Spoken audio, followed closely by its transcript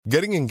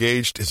Getting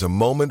engaged is a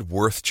moment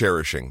worth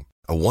cherishing.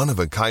 A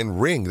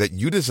one-of-a-kind ring that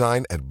you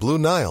design at Blue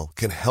Nile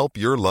can help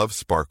your love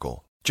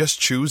sparkle. Just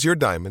choose your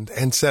diamond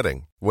and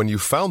setting. When you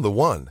found the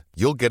one,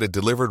 you'll get it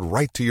delivered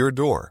right to your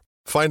door.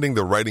 Finding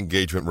the right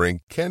engagement ring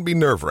can be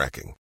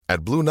nerve-wracking.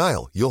 At Blue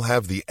Nile, you'll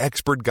have the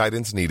expert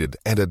guidance needed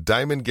and a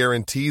diamond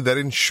guarantee that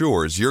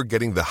ensures you're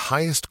getting the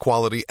highest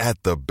quality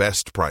at the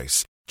best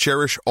price.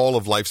 Cherish all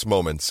of life's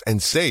moments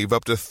and save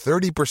up to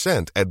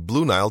 30% at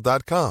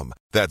BlueNile.com.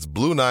 That's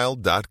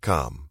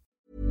BlueNile.com.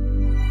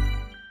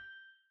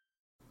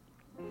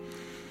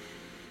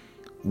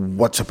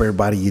 What's up,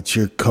 everybody? It's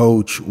your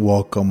coach.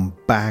 Welcome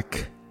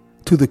back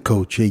to the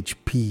Coach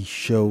HP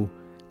Show,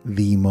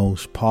 the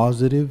most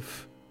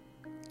positive,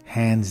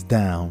 hands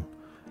down,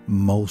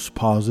 most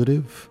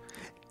positive,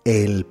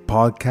 el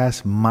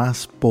podcast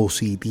más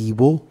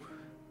positivo,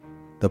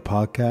 the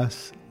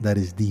podcast that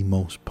is the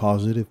most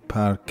positive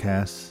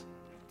podcast,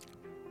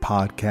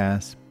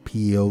 podcast,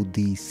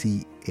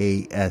 P-O-D-C-A-S-T,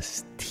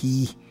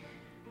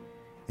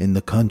 in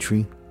the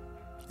country,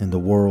 in the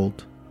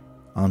world,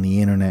 on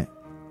the internet,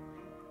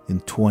 in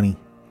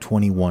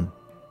 2021.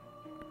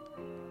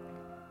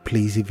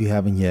 Please, if you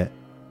haven't yet,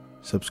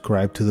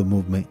 subscribe to the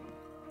movement.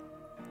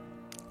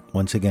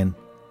 Once again,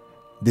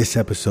 this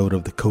episode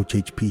of the Coach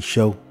HP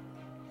Show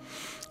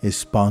is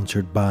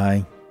sponsored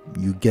by,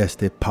 you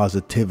guessed it,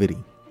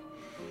 positivity.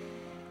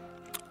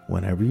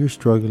 Whenever you're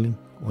struggling,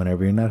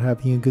 whenever you're not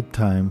having a good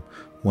time,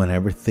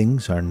 whenever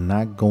things are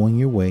not going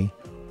your way,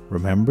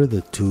 remember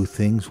the two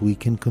things we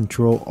can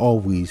control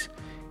always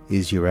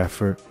is your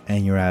effort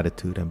and your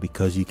attitude. And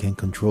because you can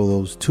control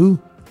those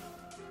two,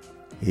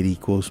 it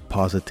equals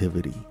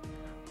positivity.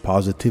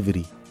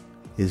 Positivity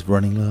is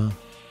running a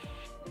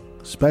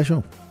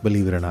special,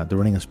 believe it or not. They're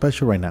running a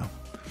special right now.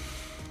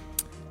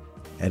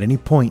 At any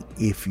point,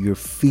 if you're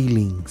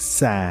feeling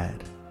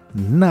sad,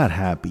 not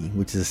happy,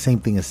 which is the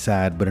same thing as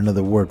sad, but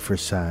another word for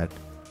sad.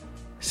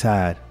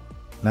 Sad,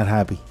 not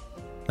happy,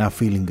 not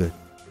feeling good.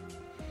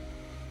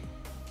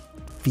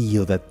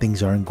 Feel that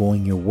things aren't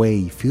going your way.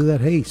 You feel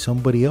that, hey,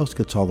 somebody else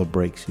gets all the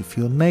breaks. You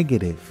feel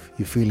negative.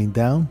 You're feeling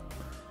down.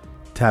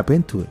 Tap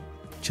into it.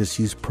 Just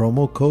use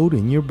promo code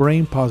in your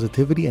brain,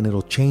 positivity, and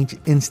it'll change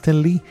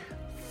instantly.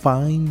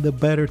 Find the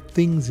better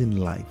things in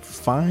life.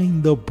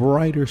 Find the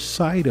brighter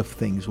side of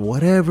things,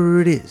 whatever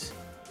it is.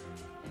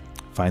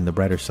 Find the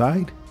brighter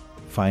side.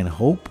 Find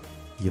hope.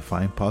 You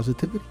find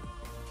positivity.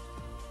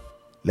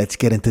 Let's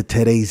get into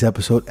today's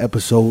episode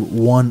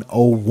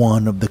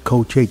 101 of the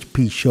Coach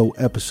HP Show,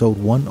 episode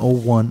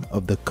 101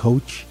 of the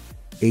Coach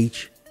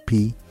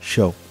HP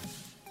Show.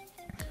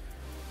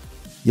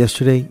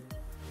 Yesterday,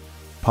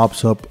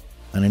 pops up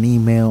on an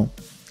email.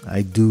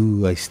 I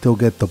still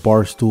get the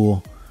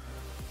Barstool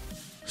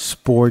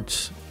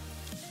Sports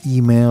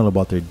email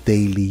about their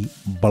daily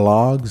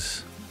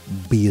blogs,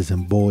 B as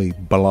in boy,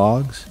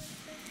 blogs.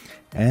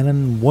 And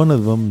in one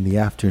of them, the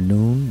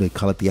afternoon, they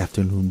call it the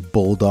Afternoon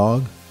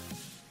Bulldog,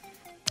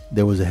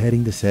 there was a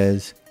heading that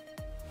says,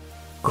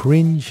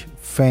 cringe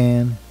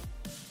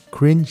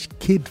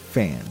kid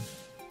fan,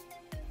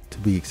 to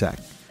be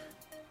exact.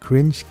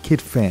 Cringe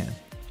kid fan.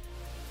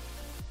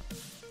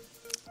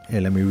 Here,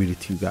 let me read it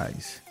to you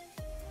guys.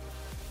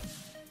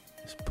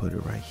 Let's put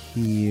it right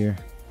here.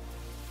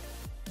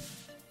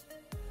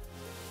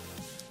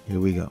 Here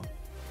we go.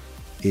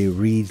 It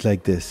reads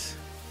like this.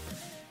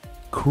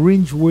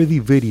 Cringeworthy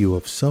video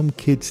of some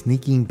kid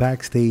sneaking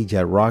backstage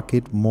at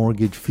Rocket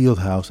Mortgage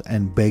Fieldhouse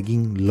and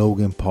begging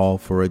Logan Paul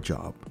for a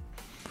job.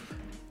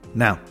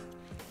 Now,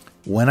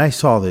 when I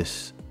saw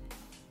this,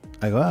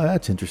 I go, oh,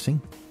 that's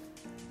interesting.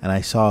 And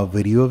I saw a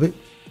video of it.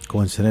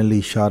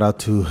 Coincidentally, shout out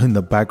to, in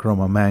the background,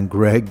 my man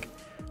Greg,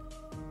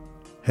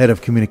 head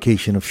of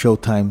communication of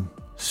Showtime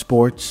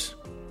Sports.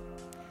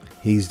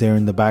 He's there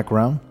in the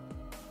background.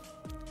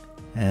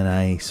 And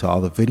I saw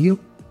the video.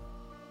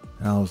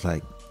 And I was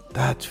like,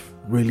 that's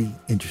really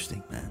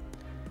interesting, man.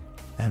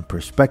 And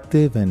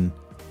perspective and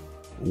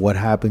what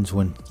happens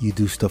when you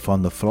do stuff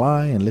on the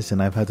fly. And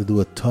listen, I've had to do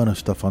a ton of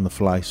stuff on the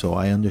fly, so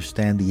I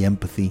understand the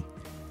empathy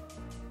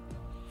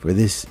for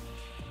this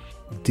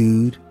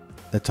dude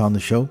that's on the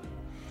show.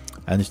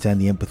 I understand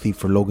the empathy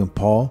for Logan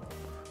Paul,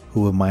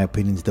 who in my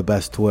opinion is the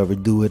best to ever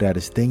do it at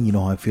his thing. You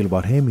know how I feel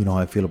about him. You know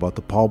how I feel about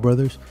the Paul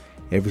brothers.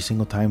 Every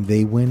single time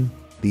they win,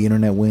 the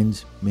internet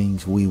wins,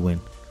 means we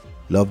win.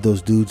 Love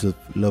those dudes.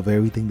 Love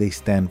everything they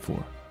stand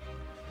for.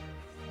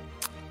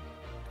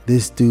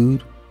 This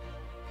dude,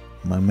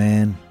 my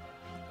man,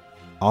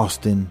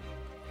 Austin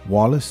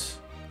Wallace,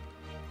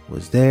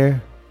 was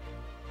there.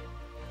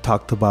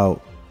 Talked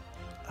about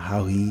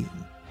how he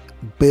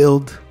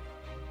built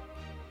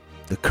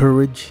the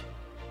courage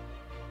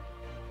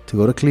to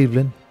go to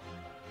Cleveland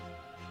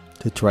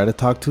to try to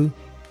talk to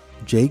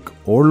Jake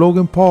or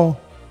Logan Paul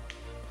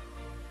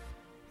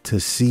to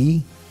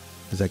see,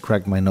 as I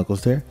cracked my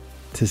knuckles there,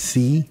 to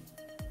see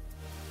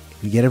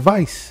if you get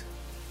advice.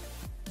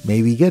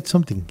 Maybe get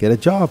something, get a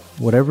job,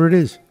 whatever it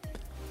is.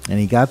 And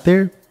he got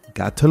there,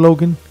 got to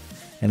Logan,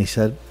 and he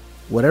said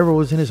whatever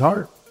was in his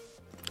heart.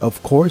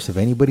 of course, if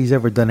anybody's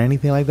ever done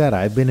anything like that,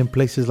 I've been in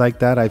places like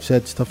that. I've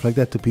said stuff like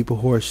that to people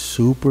who are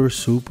super,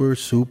 super,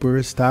 super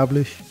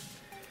established.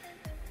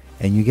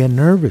 And you get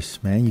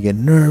nervous, man. You get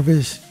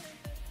nervous.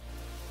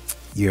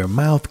 Your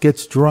mouth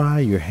gets dry.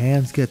 Your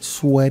hands get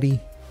sweaty.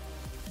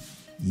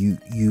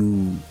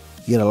 You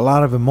get a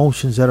lot of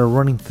emotions that are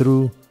running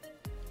through.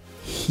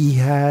 He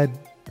had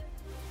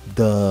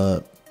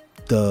the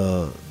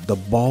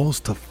balls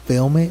to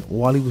film it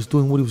while he was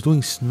doing what he was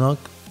doing, snuck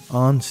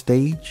on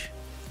stage.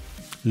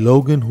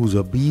 Logan, who's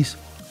a beast,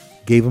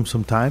 gave him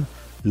some time.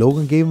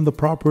 Logan gave him the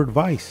proper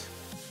advice.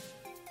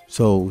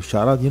 So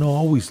shout out,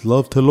 always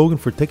love to Logan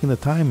for taking the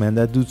time, man.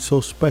 That dude's so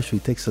special.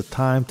 He takes the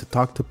time to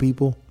talk to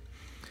people.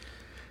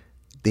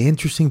 The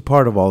interesting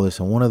part of all this,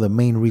 and one of the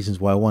main reasons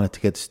why I wanted to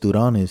get this dude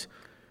on, is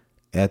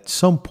at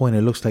some point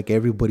it looks like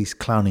everybody's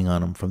clowning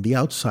on him from the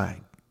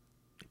outside.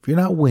 If you're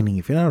not winning,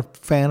 if you're not a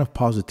fan of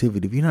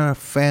positivity, if you're not a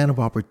fan of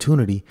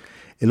opportunity,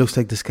 it looks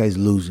like this guy's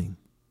losing.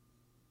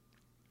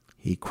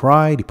 He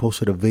cried. He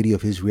posted a video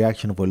of his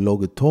reaction of what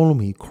Logan told him.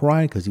 He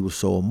cried because he was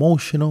so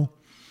emotional.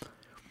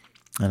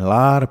 And a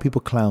lot of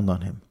people clowned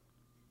on him.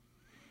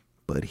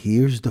 But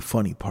here's the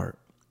funny part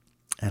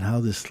and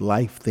how this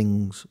life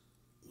things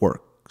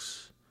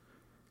works.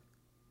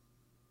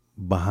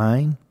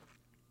 Behind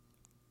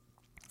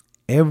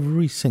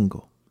every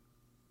single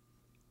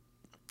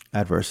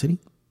adversity,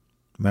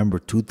 remember,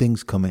 two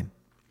things come in.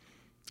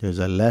 There's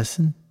a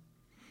lesson,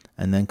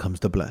 and then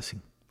comes the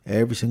blessing.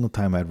 Every single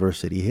time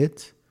adversity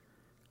hits,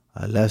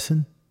 a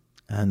lesson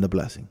and the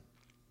blessing.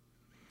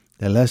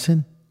 The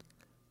lesson,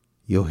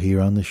 you'll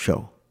hear on the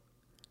show.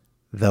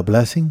 The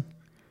blessing,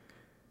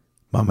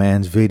 my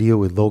man's video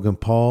with Logan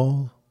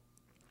Paul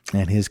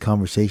and his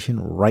conversation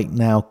right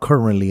now,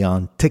 currently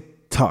on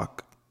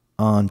TikTok,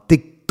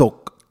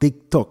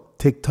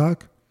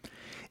 TikTok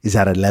is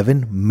at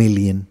 11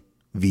 million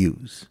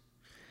views.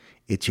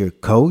 It's your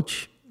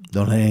coach.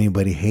 Don't let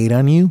anybody hate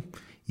on you.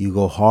 You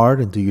go hard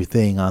and do your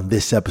thing on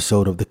this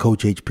episode of the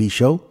Coach HP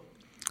Show.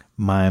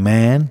 My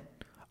man,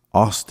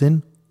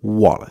 Austin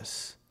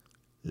Wallace.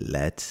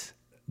 Let's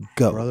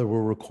go. Brother,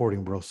 we're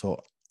recording, bro. So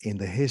in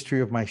the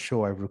history of my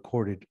show, I've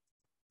recorded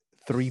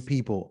 3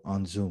 people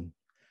on Zoom.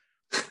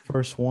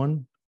 First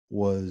one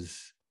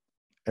was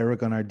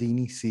Eric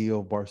Nardini,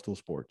 CEO of Barstool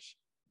Sports.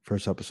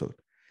 First episode.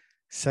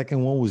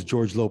 Second one was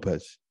George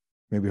Lopez.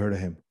 Maybe you heard of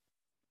him.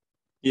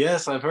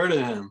 Yes, I've heard of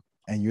him.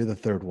 And you're the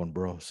third one,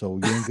 bro. So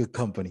you're in good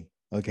company.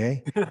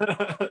 Okay?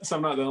 So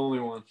I'm not the only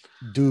one.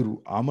 Dude,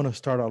 I'm going to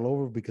start all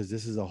over because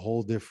this is a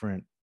whole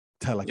different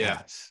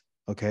telecast.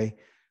 Yeah. Okay?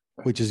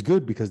 Which is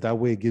good because that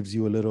way it gives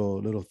you a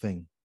little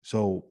thing.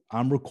 So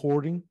I'm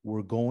recording.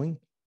 We're going.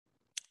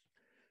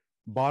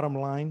 Bottom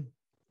line,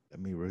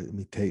 let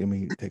me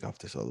take off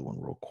this other one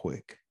real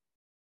quick.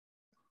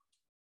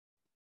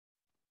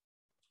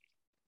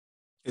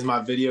 Is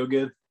my video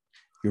good?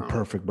 You're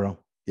perfect, bro.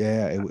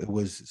 Yeah, it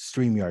was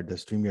StreamYard. The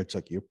StreamYard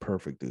suck. You're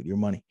perfect, dude. Your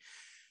money.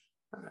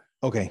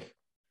 Okay.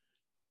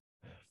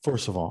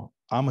 First of all,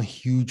 I'm a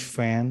huge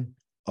fan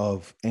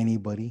of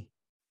anybody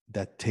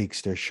that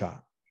takes their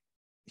shot.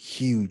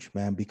 Huge,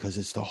 man, because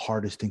it's the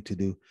hardest thing to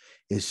do.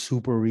 It's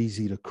super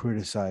easy to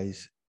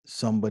criticize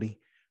somebody,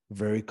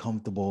 very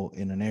comfortable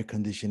in an air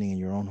conditioning in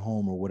your own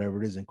home or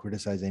whatever it is, and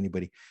criticize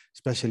anybody,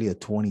 especially a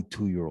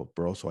 22-year-old,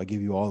 bro. So I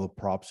give you all the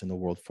props in the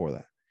world for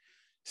that.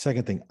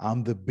 Second thing,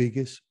 I'm the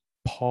biggest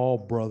Paul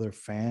brother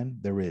fan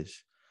there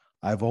is.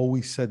 I've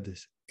always said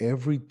this.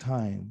 Every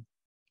time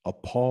a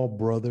Paul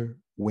brother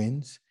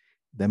wins,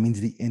 that means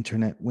the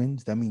internet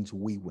wins. That means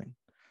we win.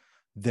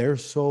 They're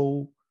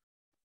so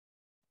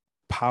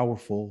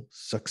powerful,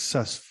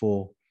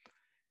 successful,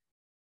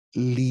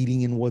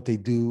 leading in what they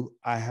do.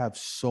 I have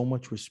so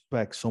much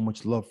respect, so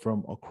much love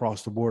from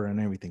across the board and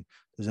everything.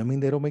 Does that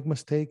mean they don't make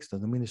mistakes?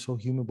 Doesn't mean they're so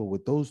human. But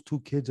what those 2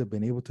 kids have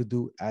been able to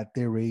do at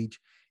their age,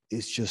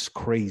 it's just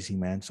crazy,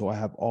 man. So I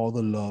have all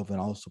the love and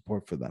all the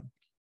support for them.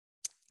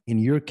 In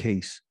your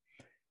case,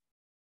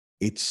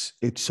 it's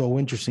so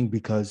interesting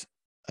because,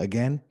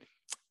 again,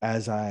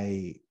 as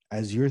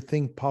your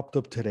thing popped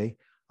up today,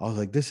 I was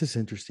like, this is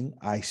interesting.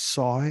 I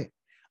saw it.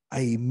 I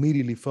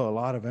immediately felt a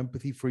lot of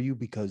empathy for you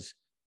because,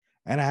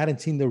 and I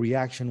hadn't seen the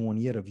reaction one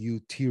yet of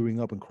you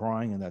tearing up and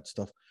crying and that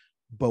stuff.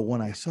 But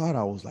when I saw it,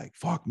 I was like,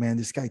 fuck, man,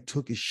 this guy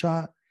took his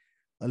shot.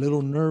 A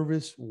little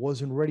nervous,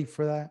 wasn't ready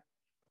for that.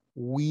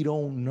 We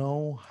don't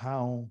know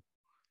how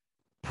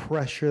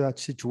pressure that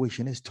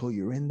situation is till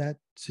you're in that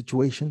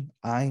situation.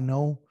 I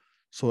know.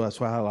 So that's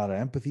why I had a lot of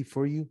empathy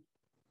for you.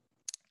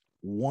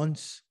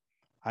 Once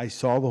I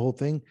saw the whole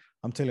thing,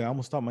 I'm telling you, I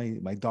almost thought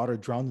my daughter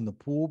drowned in the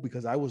pool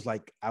because I was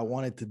like, I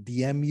wanted to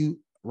DM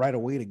you right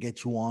away to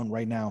get you on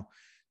right now,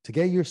 to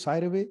get your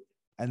side of it.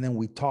 And then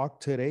we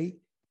talked today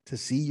to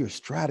see your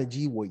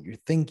strategy, what you're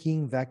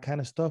thinking, that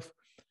kind of stuff.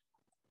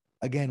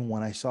 Again,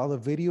 when I saw the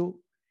video,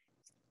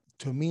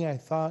 to me, I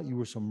thought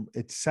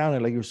it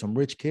sounded like you're some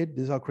rich kid.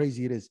 This is how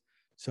crazy it is.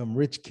 Some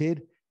rich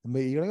kid.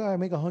 You're like, oh, I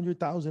make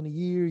 $100,000 a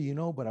year,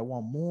 but I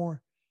want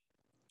more.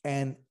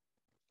 And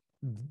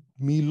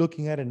me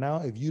looking at it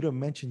now, if you'd have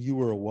mentioned you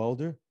were a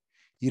welder,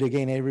 you'd have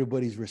gained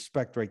everybody's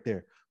respect right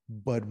there.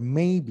 But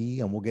maybe,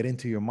 and we'll get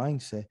into your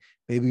mindset,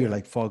 maybe you're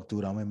like, fuck,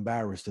 dude, I'm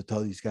embarrassed to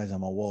tell these guys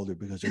I'm a welder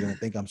because they're going to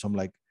think I'm some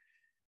like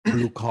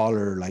blue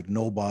collar, like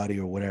nobody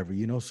or whatever,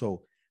 you know?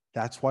 So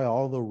that's why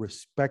all the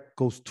respect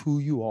goes to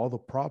you, all the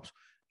props.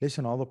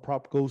 Listen, all the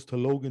prop goes to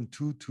Logan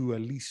too, to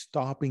at least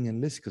stopping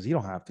and listen, because you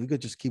don't have to. You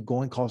could just keep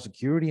going, call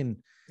security, and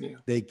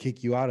they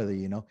kick you out of there,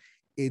 you know?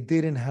 It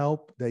didn't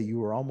help that you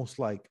were almost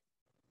like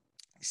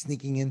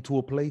sneaking into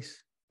a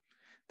place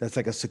that's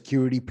like a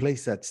security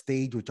place, that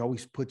stage, which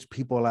always puts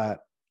people at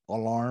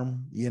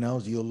alarm, you know,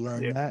 so you'll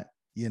learn that,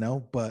 you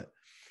know. But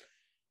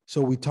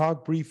so we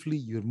talked briefly,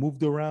 you had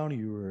moved around,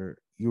 you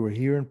were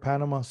here in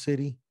Panama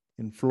City,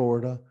 in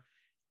Florida.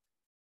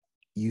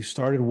 You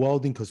started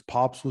welding because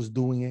Pops was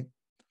doing it.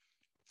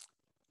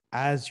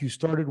 As you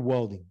started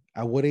welding,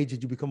 at what age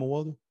did you become a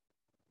welder?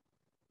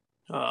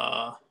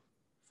 I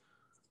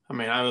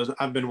mean,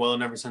 I've been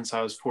welding ever since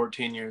I was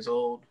 14 years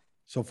old.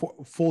 So for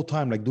full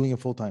time, like doing it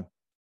full time.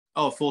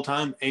 Oh, full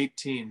time,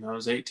 18. I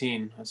was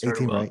 18. I started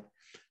 18, welding. right?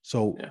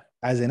 So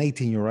as an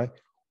 18-year-old, right?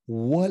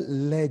 What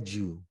led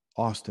you,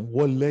 Austin?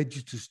 What led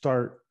you to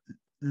start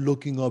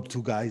looking up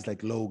to guys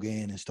like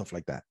Logan and stuff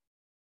like that?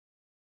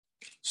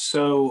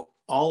 So,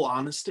 all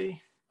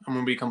honesty, I'm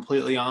gonna be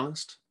completely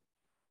honest.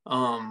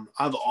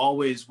 I've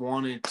always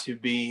wanted to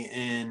be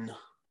in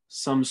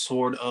some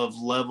sort of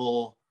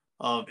level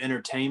of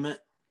entertainment.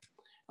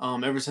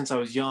 Ever since I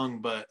was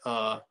young, but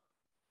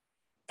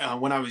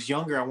when I was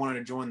younger, I wanted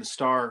to join the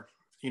STAR,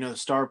 the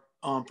STAR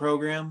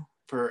program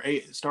for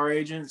STAR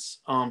agents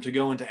to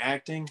go into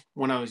acting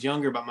when I was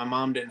younger, but my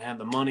mom didn't have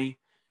the money.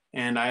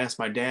 And I asked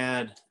my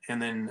dad,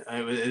 and then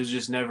it was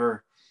just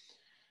never.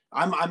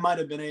 I might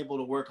have been able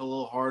to work a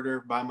little harder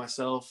by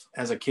myself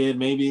as a kid,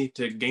 maybe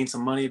to gain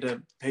some money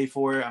to pay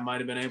for it. I might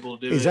have been able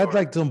to do it. Is that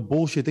like some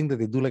bullshit thing that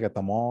they do like at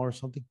the mall or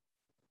something?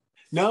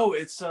 No,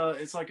 it's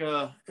like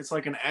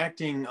an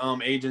acting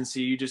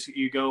agency.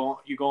 You go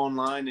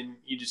online and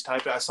you just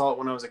type it. I saw it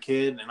when I was a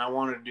kid and I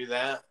wanted to do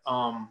that.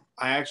 I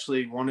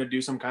actually wanted to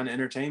do some kind of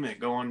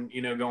entertainment, go on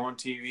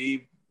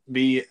TV,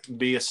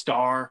 be a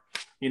star,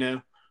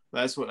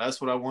 that's what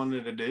I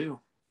wanted to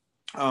do.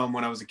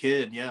 When I was a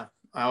kid, yeah.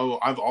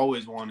 I've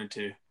always wanted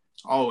to.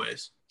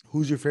 Always.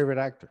 Who's your favorite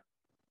actor?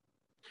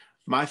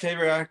 My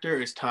favorite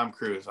actor is Tom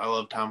Cruise. I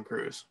love Tom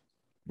Cruise.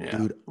 Yeah.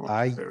 Dude,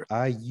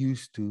 I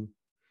used to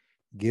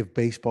give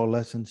baseball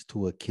lessons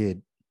to a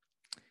kid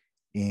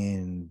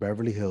in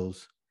Beverly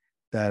Hills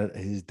that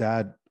his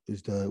dad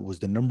was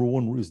the number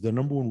one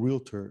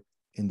realtor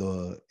in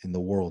the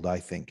world, I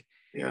think.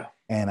 Yeah.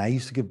 And I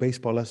used to give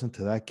baseball lessons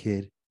to that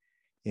kid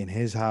in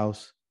his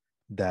house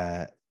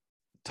that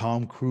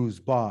Tom Cruise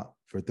bought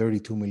for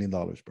 $32 million,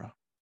 bro.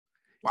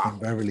 Wow. In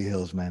Beverly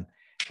Hills, man.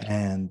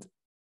 And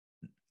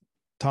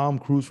Tom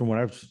Cruise, from what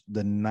I've,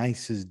 the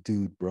nicest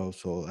dude, bro.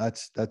 So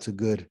that's a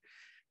good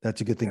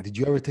thing. Did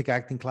you ever take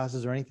acting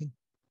classes or anything?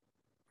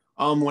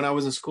 When I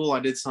was in school, I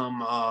did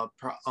some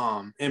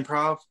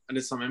improv. I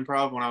did some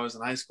improv when I was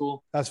in high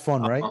school. That's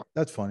fun, right?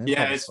 That's fun.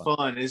 It's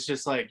fun. It's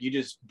just like you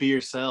just be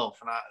yourself,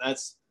 and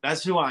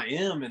that's who I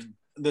am. And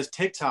this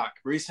TikTok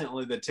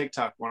recently,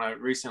 when I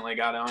recently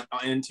got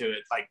into it,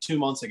 like 2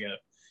 months ago.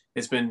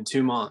 It's been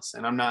 2 months,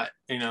 and I'm not,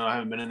 I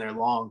haven't been in there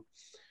long,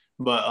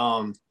 but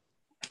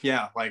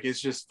yeah, like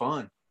it's just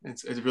fun.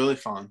 It's really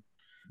fun.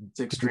 It's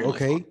extremely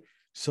fun.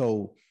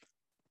 So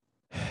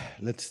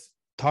let's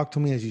talk to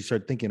me as you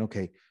start thinking.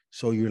 Okay,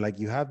 so you're like,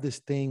 you have this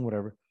thing,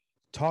 whatever.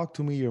 Talk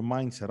to me your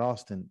mindset,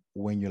 Austin,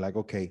 when you're like,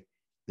 okay,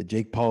 the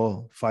Jake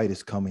Paul fight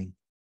is coming.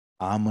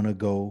 I'm gonna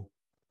go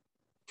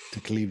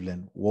to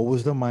Cleveland. What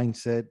was the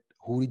mindset?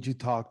 Who did you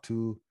talk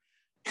to?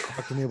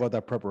 Talk to me about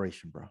that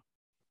preparation, bro.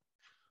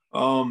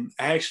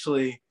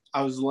 Actually,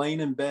 I was laying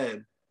in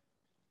bed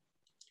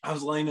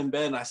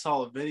and I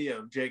saw a video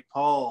of Jake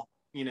Paul.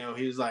 He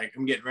was like,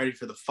 I'm getting ready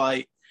for the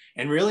fight.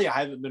 And really, I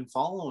haven't been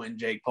following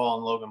Jake Paul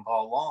and Logan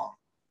Paul long.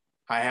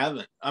 I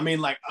haven't.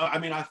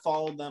 I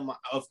followed them.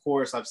 Of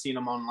course, I've seen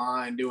them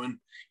online doing,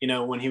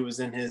 when he was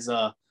in his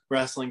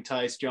wrestling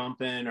tights,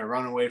 jumping or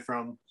running away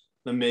from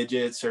the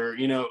midgets or,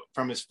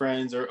 from his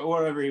friends or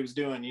whatever he was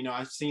doing.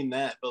 I've seen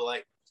that. But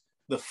like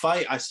the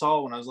fight I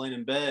saw when I was laying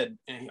in bed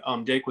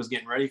and Jake was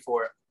getting ready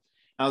for it,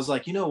 I was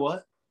like, you know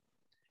what?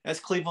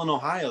 That's Cleveland,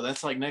 Ohio.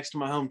 That's like next to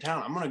my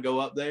hometown. I'm going to go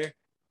up there.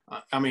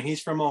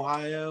 He's from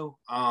Ohio.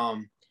 I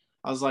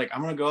was like,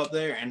 I'm going to go up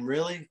there. And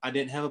really, I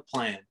didn't have a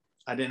plan.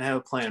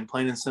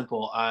 Plain and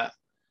simple. I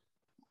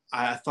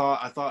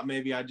thought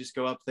maybe I'd just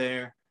go up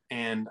there,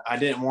 and I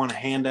didn't want a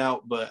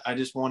handout, but I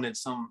just wanted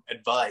some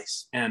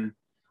advice. And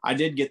I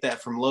did get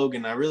that from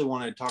Logan. I really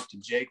wanted to talk to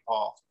Jake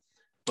Paul,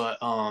 but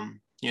I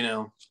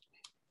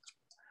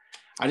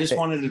just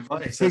wanted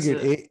advice. I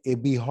figured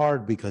it'd be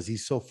hard because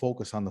he's so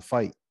focused on the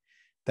fight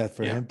that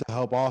for him to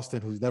help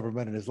Austin, who's never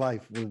met in his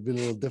life, would be a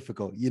little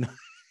difficult,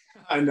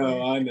 I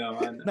know.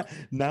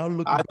 Now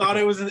look, I thought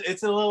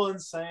it's a little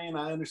insane.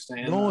 I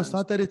understand. No, it's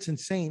not that it's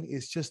insane.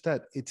 It's just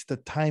that it's the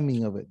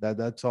timing of it.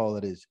 That's all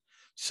it is.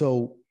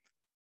 So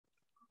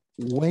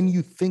when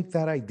you think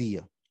that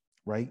idea,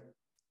 right?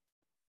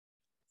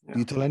 Do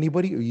you tell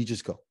anybody or you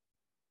just go?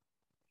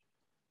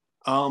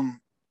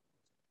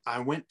 I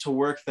went to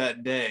work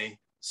that day.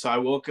 So I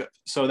woke up.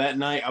 So that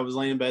night I was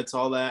laying in bed,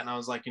 saw that, and I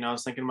was like, I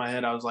was thinking in my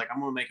head, I was like,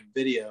 I'm gonna make a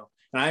video.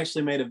 And I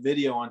actually made a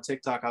video on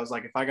TikTok. I was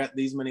like, if I got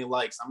these many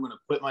likes, I'm gonna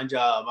quit my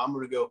job. I'm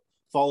gonna go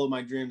follow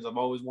my dreams I've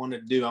always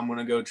wanted to do. I'm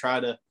gonna go try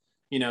to,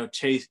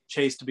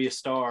 chase to be a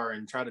star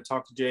and try to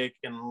talk to Jake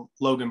and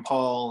Logan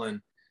Paul.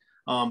 And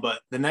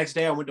but the next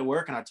day I went to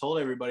work and I told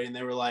everybody, and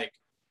they were like,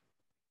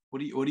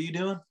 what are you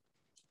doing?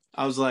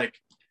 I was like,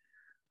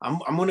 I'm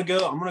gonna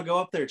go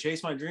up there,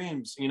 chase my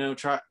dreams,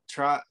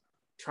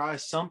 try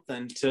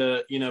something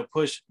to,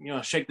 push,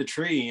 shake the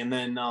tree. And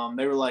then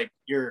they were like,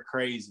 you're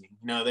crazy.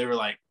 They were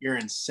like, you're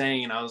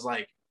insane. I was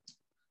like,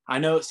 I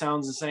know it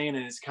sounds insane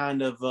and it's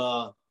kind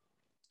of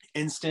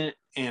instant,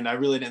 and I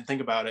really didn't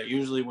think about it.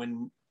 Usually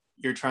when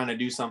you're trying to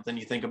do something,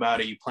 you think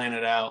about it, you plan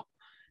it out,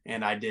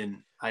 and I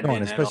didn't. No,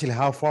 and especially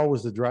how far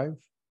was the drive?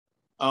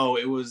 Oh,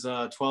 it was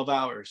 12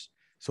 hours.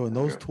 So in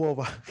those 12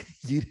 hours,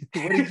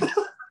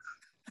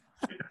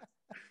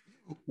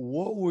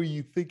 what were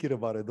you thinking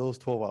about in those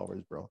 12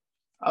 hours, bro?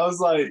 I was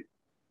like,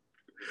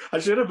 I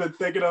should have been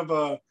thinking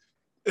of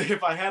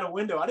if I had a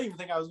window. I didn't even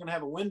think I was going to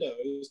have a window.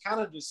 It was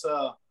kind of just,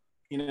 a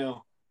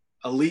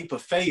leap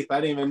of faith. I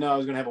didn't even know I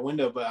was going to have a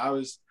window, but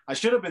I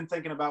should have been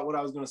thinking about what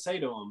I was going to say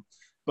to him.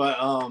 But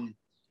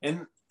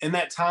in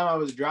that time I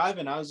was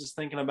driving, I was just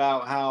thinking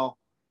about how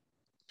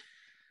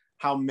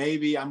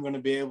maybe I'm going to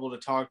be able to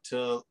talk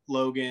to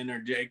Logan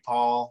or Jake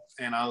Paul.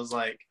 And I was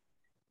like,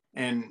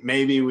 and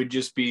maybe it would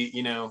just be,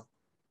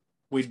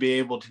 we'd be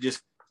able to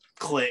just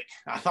click.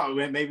 I thought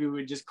maybe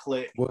we'd just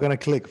click. We're going to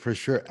click for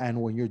sure.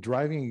 And when you're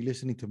driving, are you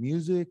listening to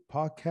music,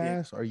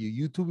 podcasts? Yeah. Are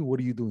you YouTubing? What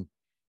are you doing?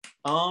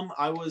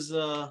 I was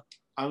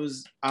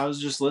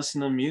just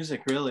listening to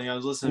music, really. I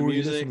was listening to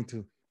music. Who were you listening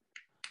to?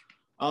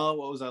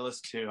 What was I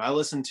listening to? I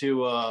listened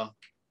to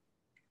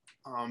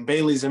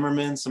Bailey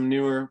Zimmerman, some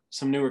newer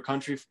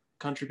country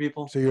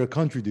people. So you're a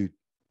country dude.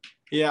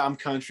 Yeah, I'm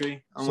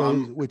country.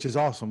 Which is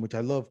awesome, which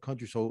I love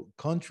country. So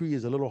country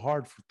is a little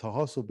hard to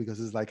hustle because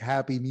it's like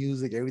happy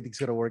music. Everything's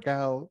going to work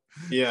out.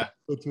 Yeah.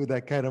 Put you in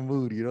that kind of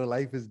mood,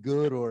 life is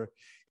good. Or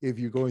if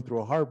you're going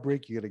through a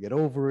heartbreak, you're going to get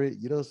over it,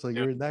 so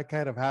you're in that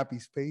kind of happy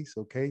space.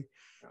 Okay.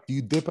 Do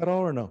you dip at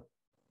all or no?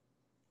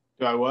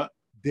 Do I what?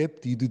 Dip?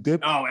 Do you do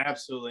dip? Oh,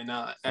 absolutely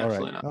not.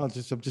 Absolutely not. No, I'm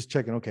just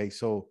checking. Okay.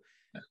 So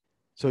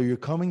you're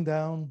coming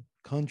down,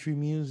 country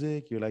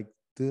music. You're like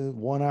the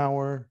 1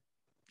 hour.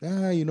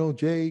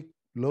 Jake,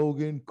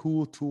 Logan,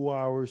 cool, 2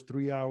 hours,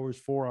 3 hours,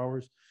 4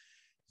 hours.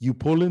 You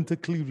pull into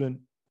Cleveland.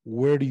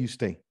 Where do you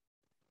stay?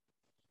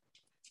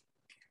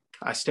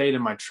 I stayed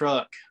in my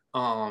truck.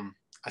 The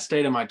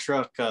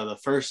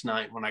first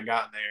night when I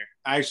got there.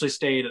 I actually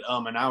stayed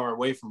an hour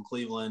away from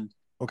Cleveland.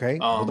 Okay.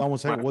 Hold on one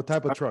second. What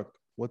type of truck?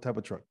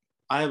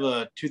 I have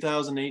a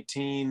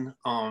 2018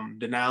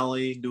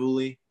 Denali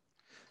dually.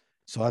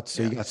 So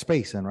you got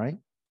space then, right?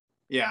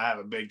 Yeah, I have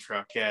a big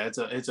truck. Yeah, it's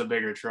a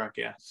bigger truck.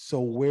 Yeah. So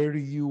where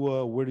did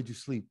you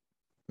sleep?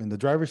 In the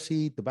driver's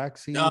seat, the back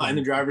seat? No, in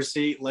the driver's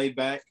seat, laid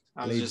back.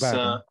 Laid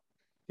back.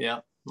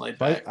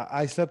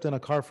 I slept in a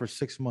car for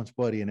 6 months,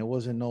 buddy, and it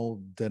wasn't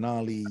no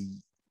Denali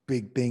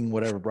big thing,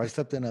 whatever. But I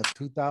slept in a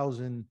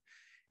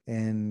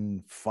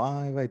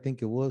 2005, I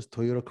think it was,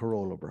 Toyota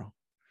Corolla, bro.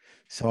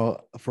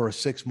 So for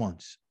 6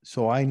 months.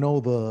 So I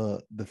know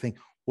the thing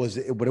but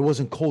it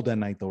wasn't cold that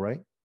night though, right?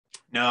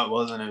 No, it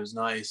wasn't. It was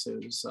nice.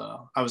 It was.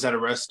 I was at a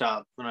rest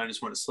stop and I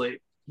just went to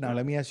sleep. Now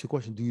let me ask you a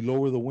question: do you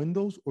lower the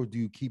windows, or do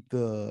you keep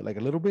a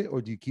little bit,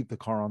 or do you keep the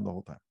car on the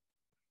whole time?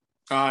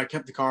 I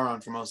kept the car on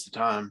for most of the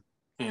time.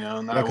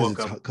 And then I woke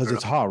up because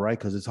it's hot, right?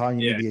 Because it's hot.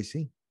 You need the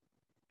AC.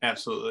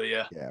 Absolutely,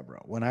 yeah. Yeah, bro.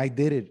 When I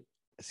did it,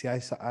 I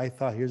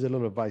thought, here's a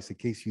little advice in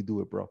case you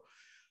do it, bro.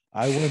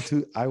 I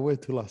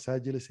went to Los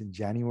Angeles in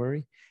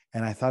January,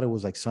 and I thought it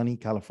was like sunny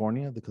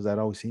California because I'd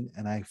always seen,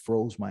 and I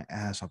froze my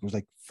ass off. It was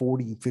like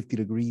 40, 50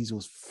 degrees. It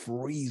was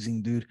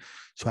freezing, dude.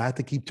 So I had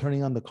to keep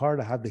turning on the car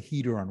to have the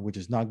heater on, which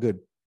is not good.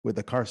 With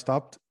the car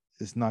stopped,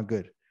 it's not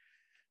good.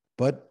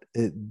 But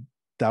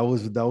that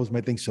was my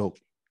thing. So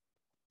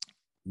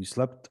you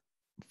slept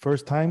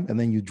first time, and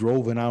then you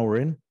drove an hour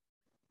in.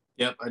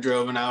 Yep, I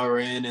drove an hour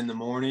in the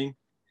morning,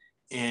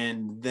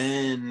 and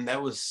then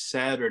that was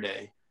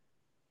Saturday.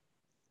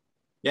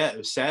 Yeah, it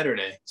was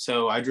Saturday.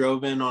 So I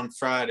drove in on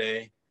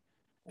Friday,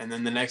 and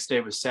then the next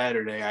day was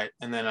Saturday.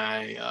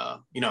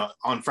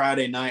 On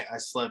Friday night, I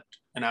slept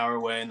an hour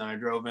away, and then I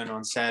drove in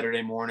on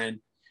Saturday morning.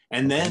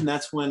 And then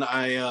that's when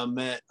I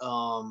met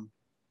El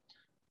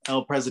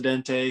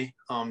Presidente,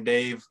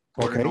 Dave.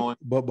 Okay,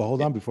 but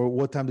hold on. Before,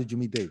 what time did you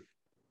meet Dave?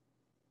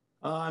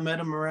 I met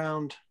him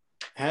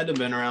had to have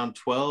been around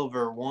 12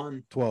 or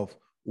 1. 12.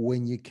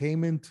 When you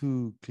came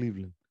into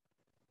Cleveland,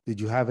 did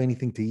you have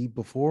anything to eat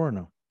before or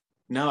no?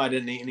 No, I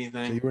didn't eat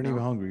anything. So you weren't even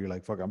hungry. You're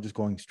like, fuck, I'm just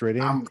going straight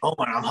in. I'm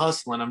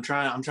hustling. I'm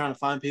trying to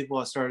find people.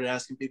 I started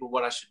asking people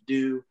what I should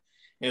do.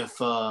 If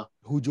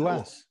who'd you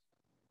ask?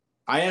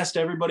 I asked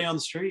everybody on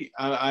the street.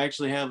 I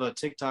actually have a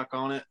TikTok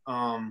on it.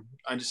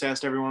 I just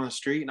asked everyone on the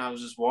street, and I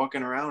was just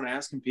walking around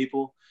asking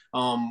people,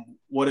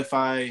 what if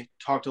I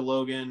talk to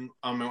Logan?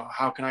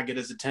 How can I get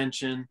his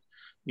attention?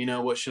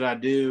 What should I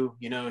do?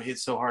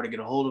 It's so hard to get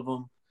a hold of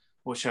him.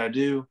 What should I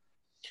do?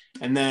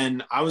 And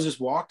then I was just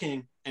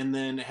walking, and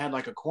then it had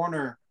like a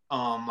corner,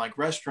 like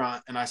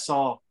restaurant, and I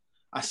saw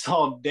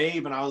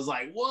Dave, and I was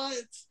like,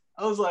 what?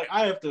 I was like,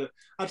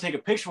 I'll take a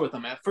picture with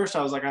him. At first,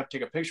 I was like, I have to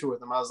take a picture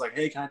with him. I was like,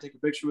 hey, can I take a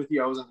picture with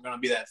you? I wasn't going to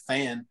be that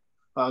fan.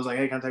 But I was like,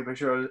 hey, can I take a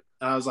picture? And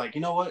I was like, you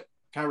know what?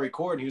 Can I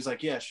record? And he was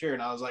like, yeah, sure.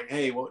 And I was like,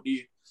 hey, what do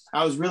you?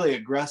 I was really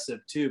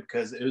aggressive too,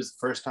 because it was the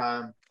first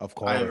time Of I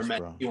course, ever met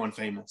bro. anyone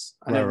famous.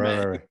 I Right, never right, met.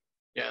 right, right.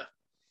 Yeah.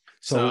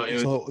 So So, it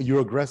was. so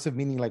you're aggressive,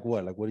 meaning like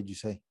what? Like, what did you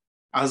say?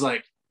 I was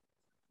like,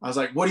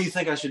 what do you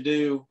think I should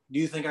do? Do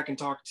you think I can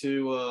talk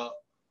to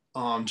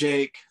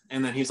Jake?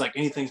 And then he's like,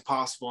 anything's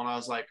possible. And I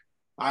was like,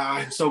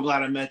 I'm so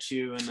glad I met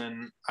you. And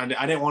then I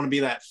didn't want to be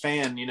that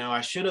fan.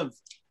 I should have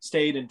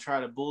stayed and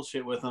tried to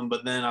bullshit with him,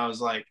 but then I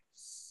was like,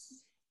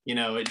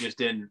 it just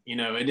didn't.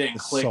 It didn't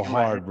It's click so in my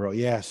head. hard, bro.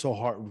 Yeah, so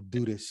hard,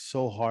 dude. It's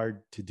so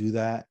hard to do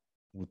that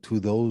to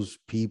those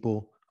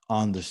people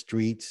on the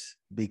streets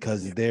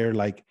because they're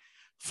like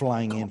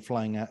flying in,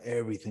 flying out,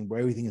 everything, bro.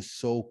 Everything is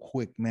so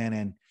quick, man.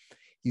 And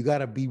you got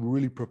to be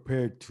really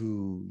prepared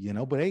to,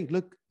 but hey,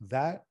 look,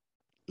 that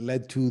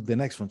led to the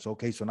next one. So,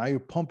 okay, so now you're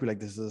pumped. You're like,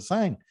 this is a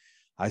sign.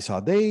 I saw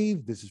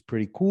Dave. This is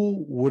pretty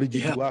cool. What did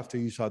you Yeah. do after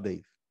you saw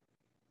Dave?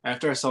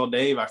 After I saw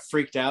Dave, I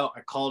freaked out.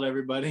 I called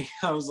everybody.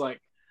 I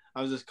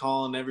was just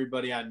calling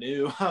everybody I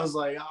knew. I was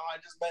like, oh, I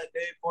just met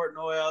Dave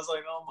Portnoy. I was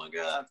like, oh my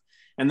God.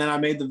 And then I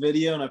made the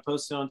video and I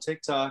posted on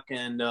TikTok,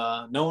 and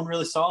no one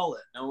really saw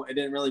it. No, it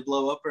didn't really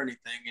blow up or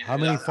anything. How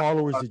many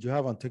followers did you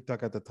have on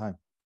TikTok at the time?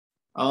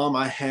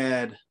 I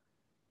had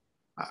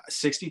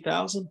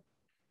 60,000.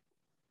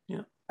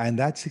 Yeah. And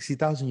that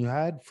 60,000 you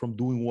had from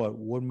doing what?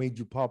 What made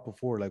you pop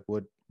before? Like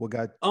what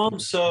got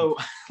So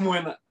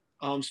when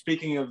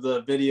speaking of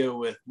the video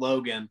with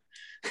Logan,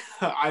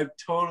 I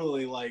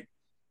totally like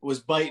was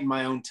biting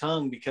my own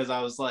tongue because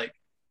I was like,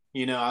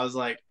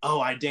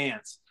 oh, I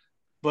dance.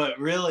 But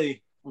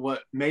really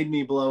what made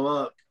me blow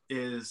up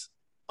is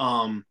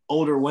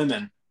older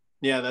women.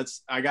 Yeah,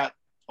 I got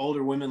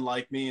older women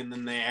like me, and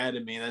then they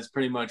added me. That's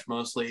pretty much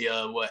mostly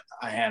what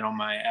I had on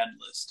my ad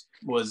list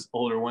was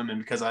older women,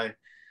 because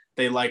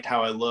they liked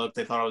how I looked.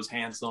 They thought I was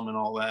handsome and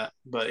all that.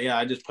 But yeah,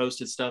 I just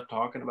posted stuff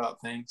talking about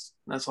things.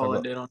 That's all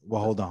I did on.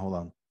 Well, hold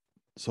on.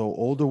 So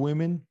older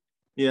women?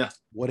 Yeah.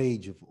 What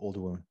age of older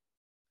women?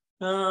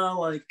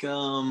 Like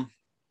 30.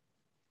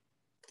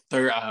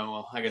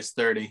 Well, I guess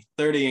 30.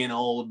 30 ain't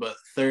old, but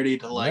 30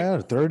 to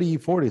like 30,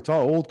 40. It's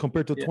all old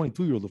compared to a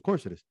 22-year-old. Of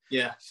course it is.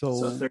 Yeah.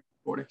 So 30,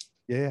 40.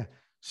 Yeah.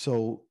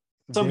 So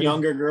some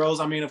younger girls.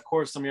 I mean, of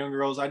course, some younger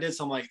girls. I did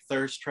some like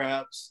thirst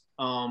traps.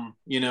 I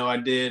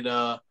did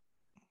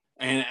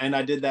and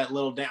I did that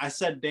little dance. I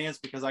said dance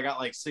because I got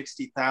like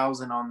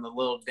 60,000 on the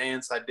little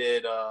dance I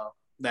did.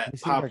 That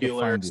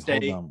popular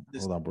state. Hold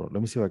on, bro.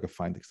 Let me see if I can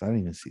find it, because I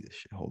didn't even see this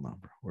shit. Hold on,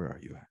 bro. Where are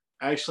you at?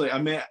 Actually,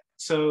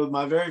 so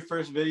my very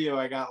first video,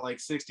 I got like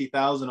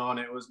 60,000 on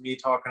it. It was me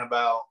talking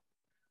about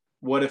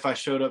what if I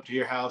showed up to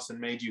your house and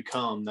made you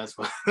come. That's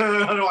what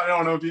I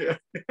don't know if you.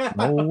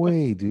 No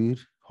way, dude.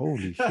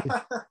 Holy shit.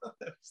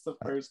 That's the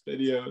first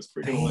video. It's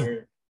freaking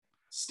hilarious.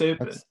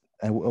 Stupid.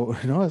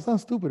 No, it's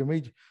not stupid. It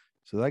made you.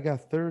 So that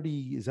got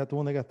 30. Is that the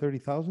one that got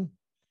 30,000?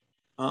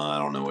 I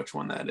don't know which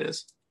one that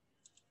is.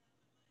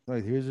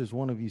 Right, here's just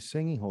one of you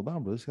singing. Hold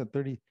on, bro. This got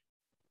 30.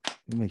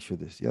 Let me make sure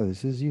this. Yeah,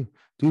 this is you.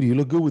 Dude, you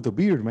look good with the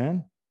beard,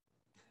 man.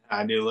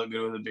 I do look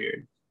good with a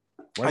beard.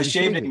 I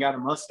shaved it and got a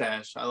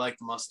mustache. I like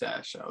the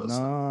mustache.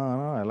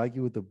 No, I like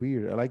you with the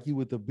beard. I like you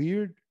with the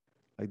beard.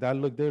 Like that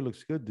look there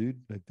looks good,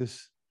 dude. Like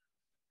this.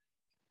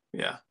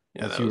 Yeah.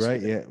 Yeah. That's you,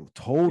 right? Good. Yeah.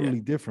 Totally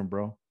different,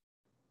 bro.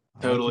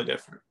 Totally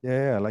different.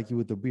 Yeah, I like you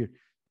with the beard.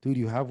 Dude,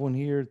 you have one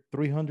here,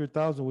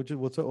 300,000, which is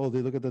what's up? Oh,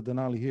 they look at the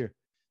Denali here.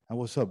 And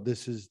what's up?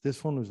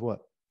 This one is what?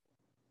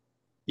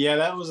 Yeah,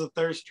 that was a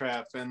thirst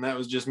trap, and that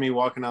was just me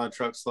walking out of the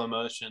truck slow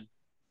motion.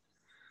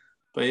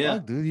 But yeah,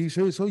 dude,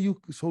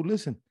 so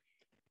listen,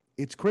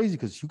 it's crazy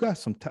because you got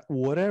some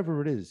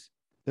whatever it is.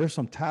 There's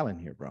some talent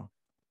here, bro.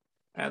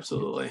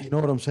 Absolutely. You know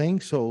what I'm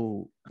saying?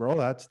 So, bro,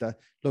 that's that.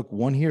 Look,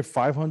 one here,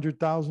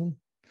 500,000, and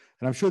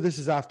I'm sure this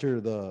is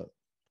after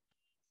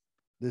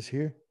this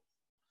here.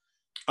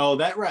 Oh,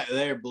 that right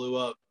there blew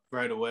up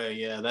right away.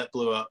 Yeah, that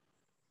blew up.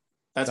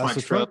 That's my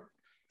truck.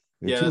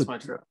 Yeah, that's my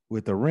truck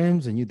with the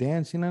rims, and you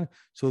dancing on it.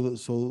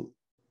 So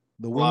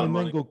the women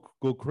then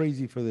go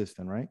crazy for this,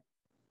 then, right?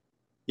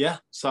 Yeah.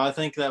 So I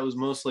think that was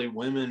mostly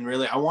women.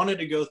 Really, I wanted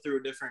to go through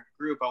a different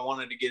group. I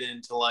wanted to get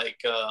into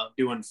like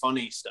doing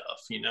funny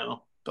stuff,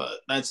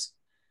 But that's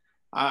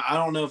I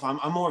don't know if I'm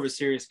more of a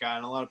serious guy,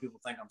 and a lot of people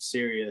think I'm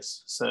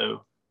serious.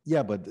 So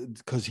yeah, but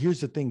because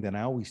here's the thing that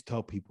I always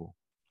tell people: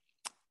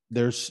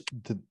 there's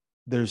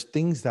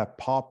things that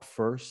pop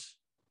first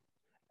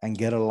and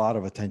get a lot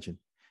of attention.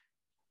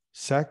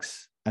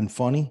 Sex and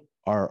funny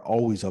are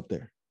always up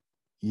there,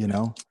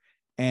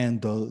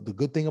 And the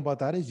good thing about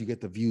that is you get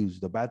the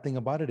views. The bad thing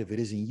about it, if it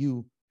isn't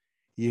you,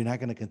 you're not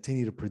going to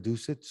continue to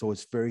produce it. So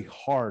it's very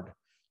hard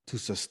to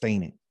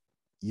sustain it.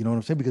 You know what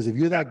I'm saying? Because if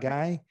you're that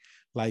guy,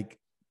 like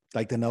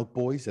the Nelk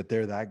Boys, that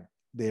they're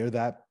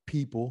that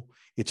people,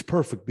 it's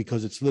perfect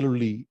because it's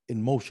literally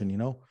in motion, you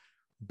know?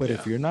 But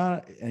if you're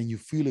not and you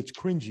feel it's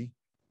cringy,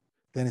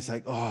 then it's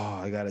like, oh,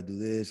 I got to do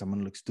this. I'm going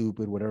to look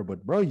stupid, whatever.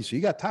 But bro,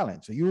 you got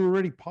talent. So you're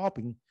already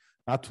popping,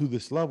 not to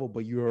this level,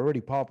 but you're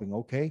already popping.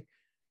 Okay.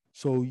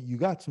 So you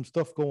got some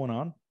stuff going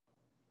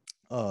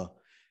on.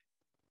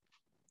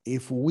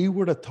 If we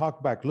were to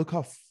talk back, look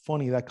how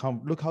funny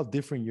look how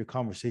different your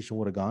conversation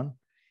would have gone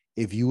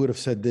if you would have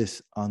said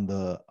this on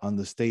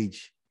the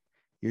stage.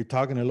 You're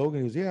talking to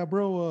Logan. He goes, yeah,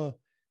 bro.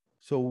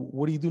 So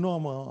what do you do now?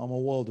 I'm a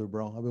welder,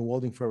 bro. I've been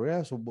welding forever.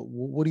 Yeah. So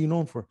what are you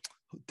known for?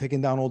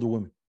 Taking down older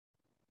women.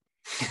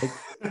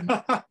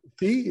 Like,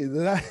 see,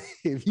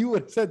 if you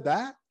would have said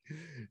that,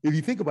 if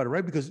you think about it,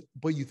 right?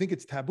 But you think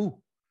it's taboo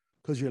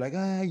because you're like,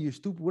 you're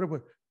stupid,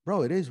 whatever.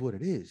 Bro, it is what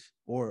it is.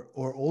 Or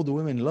older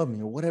women love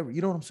me or whatever.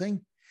 You know what I'm saying?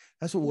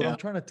 That's what I'm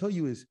trying to tell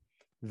you is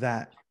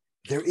that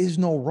there is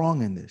no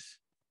wrong in this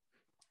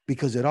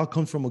because it all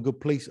comes from a good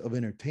place of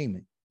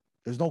entertainment.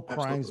 There's no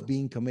crimes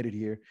being committed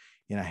here.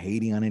 You're not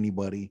hating on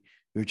anybody.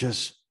 You're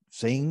just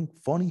saying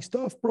funny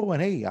stuff, bro.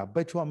 And hey, I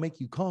bet you I'll make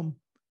you come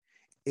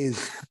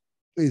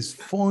is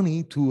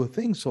funny to a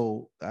thing.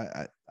 So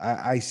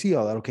I see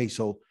all that. Okay,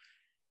 so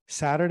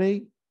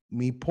Saturday,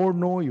 me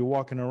Portnoy, you're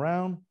walking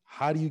around.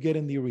 How do you get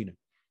in the arena?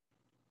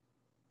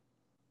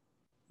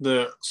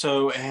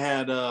 So it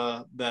had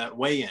that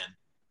weigh-in,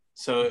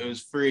 so it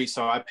was free.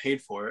 So I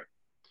paid for it.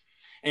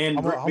 And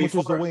how much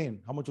was the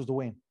weigh-in? How much was the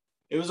weigh-in?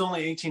 It was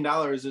only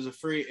 $18.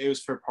 It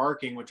was for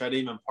parking, which I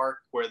didn't even park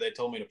where they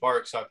told me to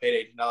park. So I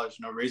paid $18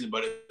 for no reason,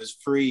 but it was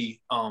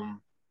free.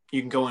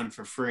 You can go in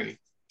for free.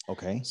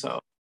 Okay.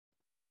 So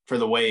for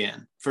the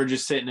weigh-in, for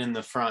just sitting in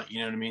the front, you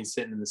know what I mean?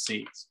 Sitting in the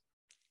seats.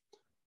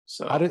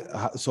 So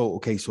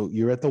so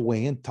you're at the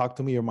weigh-in. Talk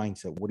to me your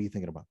mindset. What are you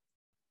thinking about?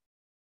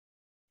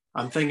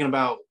 I'm thinking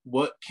about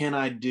what can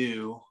I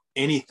do?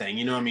 Anything,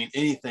 you know what I mean?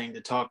 Anything to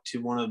talk to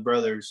one of the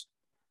brothers.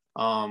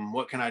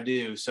 What can I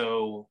do?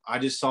 So I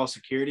just saw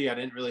security. I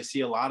didn't really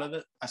see a lot of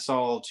it. I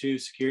saw 2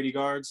 security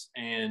guards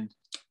and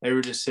they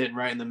were just sitting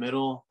right in the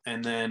middle.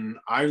 And then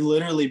I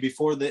literally,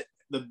 before the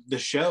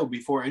show,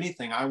 before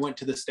anything, I went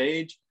to the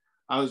stage.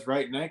 I was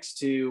right next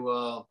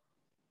to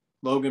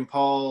Logan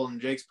Paul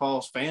and Jake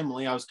Paul's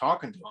family. I was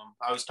talking to them.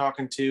 I was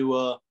talking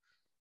to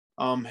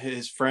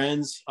his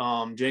friends,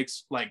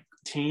 Jake's like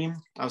team.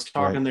 I was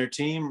talking to their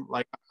team,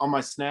 like on my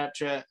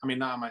Snapchat. I mean,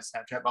 not on my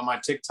Snapchat, but on my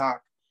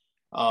TikTok.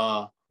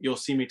 You'll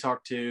see me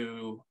talk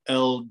to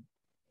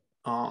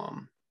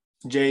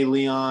Jay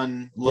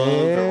Leon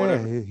Love or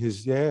whatever.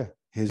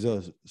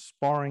 His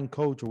sparring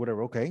coach or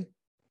whatever. Okay.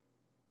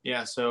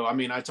 Yeah. So, I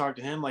mean, I talked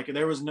to him, like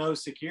there was no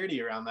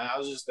security around that. I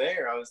was just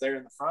there. I was there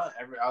in the front.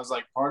 I was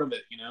like part of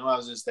it, you know, I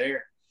was just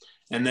there.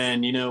 And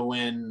then, you know,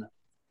 when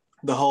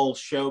the whole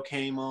show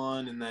came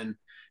on and then,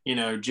 you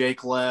know,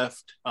 Jake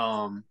left,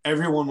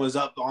 everyone was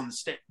up on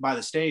the by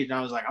the stage. And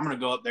I was like, I'm going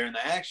to go up there in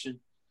the action.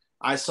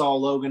 I saw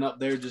Logan up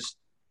there just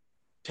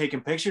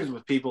taking pictures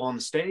with people on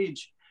the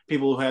stage,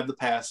 people who have the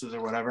passes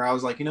or whatever. I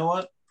was like, you know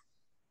what?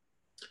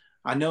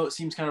 I know it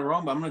seems kind of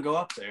wrong, but I'm going to go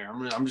up there.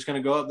 I'm just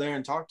going to go up there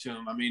and talk to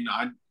him. I mean,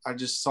 I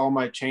just saw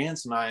my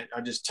chance and I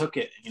just took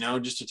it, you know,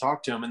 just to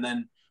talk to him. And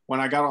then when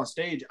I got on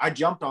stage, I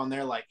jumped on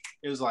there like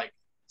it was like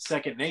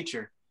second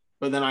nature.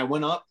 But then I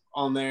went up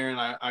on there and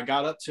I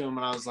got up to him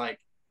and I was like,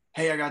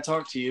 hey, I got to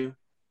talk to you.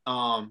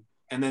 And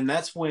then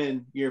that's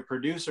when your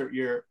producer,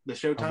 the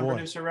Showtime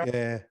producer, right?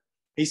 Yeah.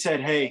 He said,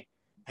 hey,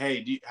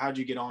 how'd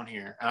you get on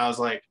here? And I was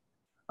like,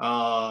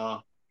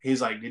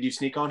 he's like, did you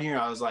sneak on here?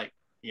 I was like,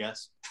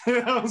 yes.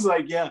 I was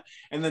like, yeah.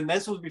 And then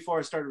this was before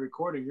I started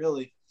recording,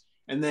 really.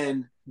 And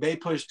then they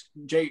pushed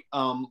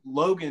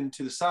Logan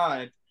to the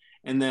side.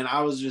 And then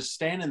I was just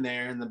standing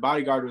there and the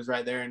bodyguard was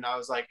right there. And I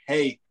was like,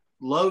 hey,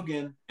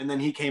 Logan. And then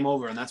he came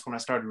over and that's when I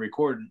started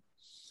recording.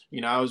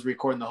 You know, I was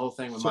recording the whole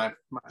thing with my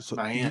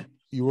hand.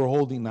 You were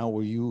holding now,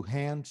 were you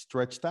hand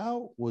stretched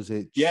out? Was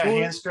it short?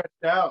 Hand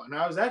stretched out. And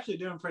I was actually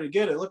doing pretty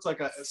good. It looked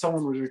like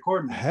someone was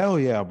recording me. Hell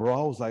yeah, bro.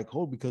 I was like,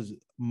 because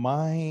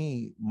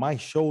my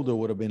shoulder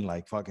would have been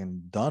like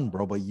fucking done,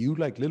 bro. But you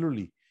like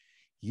literally,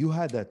 you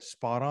had that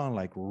spot on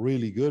like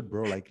really good,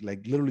 bro. Like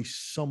literally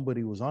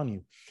somebody was on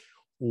you.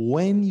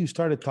 When you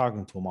started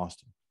talking to him,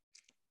 Austin,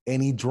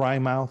 any dry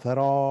mouth at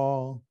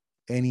all?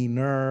 Any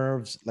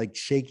nerves, like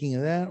shaking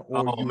of that?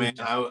 Or man,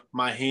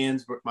 my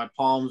hands, my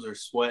palms are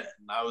sweating.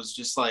 I was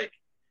just like,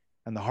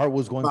 and the heart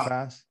was going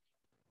fast.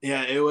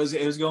 Yeah, it was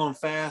going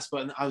fast,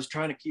 but I was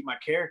trying to keep my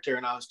character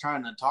and I was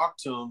trying to talk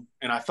to him,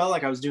 and I felt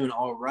like I was doing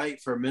all right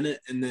for a minute,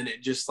 and then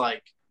it just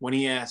like when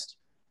he asked,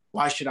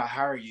 "Why should I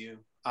hire you?"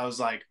 I was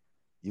like,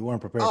 "You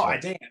weren't prepared." Oh, I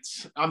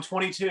dance. I'm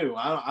 22.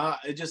 I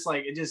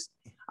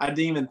didn't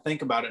even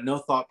think about it. No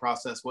thought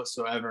process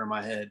whatsoever in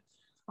my head.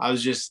 I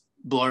was just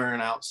blurring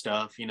out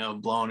stuff, you know,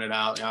 blowing it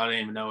out. I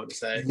didn't even know what to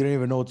say. You didn't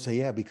even know what to say,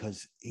 yeah,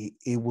 because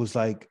it was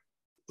like,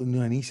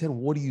 and he said,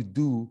 "What do you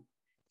do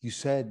you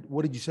said,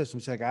 what did you say?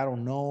 Something like, I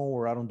don't know,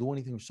 or I don't do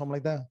anything, or something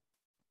like that.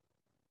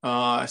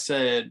 I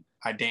said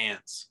I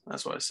dance.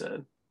 That's what I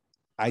said.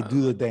 I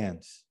do the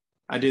dance.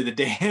 I do the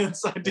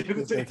dance. I do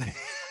the dance.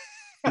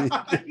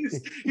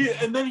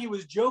 And then he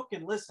was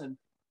joking. Listen,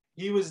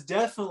 he was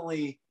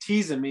definitely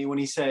teasing me when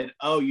he said,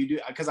 "Oh, you do,"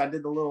 because I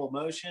did the little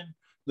motion,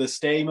 the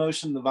stay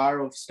motion, the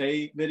viral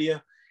stay video.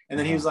 And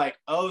then he was like,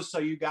 "Oh, so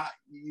you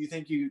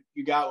think you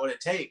got what it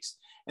takes?"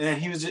 And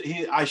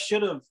then I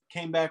should have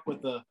came back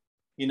with the,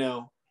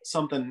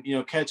 something,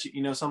 catch,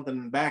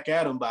 something back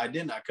at him, but I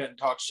didn't. I couldn't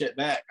talk shit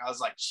back. I was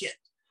like, shit.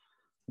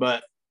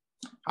 But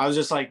I was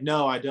just like,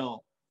 no, I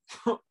don't.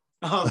 I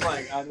was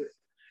like,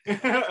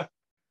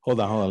 hold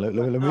on.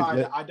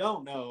 I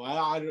don't know.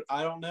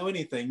 I don't know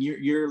anything.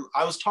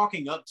 I was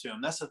talking up to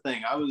him. That's the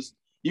thing.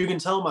 You can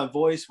tell my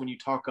voice when you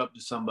talk up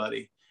to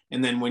somebody,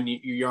 and then when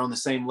you're on the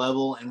same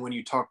level, and when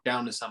you talk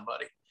down to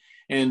somebody.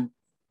 And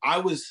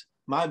my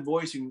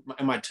voice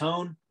and my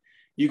tone,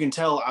 you can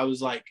tell I was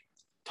like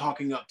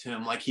talking up to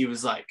him, like he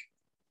was like,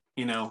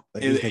 he's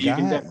the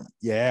guy.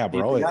 Yeah,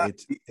 bro.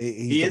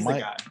 He is the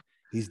guy.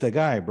 He's the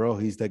guy, bro.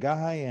 He's the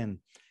guy,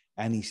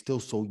 and he's still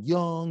so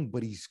young,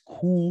 but he's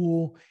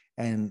cool.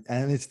 And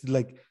it's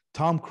like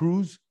Tom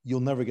Cruise.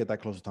 You'll never get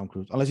that close to Tom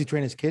Cruise unless you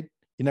train his kid.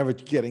 You're never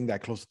getting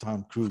that close to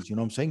Tom Cruise. You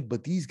know what I'm saying?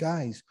 But these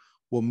guys,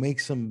 what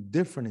makes them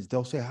different is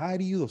they'll say hi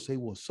to you. They'll say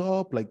what's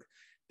up. Like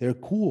they're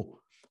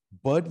cool.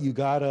 But you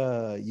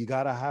gotta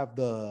have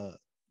the.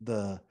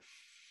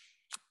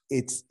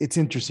 It's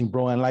interesting,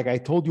 bro. And like I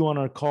told you on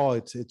our call,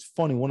 it's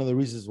funny. One of the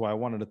reasons why I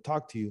wanted to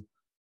talk to you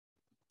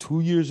 2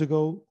 years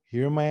ago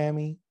here in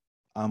Miami,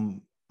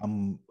 I'm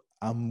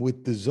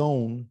with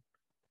DAZN.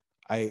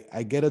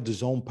 I get a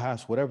DAZN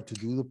pass, whatever, to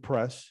do the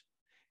press,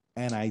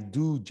 and I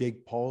do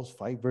Jake Paul's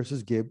fight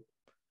versus Gib.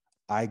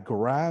 I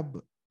grab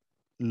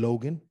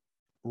Logan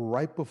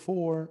right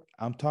before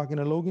I'm talking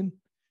to Logan.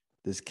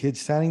 This kid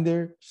standing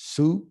there,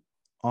 suit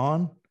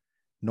on,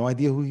 no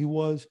idea who he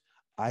was.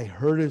 I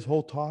heard his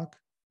whole talk.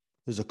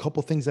 There's a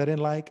couple things I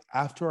didn't like.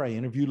 After I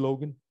interviewed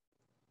Logan,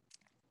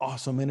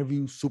 awesome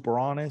interview, super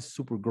honest,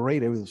 super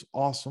great. Everything was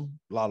awesome,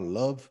 a lot of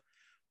love.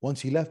 Once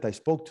he left, I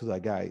spoke to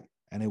that guy,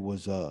 and it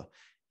was,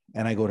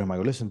 and I go to him, I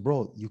go, listen,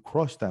 bro, you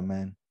crushed that,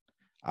 man.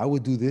 I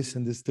would do this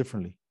and this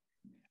differently.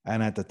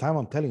 And at the time,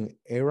 I'm telling you,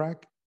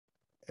 Eric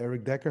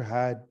Decker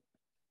had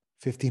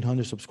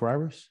 1,500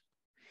 subscribers.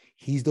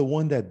 He's the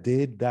one that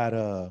did that.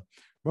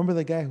 Remember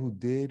the guy who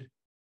did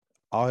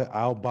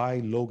I'll Buy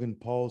Logan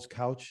Paul's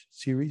Couch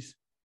series?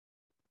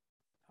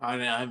 I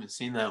haven't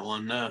seen that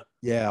one. No.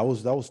 Yeah, that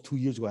was 2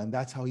 years ago, and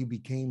that's how he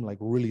became like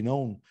really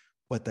known.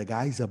 But the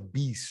guy's a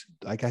beast.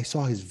 Like I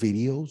saw his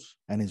videos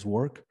and his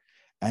work,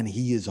 and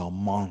he is a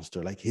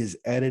monster. Like his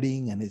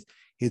editing and it's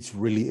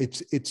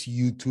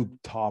YouTube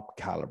top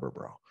caliber,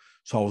 bro.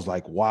 So I was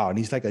like, wow. And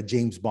he's like a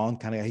James Bond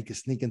kind of. He can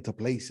sneak into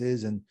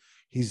places, and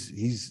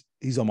he's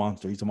a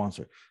monster. He's a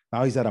monster.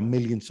 Now he's at 1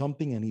 million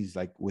something, and he's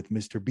like with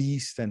Mr.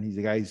 Beast, and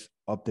the guy's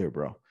up there,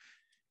 bro.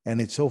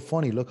 And it's so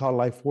funny. Look how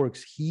life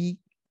works. He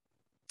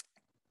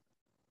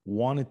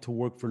wanted to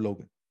work for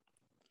Logan.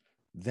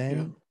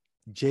 Then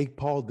Jake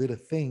Paul did a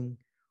thing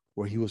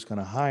where he was going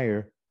to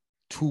hire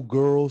 2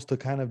 girls to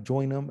kind of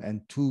join him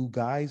and 2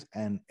 guys,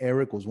 and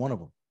Eric was one of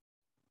them.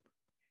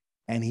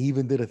 And he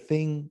even did a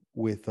thing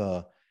with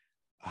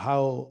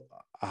how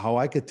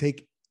I could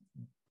take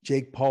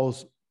Jake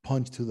Paul's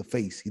punch to the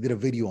face. He did a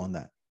video on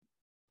that,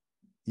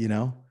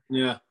 Yeah.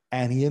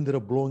 And he ended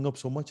up blowing up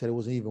so much that it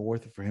wasn't even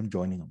worth it for him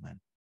joining him, man.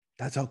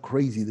 That's how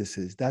crazy this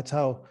is. That's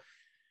how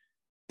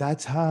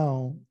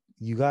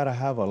you got to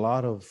have a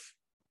lot of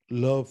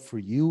love for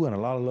you and a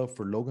lot of love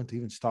for Logan to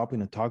even stop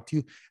in and talk to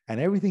you.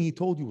 And everything he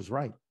told you was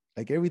right.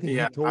 Like everything he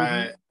told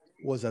you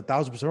was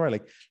 1,000% right.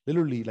 Like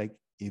literally, like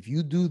if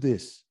you do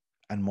this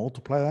and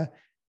multiply that,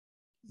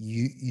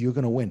 you're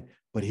going to win.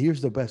 But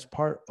here's the best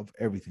part of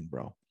everything,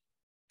 bro.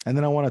 And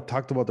then I want to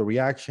talk about the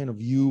reaction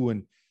of you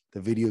and the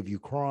video of you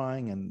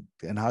crying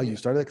and how you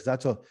started,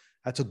 because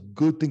that's a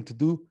good thing to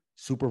do.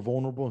 Super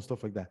vulnerable and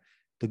stuff like that.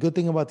 The good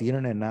thing about the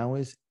internet now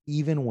is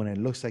even when it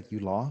looks like you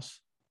lost,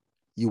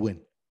 you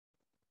win.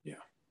 Yeah.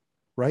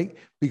 Right?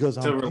 Because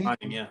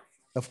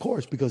of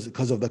course,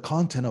 because of the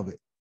content of it,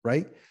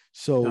 right?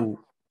 So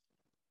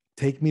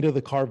take me to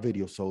the car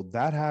video. So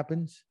that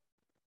happens.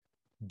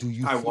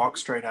 I walk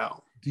straight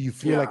out. Do you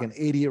feel like an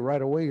idiot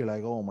right away? You're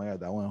like, oh my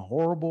God, that went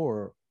horrible,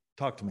 or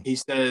talk to me. He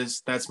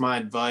says, that's my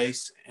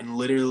advice. And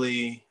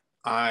literally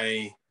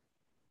I'm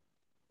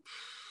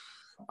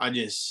going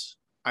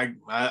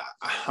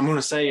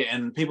to say it,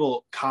 and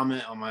people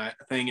comment on my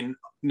thing, and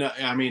no,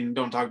 I mean,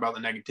 don't talk about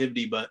the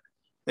negativity, but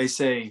they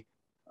say,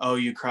 oh,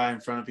 you cry in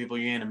front of people,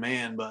 you ain't a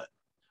man. But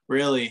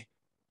really,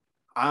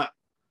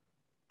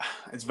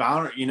 it's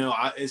violent.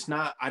 It's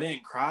not, I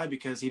didn't cry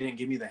because he didn't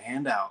give me the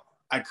handout.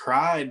 I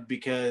cried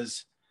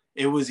because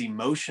it was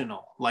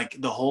emotional. Like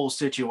the whole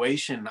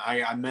situation.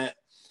 I met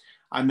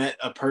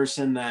a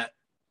person that,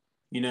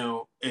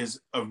 is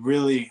a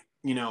really,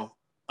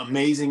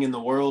 amazing in the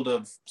world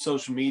of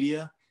social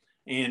media,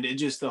 And it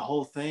just, the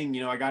whole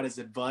thing, I got his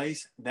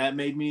advice that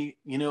made me,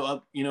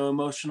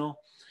 emotional.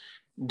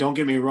 Don't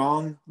get me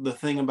wrong. The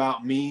thing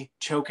about me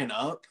choking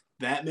up,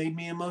 that made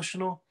me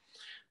emotional.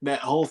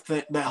 That whole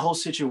thing, that whole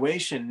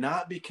situation,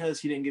 not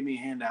because he didn't give me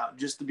a handout,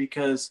 just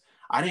because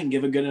I didn't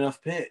give a good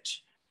enough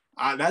pitch.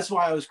 That's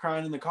why I was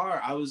crying in the car.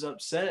 I was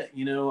upset.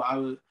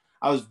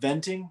 I was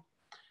venting,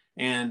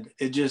 and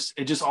it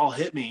just all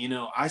hit me.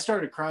 I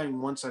started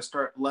crying once I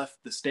left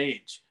the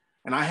stage,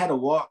 and I had to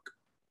walk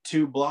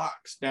 2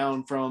 blocks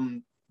down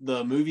from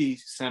the movie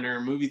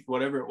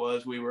whatever it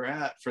was we were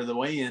at for the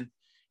weigh-in,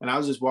 and I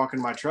was just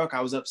walking my truck.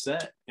 I was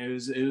upset. It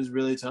was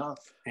really tough.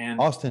 And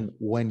Austin,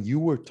 when you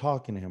were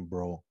talking to him,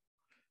 bro,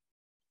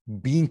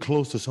 being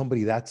close to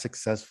somebody that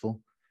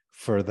successful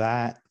for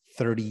that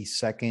 30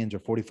 seconds or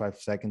 45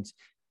 seconds,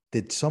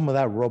 did some of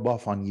that rub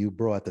off on you,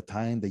 bro, at the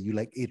time that you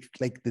like it?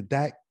 Like, did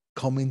that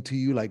come into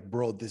you like,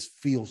 bro, this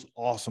feels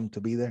awesome to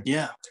be there?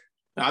 yeah,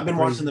 I've been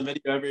watching the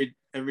video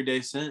every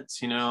day since.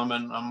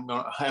 I'm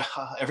going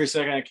every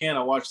second I can.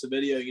 I watch the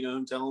video.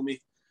 Him telling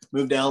me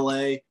move to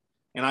LA,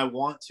 and I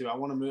want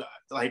to move.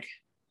 Like,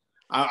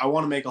 I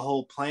want to make a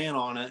whole plan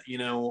on it.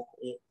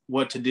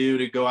 What to do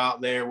to go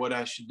out there, what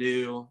I should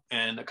do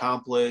and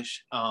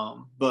accomplish.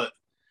 But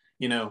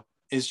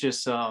it's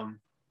just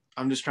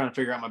I'm just trying to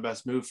figure out my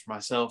best move for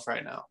myself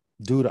right now.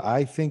 Dude,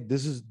 I think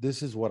this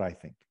is what I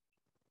think.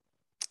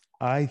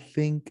 I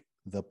think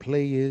the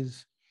play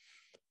is,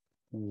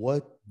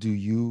 what do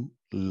you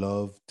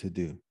love to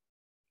do?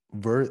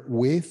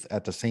 With,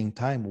 at the same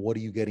time, what are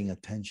you getting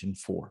attention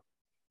for?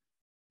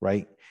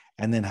 Right?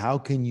 And then how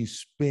can you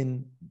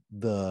spin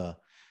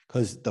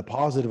because the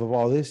positive of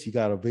all this, you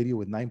got a video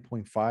with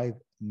 9.5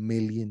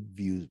 million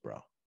views,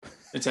 bro.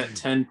 It's at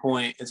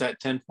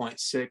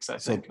 10.6, I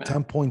think. So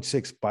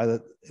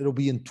 10.6 it'll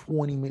be in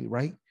 20 million,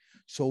 right?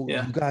 So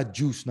yeah. You got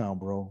juice now,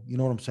 bro. You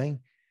know what I'm saying?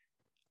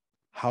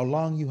 How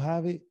long you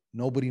have it,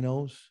 nobody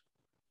knows.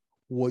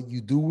 What you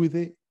do with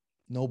it,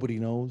 nobody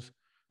knows.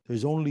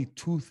 There's only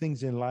 2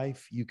 things in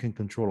life you can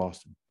control,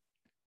 Austin: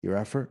 your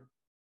effort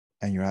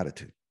and your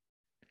attitude.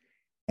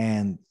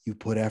 And you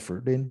put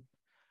effort in.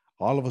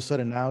 All of a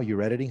sudden now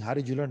you're editing. How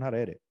did you learn how to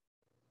edit?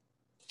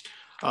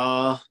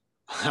 I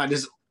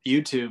just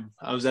YouTube.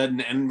 I was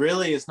editing, and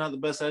really, it's not the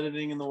best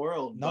editing in the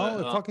world.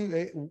 No,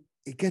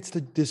 it gets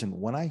to listen.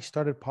 When I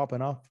started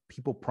popping off,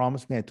 people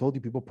promised me. I told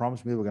you, people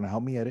promised me they were gonna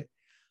help me edit.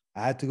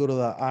 I had to go to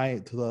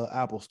the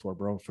Apple store,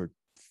 bro, for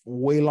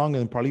way longer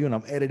than probably you. And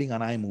I'm editing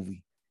on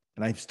iMovie,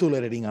 and I'm still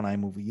editing on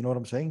iMovie. You know what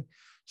I'm saying?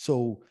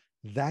 So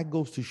that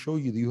goes to show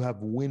you that you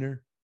have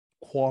winner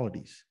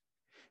qualities,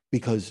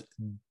 because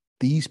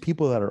these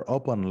people that are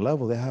up on a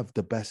level, they have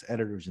the best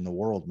editors in the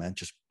world, man,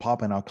 just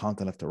popping out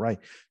content left to right.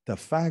 The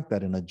fact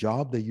that in a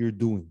job that you're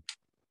doing,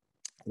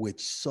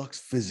 which sucks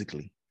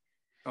physically,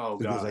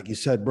 because God, like you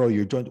said, bro,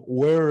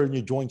 where in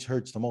your joints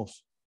hurts the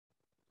most?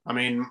 I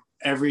mean,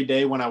 every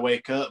day when I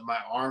wake up, my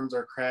arms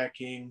are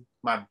cracking,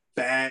 my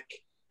back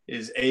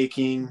is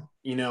aching,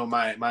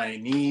 my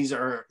knees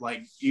are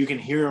like, you can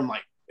hear them,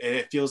 like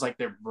it feels like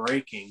they're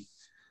breaking.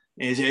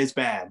 It's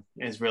bad.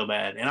 It's real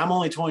bad. And I'm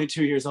only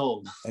 22 years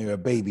old. And you're a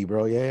baby,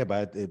 bro. Yeah.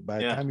 By the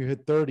time you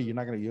hit 30, you're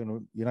not gonna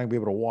be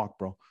able to walk,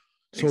 bro.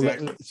 So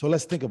exactly. So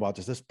let's think about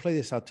this. Let's play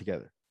this out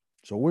together.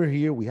 So we're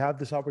here. We have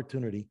this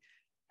opportunity.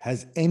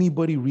 Has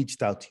anybody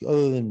reached out to you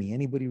other than me?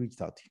 Anybody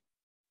reached out to you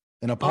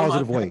in a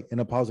positive way? In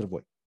a positive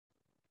way.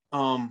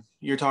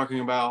 You're talking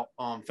about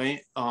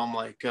big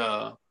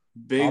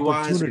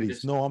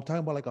opportunities. No, I'm talking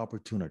about like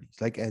opportunities.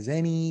 Like, as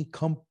any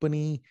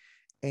company,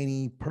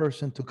 any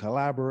person to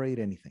collaborate,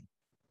 anything.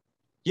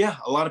 Yeah,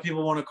 a lot of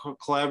people want to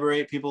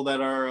collaborate. People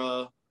that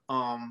are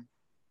have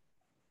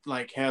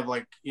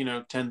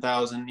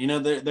 10,000.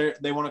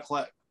 They want to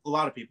collect. A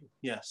lot of people.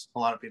 Yes, a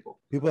lot of people.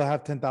 People that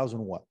have 10,000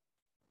 what?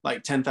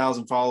 Like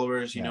 10,000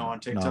 followers. On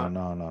TikTok.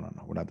 No.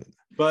 We're not doing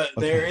that. But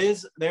okay.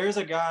 there is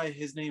a guy.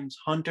 His name's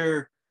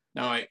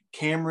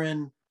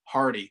Cameron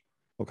Hardy.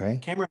 Okay.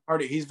 Cameron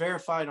Hardy. He's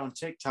verified on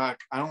TikTok.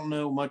 I don't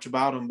know much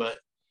about him, but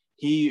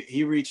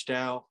he reached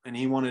out and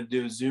he wanted to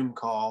do a Zoom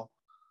call.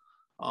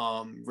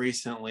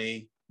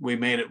 Recently we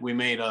made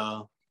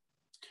a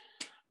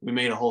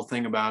whole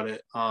thing about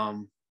it.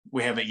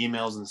 We have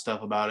emails and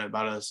stuff about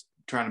us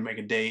trying to make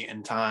a date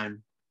and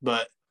time,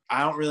 but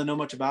I don't really know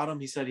much about him.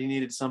 He said he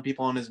needed some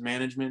people on his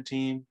management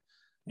team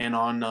and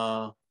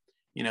on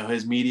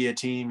his media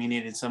team. He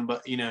needed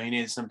he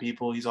needed some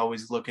people. He's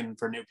always looking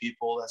for new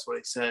people. That's what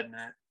he said. And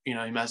he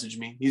messaged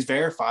me. He's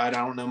verified.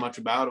 I don't know much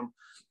about him.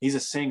 He's a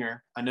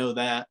singer. I know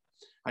that.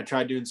 I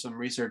tried doing some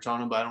research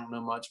on him, but I don't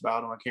know much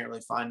about him. I can't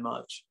really find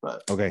much.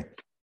 But okay,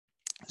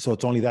 so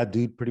it's only that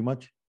dude, pretty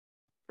much.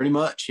 Pretty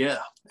much, yeah.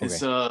 Okay.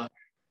 It's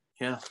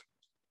yeah.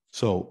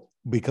 So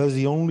because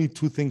the only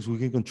 2 things we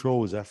can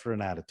control is effort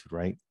and attitude,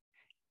 right?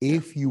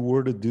 If you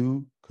were to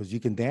do, because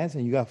you can dance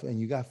and you got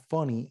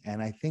funny,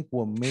 and I think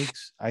your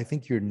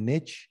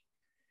niche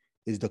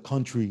is the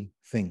country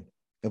thing.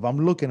 If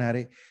I'm looking at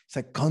it, it's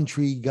a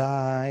country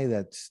guy.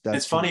 That's.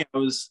 It's funny.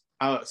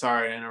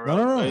 Sorry to interrupt.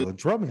 No.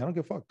 Interrupt me. I don't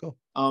give a fuck. Go.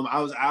 I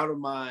was out of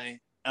my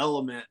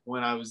element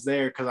when I was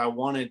there because I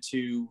wanted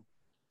to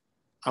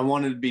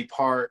be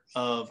part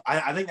of.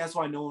 I think that's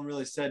why no one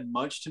really said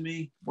much to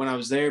me when I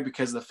was there,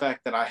 because of the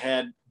fact that I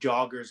had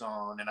joggers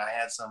on and I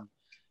had some,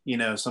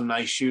 some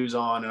nice shoes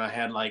on, and I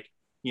had like,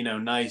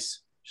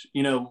 nice,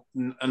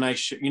 a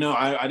nice,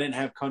 I didn't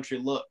have country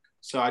look.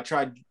 So I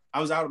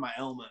was out of my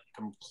element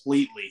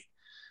completely,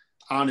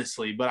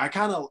 honestly. But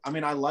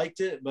I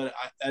liked it, but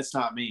that's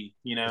not me,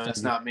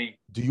 it's not me.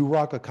 Do you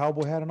rock a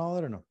cowboy hat and all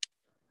that or no?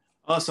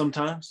 Oh,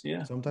 sometimes,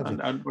 yeah.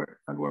 Sometimes. I'd wear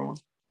one.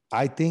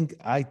 I think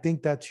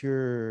that's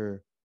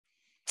your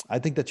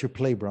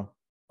play, bro.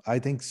 I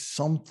think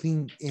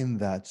something in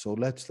that. So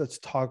let's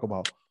talk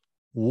about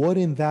what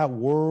in that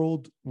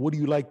world. What do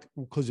you like?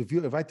 Because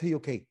if I tell you,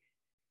 okay,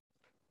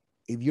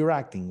 if you're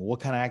acting, what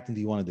kind of acting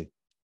do you want to do?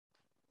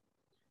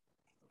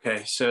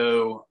 Okay,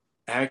 so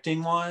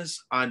acting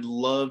wise, I'd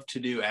love to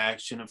do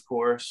action, of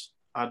course.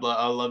 I'd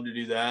love to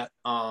do that.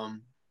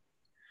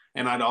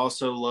 And I'd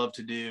also love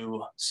to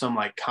do some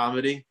like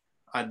comedy.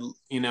 I'd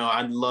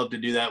love to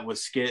do that with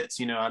skits.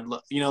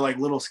 Like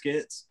little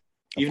skits,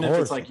 even if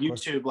it's like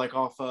YouTube, like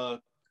off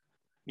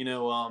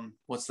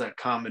what's that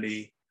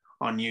comedy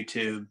on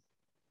YouTube?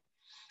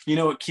 You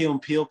know what Key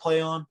and Peele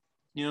play on?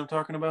 You know what I'm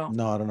talking about?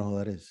 No, I don't know who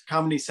that is.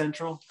 Comedy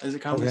Central. Is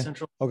it Comedy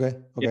Central? Okay.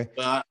 Yeah,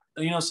 but,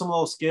 some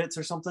little skits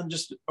or something.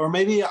 Or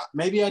maybe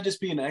I'd just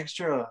be an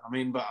extra.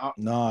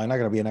 No, I'm not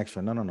gonna be an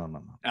extra. No. You're not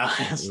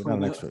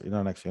an extra. You're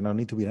not an extra. You don't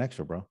need to be an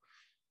extra, bro.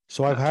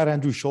 So I've had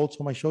Andrew Schulz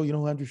on my show. You know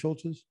who Andrew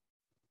Schulz is?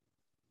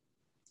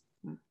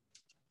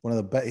 One of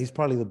the best. He's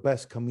probably the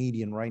best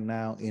comedian right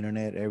now.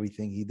 Internet,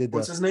 everything. He did.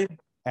 What's his name?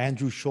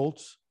 Andrew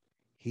Schulz.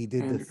 He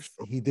did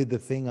the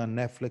thing on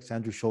Netflix.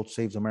 Andrew Schulz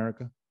Saves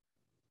America.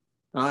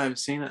 Oh, I haven't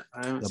seen it.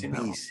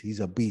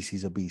 He's a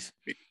beast.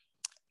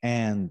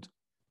 And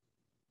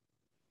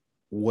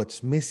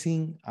what's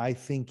missing, I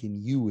think, in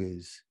you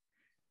is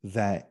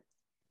that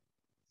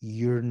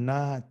you're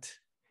not.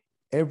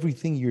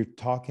 Everything you're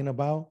talking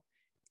about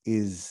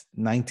is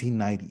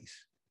 1990s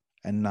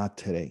and not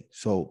today.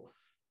 So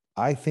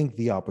I think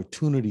the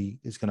opportunity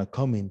is going to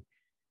come in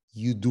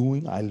you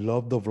doing. I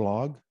love the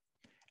vlog,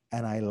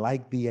 and I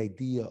like the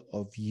idea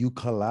of you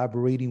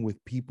collaborating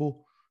with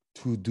people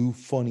to do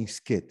funny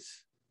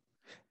skits.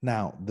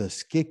 Now, the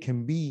skit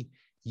can be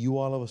you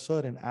all of a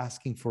sudden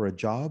asking for a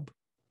job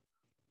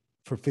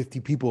for 50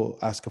 people.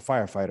 Ask a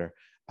firefighter,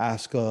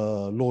 ask a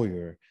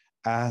lawyer,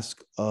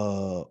 ask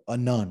a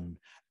nun,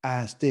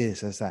 ask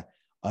this, ask that.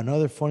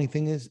 Another funny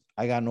thing is,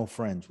 I got no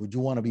friends. Would you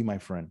want to be my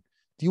friend?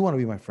 Do you want to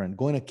be my friend?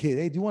 Going to kid,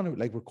 hey, do you want to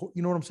like record?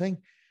 You know what I'm saying?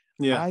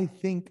 Yeah. I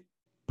think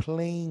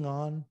playing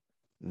on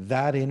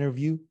that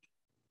interview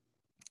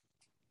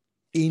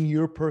in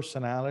your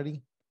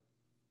personality,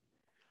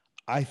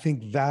 I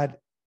think that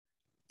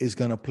is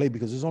going to play,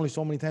 because there's only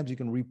so many times you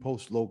can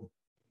repost Logan.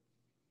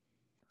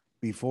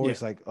 Before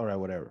it's like, all right,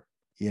 whatever,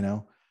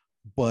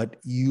 but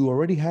you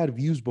already had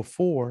views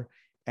before,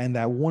 and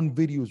that one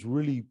video is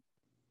really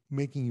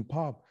making you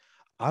pop.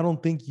 I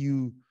don't think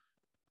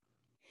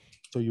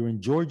so you're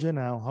in Georgia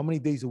now. How many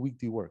days a week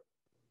do you work?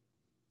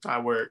 I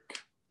work.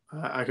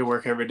 I could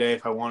work every day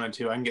if I wanted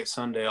to. I can get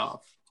Sunday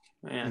off,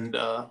 and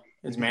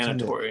it's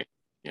mandatory.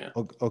 Sunday.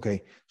 Yeah.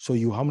 Okay. So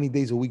how many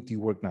days a week do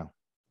you work now?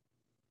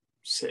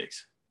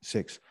 6. Do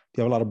you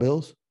have a lot of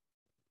bills?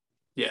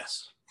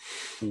 Yes.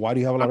 Why do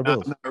you have a lot of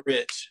bills?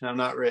 I'm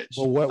not rich.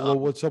 Well,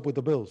 what's up with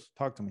the bills?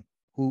 Talk to me.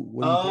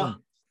 What are you paying?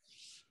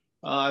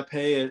 I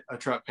pay a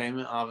truck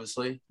payment,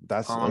 obviously.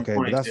 That's okay,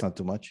 but that's not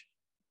too much.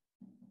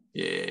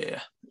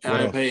 Yeah. And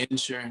I pay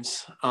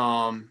insurance.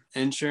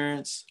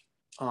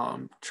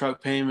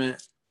 Truck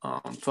payment,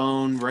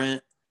 phone,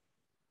 rent.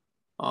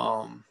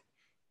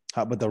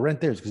 But the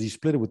rent there is because you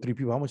split it with 3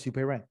 people. How much do you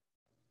pay rent?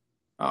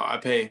 Oh, I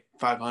pay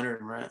 $500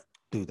 in rent.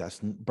 Dude,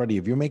 buddy,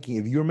 if you're making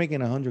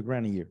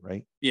 $100,000 a year,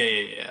 right?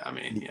 Yeah.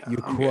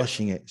 You're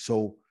crushing it.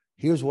 So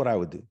here's what I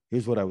would do.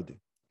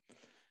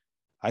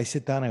 I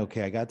sit down.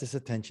 I got this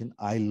attention.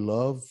 I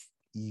love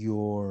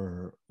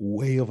your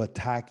way of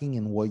attacking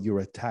and what you're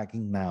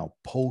attacking now.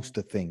 Post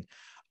a thing.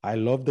 I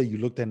love that you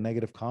looked at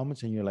negative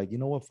comments and you're like, you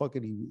know what? Fuck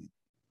it.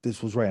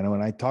 This was right. And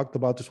when I talked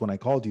about this, when I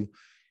called you,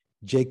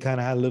 Jake kind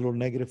of had a little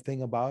negative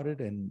thing about it,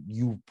 and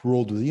you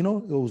rolled with it. It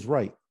was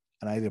right.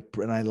 And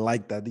I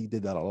like that you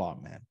did that a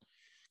lot, man.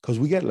 Because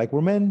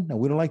we're men and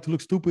we don't like to look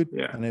stupid.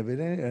 Yeah. And if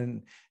it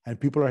ain't, and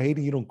people are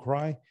hating, you don't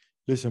cry.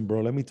 Listen, bro,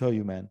 let me tell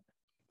you, man,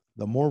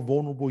 the more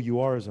vulnerable you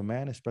are as a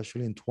man,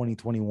 especially in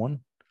 2021,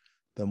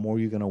 the more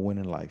you're going to win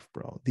in life,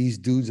 bro. These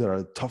dudes that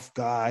are tough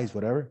guys,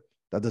 whatever,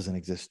 that doesn't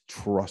exist.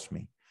 Trust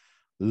me.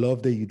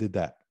 Love that you did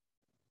that.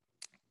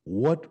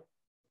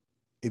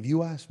 If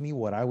you ask me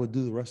what I would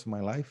do the rest of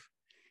my life,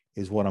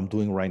 is what I'm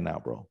doing right now,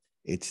 bro.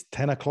 It's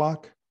 10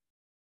 o'clock.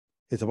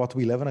 It's about to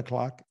be 11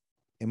 o'clock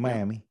in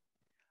Miami.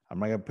 I'm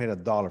not going to pay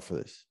 $1 for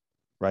this,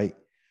 right?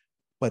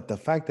 But the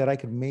fact that I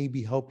could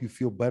maybe help you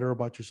feel better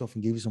about yourself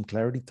and give you some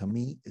clarity, to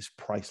me, is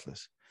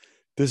priceless.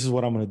 This is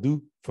what I'm going to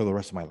do for the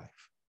rest of my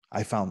life.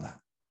 I found that.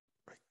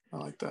 Right? I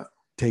like that.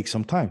 Take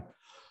some time.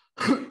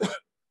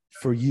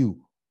 For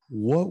you,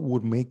 what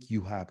would make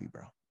you happy,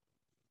 bro?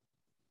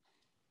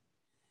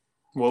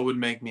 What would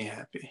make me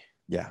happy?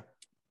 Yeah.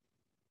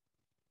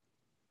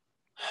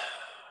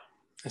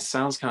 It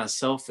sounds kind of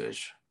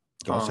selfish.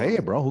 Don't say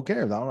it, bro. Who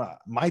cares?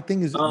 My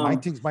thing is my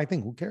thing's my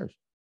thing. Who cares?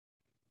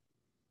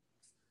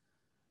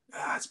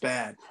 It's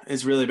bad.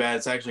 It's really bad.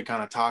 It's actually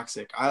kind of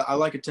toxic. I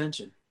like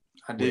attention.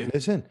 I do.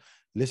 Listen.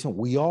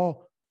 We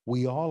all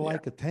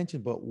like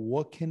attention, but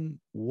what can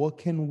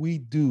we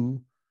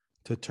do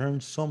to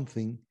turn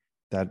something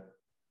that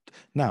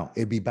now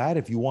it'd be bad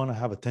if you want to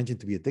have attention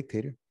to be a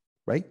dictator,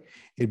 right?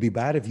 It'd be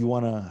bad if you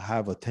want to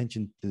have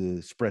attention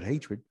to spread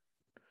hatred,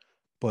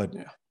 but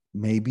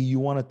maybe you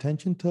want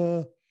attention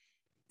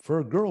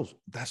for girls.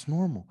 That's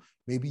normal.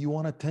 Maybe you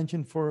want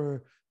attention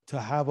to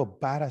have a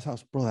badass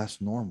house, bro.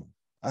 That's normal.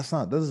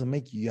 That doesn't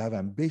make you have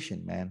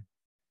ambition, man.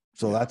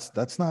 So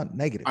that's not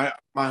negative.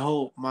 My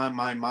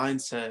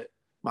mindset,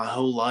 my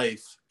whole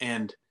life,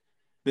 and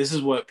this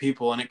is what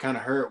people, and it kind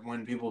of hurt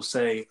when people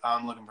say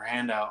I'm looking for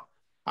handout.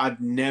 I've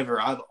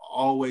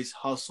always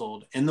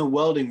hustled in the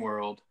welding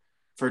world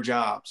for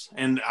jobs,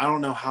 and I don't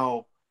know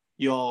how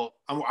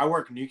I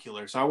work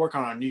nuclear, so I work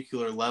on a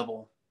nuclear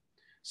level.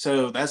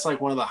 So that's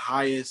like one of the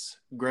highest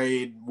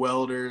grade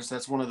welders.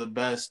 That's one of the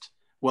best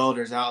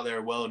welders out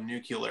there, weld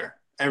nuclear.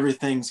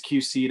 Everything's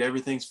QC'd,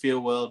 everything's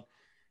field weld.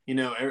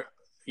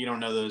 You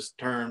don't know those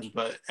terms,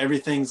 but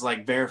everything's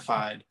like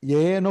verified.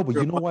 Yeah, no, but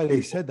you know why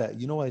they said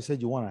that? You know why they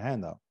said you want a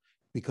handout?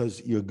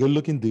 Because you're a good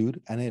looking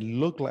dude. And it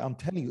looked like, I'm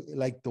telling you,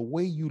 like the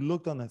way you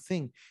looked on the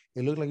thing,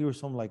 it looked like you were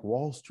some like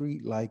Wall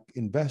Street, like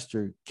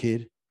investor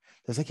kid.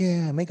 That's like,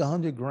 yeah, I make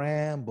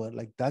 $100,000, but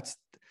like that's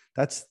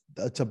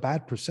a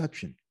bad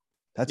perception.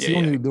 That's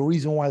the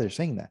reason why they're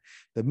saying that.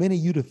 The minute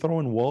you to throw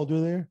in welder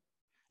there,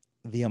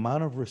 the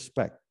amount of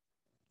respect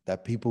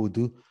that people would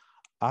do,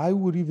 I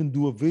would even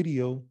do a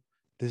video.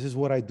 This is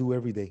what I do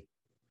every day,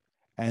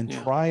 and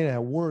try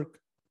at work,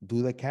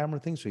 do the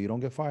camera thing so you don't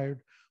get fired,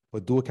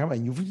 but do a camera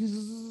and you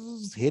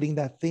hitting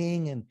that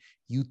thing and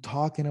you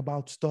talking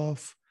about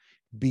stuff,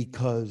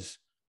 because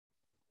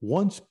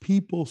once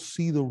people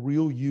see the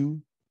real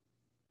you,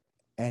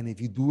 and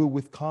if you do it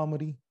with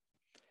comedy,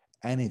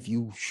 and if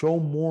you show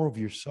more of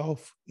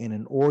yourself in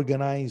an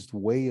organized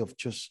way of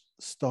just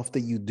stuff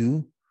that you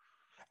do,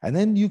 and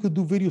then you could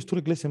do videos to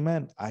like, listen,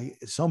 man,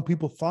 some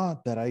people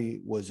thought that I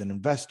was an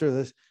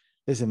investor.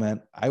 Listen,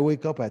 man, I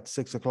wake up at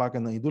 6 o'clock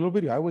and then you do a little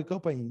video. I wake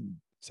up at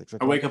 6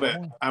 o'clock.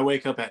 I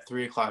wake up at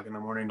 3 o'clock in the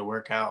morning to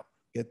work out.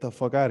 Get the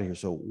fuck out of here.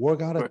 So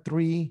work out at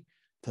 3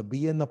 to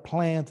be in the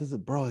plant.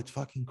 Bro, it's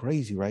fucking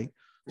crazy, right?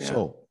 Yeah.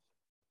 So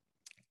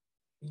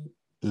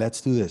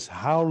let's do this.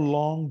 How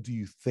long do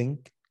you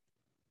think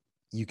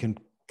you can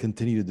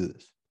continue to do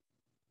this?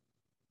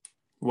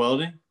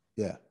 Welding?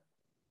 Yeah.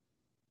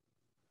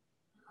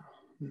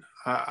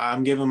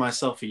 I'm giving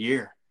myself a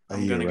year.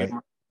 I'm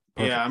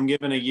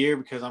giving a year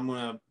because I'm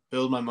going to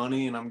build my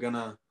money, and I'm going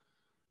to,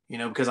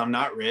 because I'm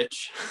not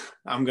rich,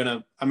 I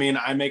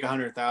make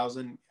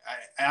 100,000.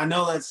 I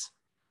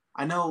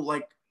know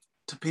like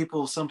to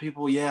people, some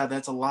people, yeah,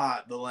 that's a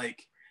lot, but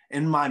like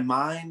in my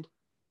mind,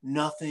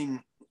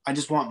 nothing, I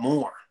just want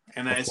more.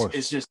 And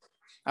it's just,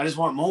 I just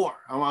want more.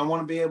 I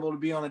want to be able to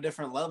be on a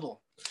different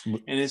level.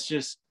 And it's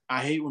just,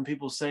 I hate when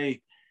people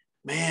say,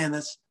 man,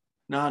 that's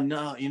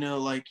no,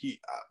 like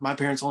my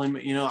parents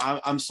only,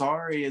 I'm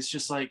sorry. It's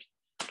just like,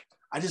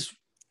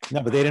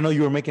 no, but they didn't know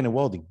you were making a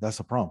welding. That's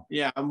the problem.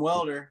 Yeah, I'm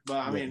welder, but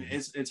I mean,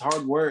 it's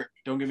hard work.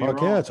 Don't get me wrong.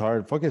 Yeah, it's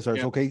hard. It's hard.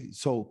 Yeah. Okay,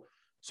 so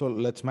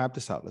let's map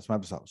this out.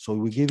 So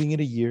we're giving it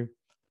a year.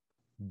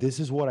 This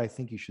is what I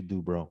think you should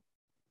do, bro.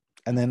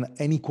 And then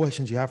any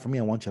questions you have for me,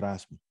 I want you to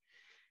ask me.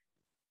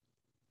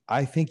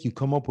 I think you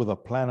come up with a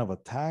plan of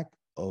attack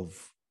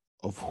of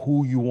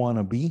who you want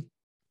to be.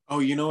 Oh,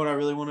 you know what I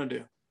really want to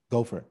do?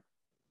 Go for it.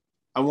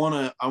 I want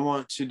to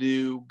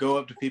go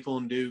up to people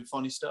and do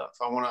funny stuff.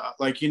 I want to,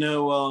 like,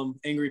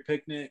 Angry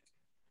Picnic,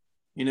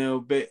 Angry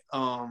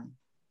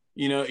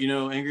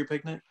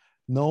Picnic?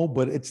 No,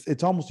 but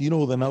it's almost,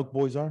 who the Nelk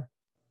Boys are?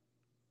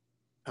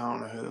 I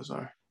don't know who those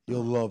are.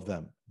 You'll love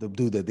them. The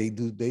dude that they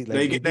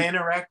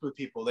interact with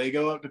people. They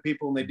go up to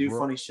people and they do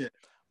funny shit.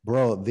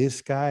 Bro,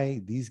 these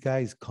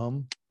guys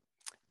come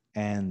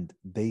and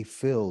they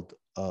filled,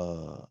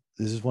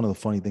 this is one of the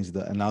funny things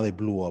and now they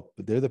blew up,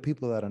 but they're the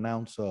people that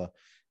announce,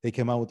 they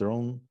came out with their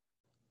own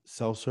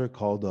seltzer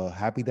called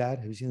Happy Dad.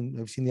 Have you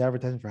seen the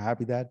advertising for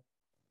Happy Dad?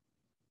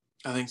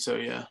 I think so,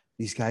 yeah.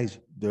 These guys,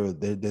 they're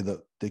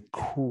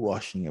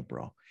crushing it,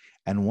 bro.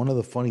 And one of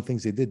the funny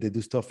things they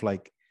do stuff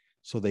like,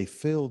 so they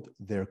filled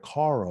their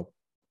car up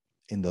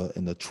in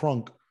the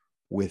trunk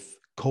with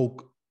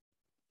Coke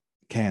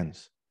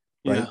cans,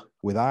 right? Yeah.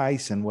 With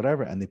ice and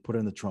whatever, and they put it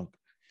in the trunk.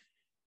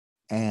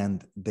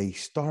 And they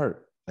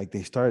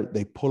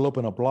pull up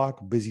in a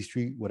block, busy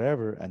street,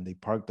 whatever, and they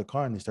park the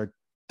car and they start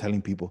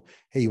telling people,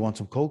 hey, you want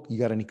some Coke? You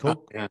got any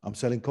Coke? Oh, yeah. I'm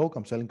selling Coke.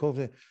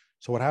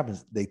 So what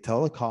happens? They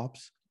tell the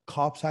cops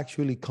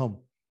actually come,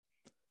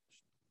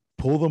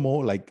 pull them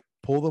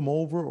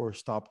over or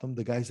stop them.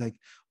 The guy's like,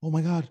 oh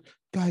my God,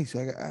 guys,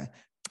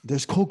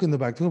 there's Coke in the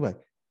back.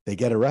 They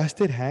get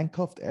arrested,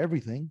 handcuffed,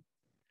 everything.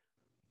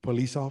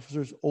 Police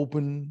officers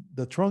open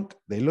the trunk,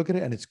 they look at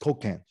it, and it's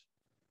Coke cans.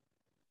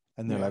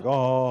 And they're Yeah. like,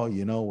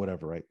 oh,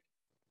 whatever, right?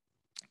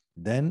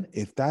 Then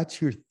if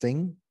that's your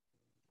thing.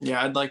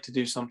 Yeah, I'd like to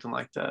do something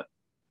like that.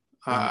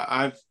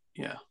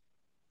 Yeah.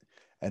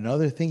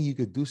 Another thing you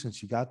could do,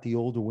 since you got the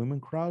older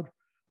women crowd,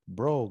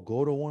 bro,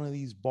 go to one of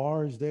these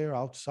bars there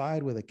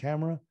outside with a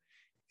camera.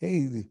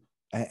 Hey,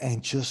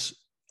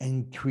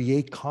 and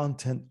create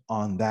content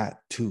on that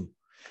too.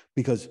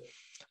 Because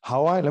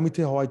let me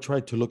tell you how I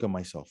tried to look at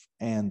myself.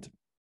 And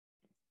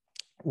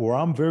where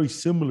I'm very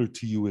similar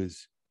to you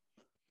is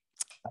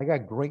I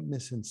got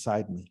greatness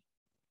inside me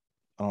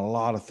on a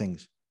lot of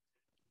things.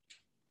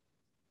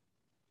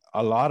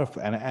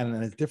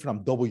 And it's different.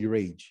 I'm double your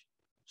age.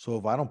 So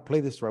if I don't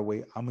play this the right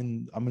way, I'm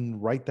in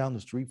right down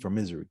the street for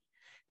misery,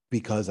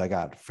 because I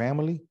got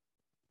family,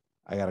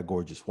 I got a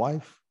gorgeous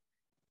wife,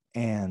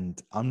 and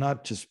I'm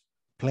not just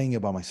playing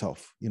it by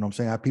myself. You know what I'm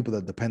saying? I have people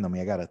that depend on me.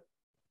 I got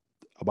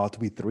about to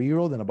be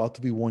 3-year-old and about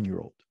to be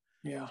 1-year-old.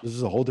 Yeah. So this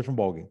is a whole different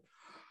ballgame.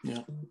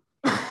 Yeah.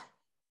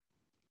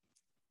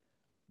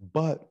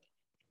 But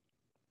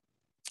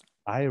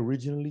I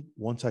originally,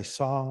 once I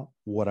saw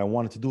what I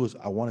wanted to do, is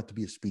I wanted to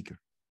be a speaker.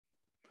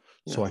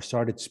 Yeah. So I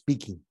started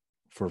speaking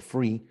for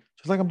free,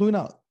 just like I'm doing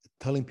now,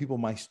 telling people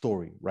my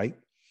story, right?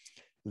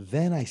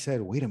 Then I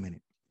said, wait a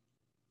minute.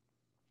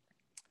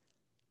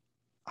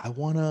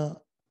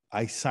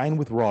 I signed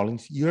with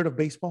Rawlings. You heard of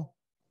baseball?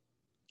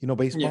 You know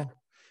baseball? Yeah.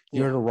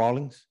 You heard of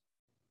Rawlings?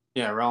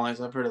 Yeah, Rawlings.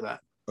 I've heard of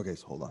that. Okay,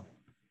 so hold on.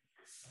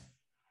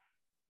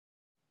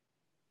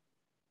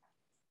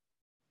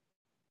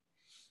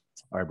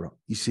 All right, bro.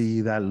 You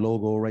see that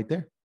logo right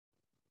there?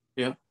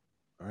 Yeah.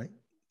 All right.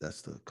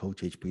 That's the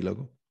Coach HP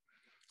logo.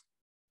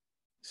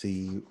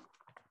 See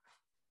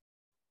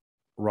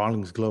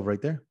Rawlings glove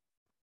right there?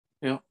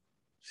 Yeah.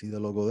 See the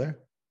logo there?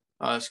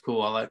 Oh, that's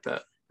cool. I like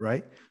that.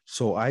 Right?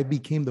 So I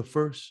became the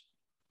first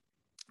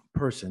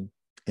person,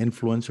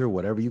 influencer,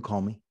 whatever you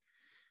call me,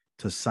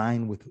 to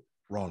sign with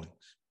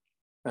Rawlings.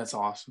 That's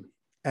awesome.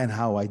 And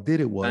how I did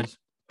it was,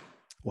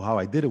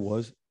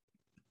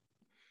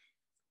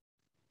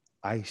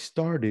 I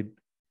started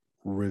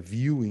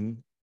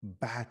reviewing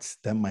bats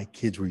that my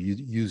kids were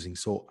using.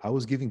 So I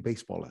was giving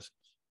baseball lessons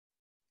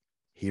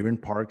here in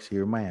parks,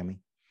 here in Miami.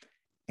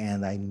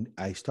 And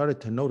I started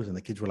to notice, and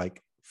the kids were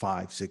like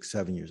 5, 6,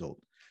 7 years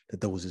old, that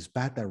there was this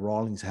bat that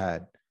Rawlings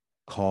had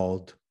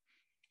called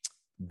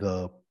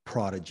the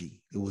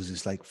Prodigy. It was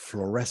this like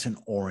fluorescent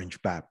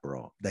orange bat,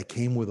 bro, that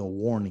came with a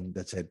warning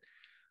that said,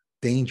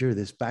 danger,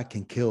 this bat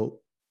can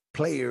kill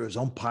players,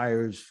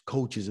 umpires,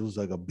 coaches. It was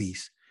like a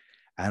beast.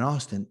 And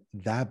Austin,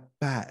 that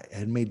bat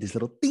had made this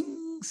little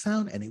ding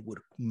sound, and it would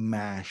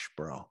mash,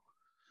 bro.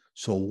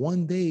 So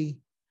one day,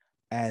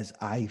 as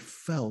I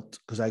felt,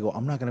 because I go,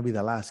 I'm not going to be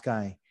the last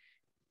guy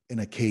in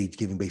a cage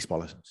giving baseball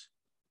lessons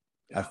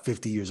at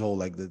 50 years old,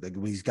 like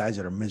these guys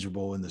that are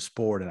miserable in the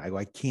sport. And I go,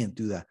 I can't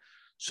do that.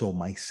 So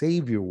my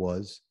savior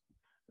was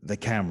the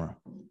camera.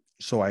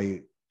 So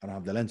I don't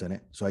have the lens on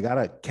it. So I got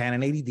a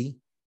Canon 80D.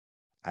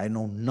 I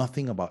know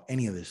nothing about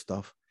any of this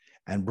stuff.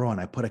 And bro,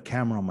 and I put a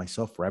camera on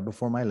myself right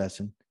before my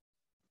lesson,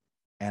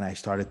 and I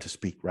started to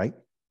speak, right?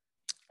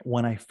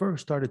 When I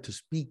first started to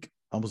speak,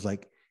 I was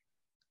like,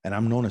 and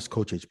I'm known as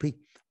Coach HP.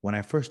 When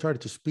I first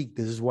started to speak,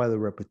 this is why the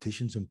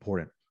repetition is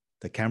important.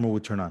 The camera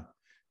would turn on.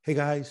 Hey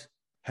guys,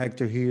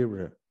 Hector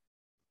here.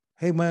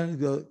 Hey man,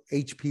 the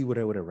HP,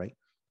 whatever, right?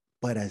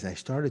 But as I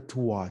started to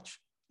watch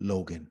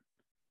Logan,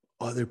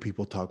 other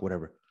people talk,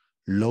 whatever,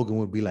 Logan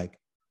would be like,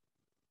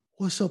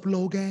 what's up,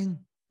 Logan?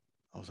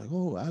 I was like,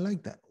 oh, I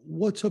like that.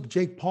 What's up,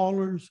 Jake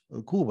Paulers?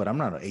 Oh, cool, but I'm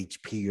not an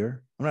HPer.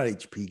 I'm not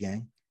HP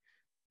gang.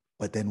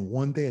 But then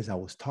one day as I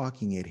was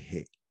talking, it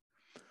hit.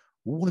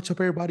 What's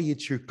up, everybody?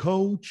 It's your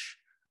coach.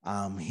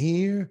 I'm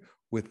here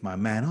with my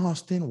man,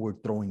 Austin. We're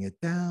throwing it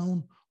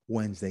down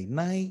Wednesday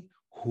night.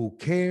 Who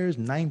cares?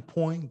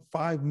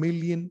 9.5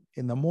 million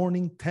in the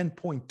morning,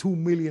 10.2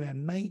 million at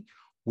night.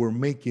 We're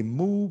making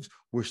moves.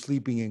 We're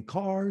sleeping in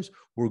cars.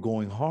 We're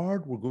going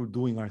hard. We're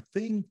doing our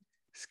thing.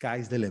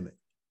 Sky's the limit.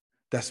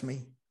 That's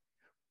me.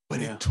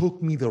 But it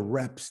took me the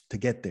reps to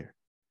get there.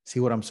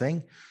 See what I'm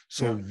saying?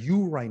 So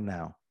you right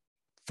now,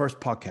 first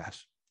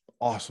podcast,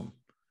 awesome.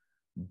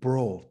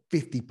 Bro,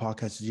 50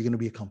 podcasts, you're going to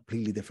be a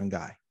completely different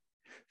guy.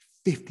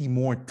 50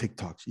 more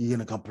TikToks, you're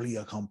going to be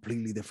a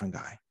completely different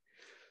guy.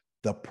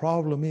 The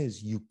problem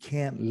is you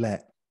can't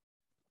let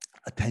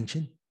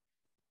attention,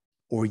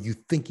 or you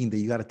thinking that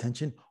you got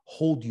attention,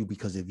 hold you,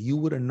 because if you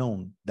would have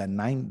known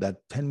that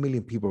 10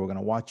 million people were going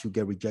to watch you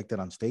get rejected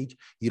on stage,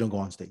 you don't go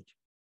on stage.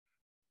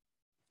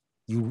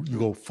 You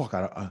go, fuck,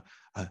 I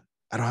don't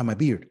have my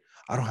beard.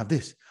 I don't have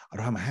this. I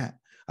don't have my hat.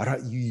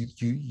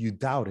 You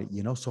doubt it,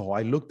 you know? So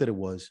I looked at it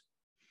was,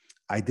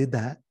 I did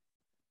that.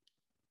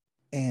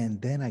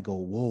 And then I go,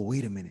 whoa,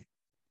 wait a minute.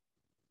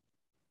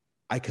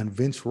 I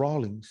convinced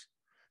Rawlings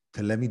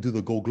to let me do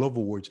the Gold Glove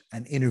Awards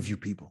and interview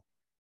people.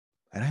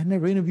 And I had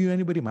never interviewed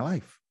anybody in my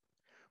life,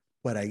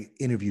 but I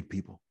interviewed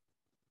people.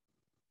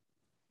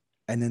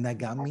 And then that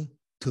got me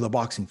to the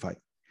boxing fight.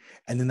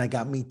 And then that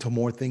got me to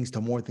more things,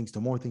 to more things, to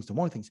more things, to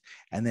more things.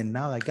 And then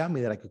now that got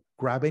me that I could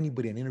grab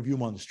anybody and interview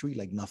them on the street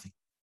like nothing.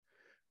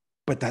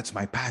 But that's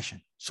my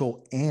passion.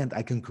 So, and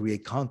I can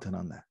create content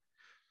on that.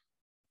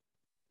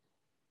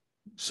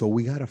 So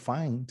we got to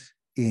find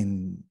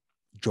in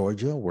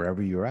Georgia,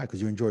 wherever you're at,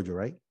 because you're in Georgia,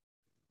 right?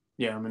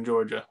 Yeah, I'm in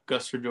Georgia,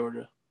 Augusta,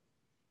 Georgia.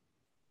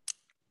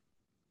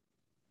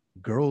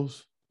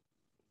 Girls,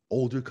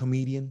 older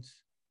comedians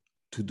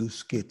to do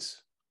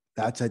skits.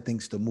 That's, I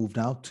think, the move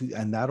now to,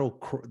 and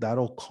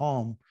that'll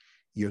calm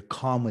your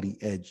comedy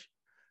edge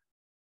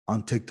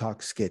on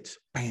TikTok skits.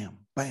 Bam,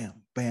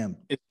 bam, bam.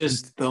 It's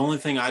just the only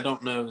thing I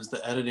don't know is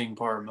the editing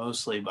part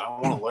mostly, but I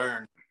want to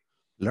learn.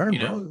 Learn,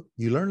 bro.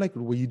 You learn like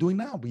what you're doing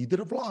now, but you did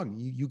a vlog.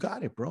 You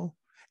got it, bro.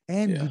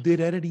 And you did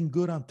editing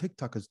good on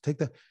TikTok. Because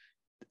TikTok,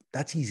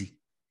 that's easy.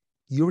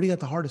 You already got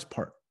the hardest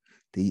part.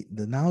 The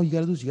now you got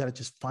to do is you got to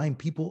just find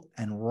people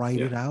and write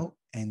it out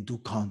and do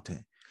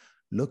content.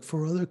 Look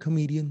for other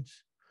comedians.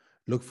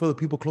 Look for the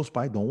people close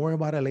by. Don't worry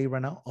about LA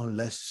right now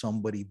unless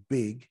somebody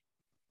big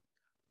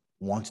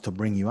wants to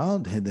bring you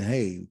out. And then,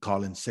 hey,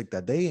 call in sick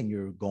that day and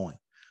you're going.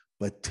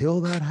 But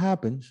till that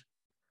happens,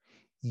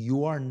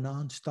 you are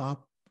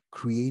nonstop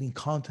creating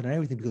content and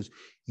everything because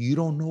you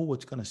don't know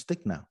what's going to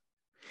stick now.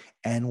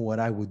 And what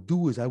I would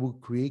do is I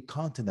would create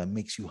content that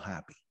makes you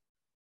happy.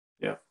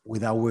 Yeah.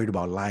 Without worried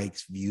about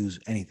likes, views,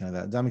 anything like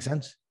that. Does that make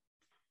sense?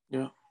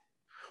 Yeah.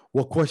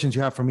 What questions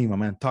you have for me, my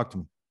man? Talk to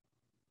me.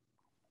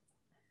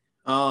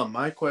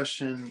 My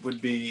question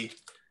would be,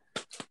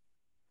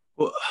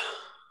 well,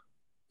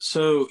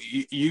 so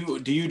you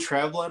do you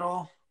travel at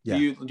all?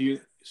 Yeah.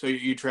 So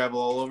you travel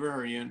all over,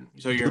 or you're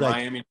in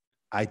Miami?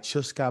 I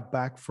just got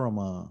back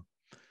from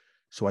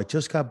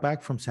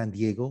San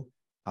Diego.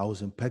 I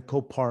was in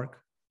Petco Park,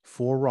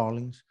 Fort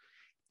Rawlings,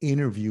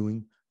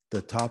 interviewing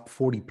the top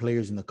 40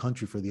 players in the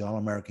country for the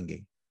All-American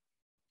game.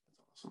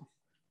 That's awesome.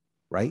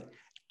 Right?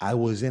 I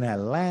was in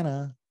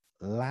Atlanta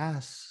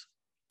last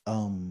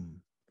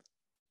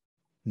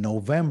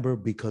November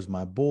because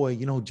my boy,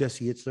 you know who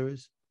Jesse Itzler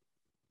is?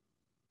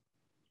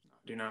 I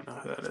do not know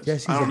who that is.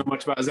 Jesse's I don't know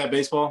much about. Is that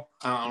baseball?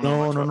 I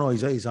don't know. No.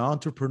 He's an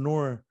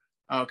entrepreneur.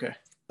 Oh, okay.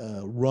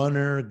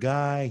 Runner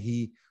guy.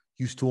 He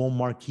used to own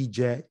Marquis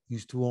Jet,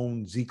 used to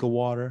own Zika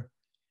Water,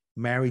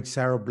 married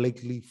Sarah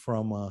Blakely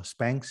from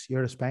Spanx. You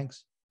heard of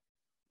Spanx?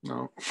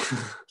 No.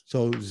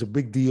 So it's a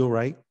big deal,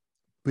 right?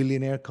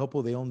 Billionaire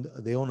couple. They own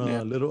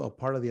a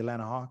part of the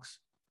Atlanta Hawks.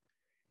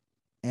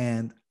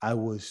 And I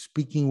was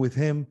speaking with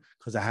him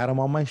because I had him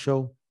on my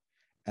show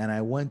and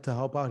I went to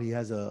help out. He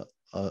has a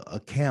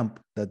camp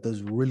that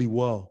does really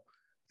well.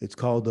 It's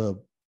called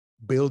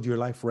Build Your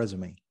Life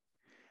Resume.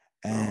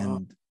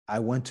 And I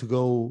went to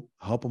go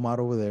help him out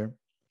over there.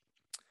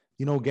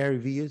 You know who Gary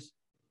Vee is?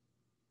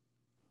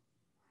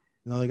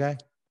 You know the guy?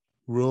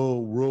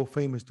 Real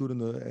famous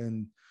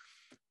dude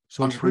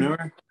so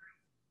entrepreneur?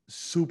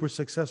 Super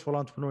successful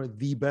entrepreneur,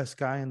 the best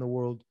guy in the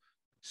world.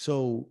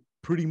 So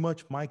pretty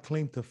much my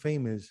claim to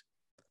fame is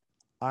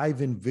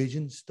I've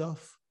envisioned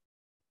stuff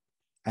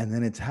and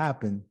then it's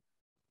happened.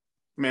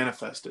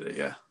 Manifested it,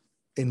 yeah.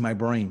 In my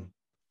brain.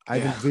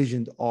 I've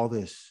envisioned all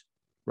this,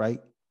 right?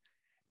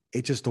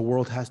 It's just the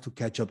world has to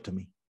catch up to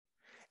me.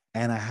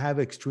 And I have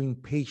extreme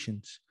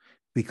patience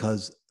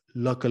because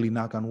luckily,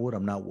 knock on wood,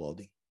 I'm not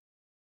welding.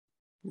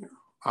 Yeah.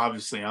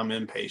 Obviously, I'm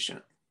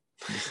impatient.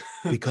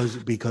 because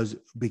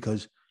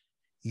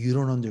you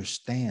don't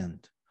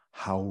understand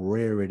how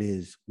rare it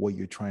is what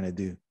you're trying to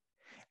do.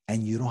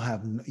 And you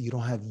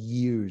don't have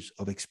years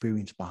of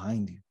experience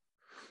behind you.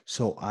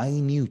 So I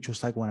knew,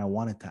 just like when I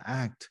wanted to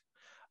act,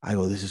 I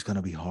go, this is going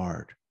to be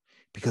hard.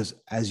 Because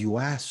as you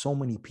ask so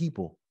many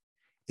people,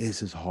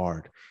 this is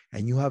hard.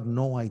 And you have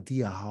no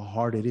idea how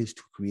hard it is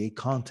to create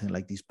content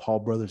like these Paul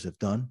brothers have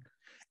done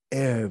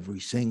every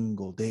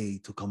single day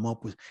to come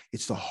up with.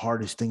 It's the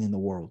hardest thing in the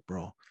world,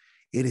 bro.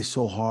 It is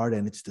so hard.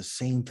 And it's the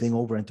same thing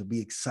over. And to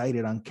be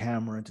excited on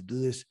camera and to do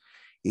this,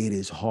 it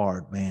is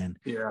hard, man.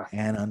 Yeah.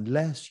 And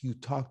unless you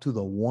talk to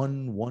the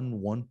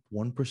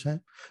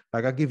 1%,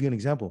 like I'll give you an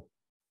example.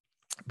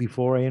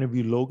 Before I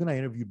interviewed Logan, I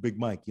interviewed Big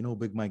Mike. You know who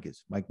Big Mike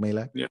is? Mike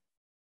Malak. Yeah.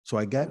 So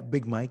I got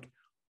Big Mike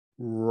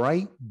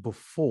right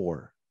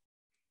before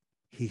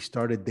he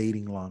started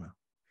dating Lana.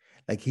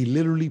 Like he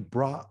literally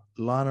brought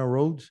Lana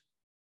Rhoades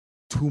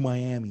to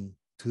Miami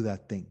to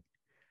that thing.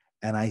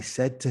 And I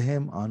said to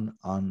him and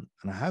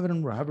I have it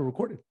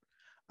recorded.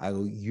 I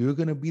go, you're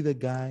going to be the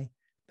guy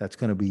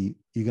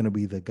you're going to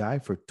be the guy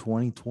for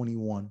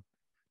 2021.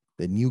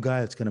 The new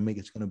guy that's going to make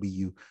it's going to be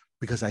you.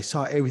 Because I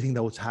saw everything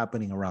that was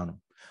happening around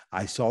him.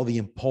 I saw the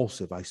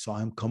impulsive. I saw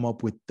him come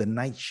up with the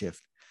night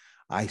shift.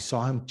 I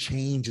saw him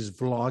change his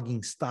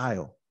vlogging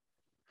style.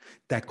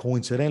 That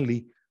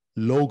coincidentally,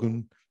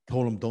 Logan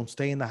told him don't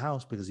stay in the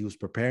house because he was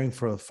preparing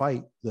for a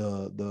fight,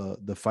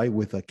 the fight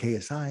with a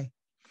KSI,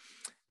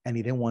 and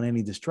he didn't want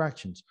any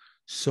distractions.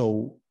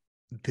 So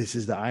this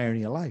is the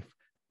irony of life.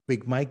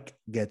 Big Mike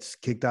gets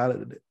kicked out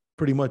of it.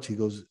 Pretty much he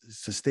goes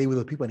to stay with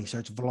the people and he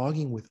starts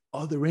vlogging with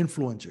other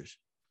influencers.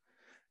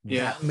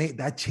 Yeah.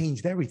 That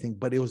changed everything,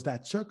 but it was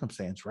that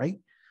circumstance, right?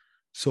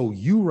 So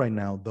you right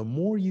now, the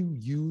more you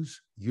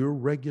use your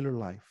regular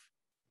life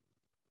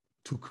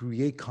to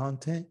create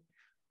content,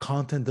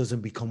 content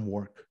doesn't become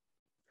work.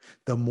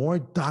 The more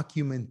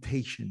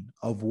documentation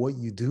of what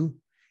you do,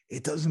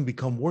 it doesn't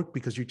become work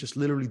because you're just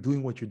literally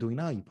doing what you're doing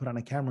now. You put on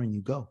a camera and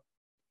you go.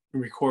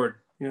 Record.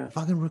 Yeah.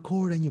 Fucking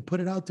record and you put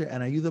it out there.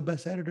 And are you the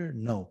best editor?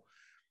 No.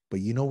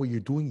 But you know what you're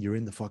doing? You're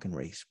in the fucking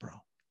race, bro.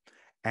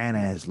 And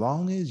as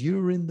long as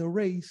you're in the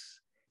race,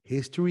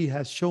 history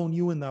has shown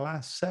you in the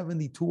last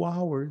 72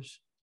 hours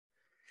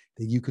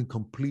that you can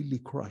completely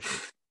crush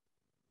it.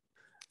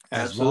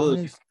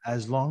 Absolutely.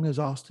 As long as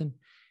Austin,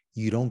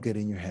 you don't get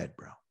in your head,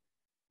 bro.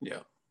 Yeah.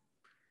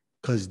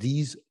 Because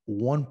these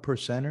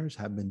 1%ers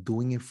have been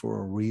doing it for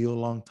a real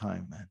long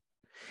time, man.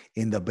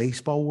 In the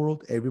baseball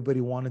world, everybody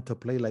wanted to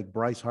play like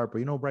Bryce Harper.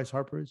 You know who Bryce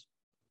Harper is?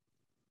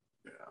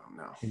 Yeah,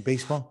 no. In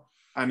baseball?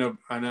 I know.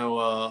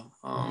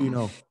 You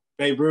know.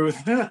 Babe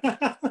Ruth.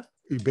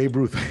 Babe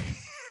Ruth.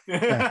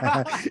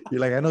 You're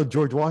like, I know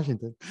George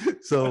Washington.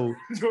 So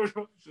George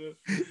Washington.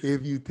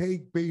 If you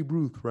take Babe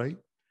Ruth, right?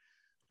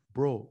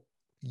 Bro,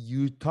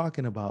 you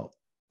talking about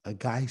a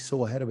guy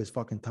so ahead of his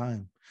fucking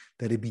time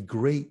that it'd be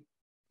great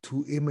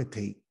to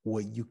imitate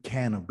what you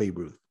can of Babe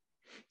Ruth.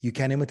 You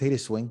can't imitate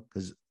his swing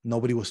because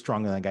nobody was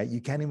stronger than that guy.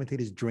 You can't imitate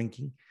his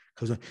drinking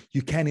because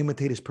you can't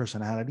imitate his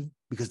personality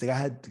because the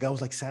guy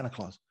was like Santa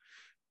Claus.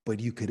 But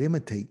you could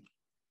imitate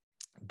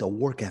the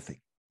work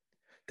ethic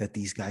that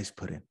these guys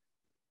put in.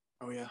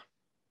 Oh, yeah.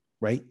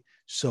 Right?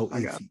 So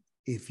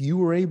if you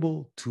were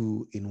able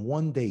to, in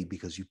one day,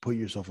 because you put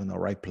yourself in the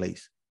right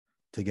place,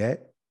 to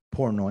get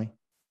Portnoy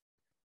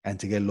and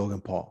to get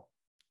Logan Paul,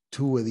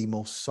 two of the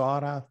most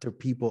sought after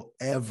people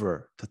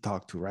ever to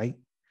talk to, right?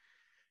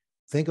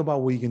 Think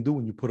about what you can do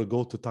when you put a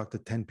goal to talk to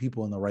 10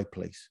 people in the right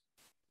place,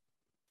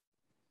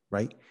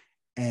 right?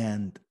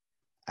 And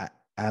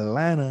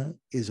Atlanta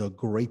is a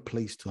great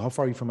place to. How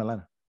far are you from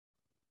Atlanta?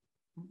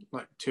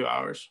 Like 2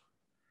 hours.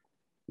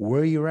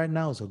 Where you're at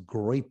now is a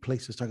great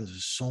place to start because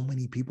there's so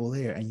many people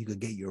there and you could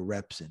get your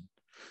reps in.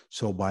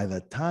 So by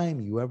the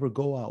time you ever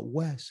go out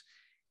west,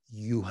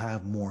 you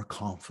have more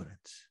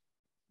confidence.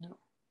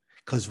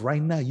 Because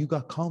right now you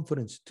got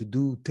confidence to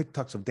do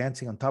TikToks of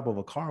dancing on top of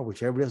a car,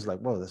 which everybody else is like,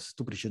 whoa, that's the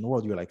stupidest shit in the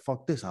world. You're like,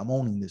 fuck this, I'm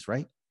owning this,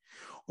 right?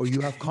 Or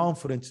you have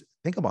confidence.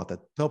 Think about that.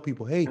 Tell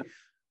people, hey,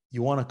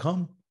 you want to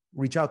come?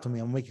 Reach out to me.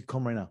 I'm gonna make you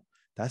come right now.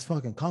 That's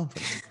fucking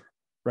confidence,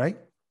 right?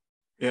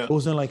 Yeah. It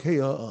wasn't like,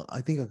 hey,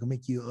 I think I can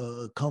make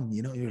you come.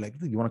 You know, you're like,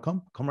 you want to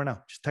come? Come right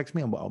now. Just text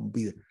me. I'll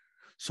be there.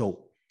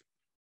 So,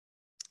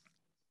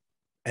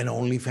 and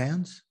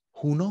OnlyFans,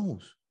 who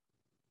knows?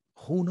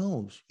 Who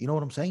knows? You know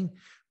what I'm saying?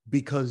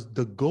 Because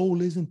the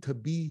goal isn't to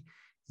be,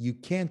 you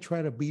can't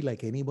try to be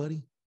like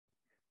anybody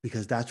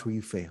because that's where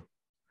you fail.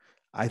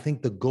 I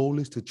think the goal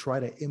is to try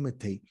to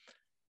imitate.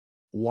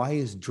 Why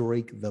is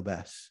Drake the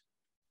best?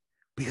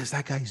 Because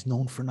that guy is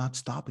known for not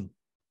stopping.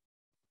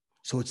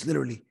 So it's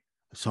literally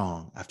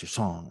song after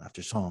song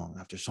after song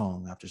after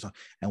song after song.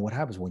 And what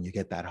happens when you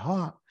get that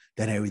hot,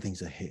 then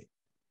everything's a hit.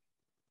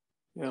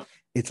 Yeah.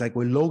 It's like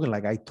with Logan,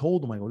 like I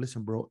told him, I go,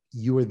 listen, bro,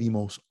 you are the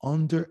most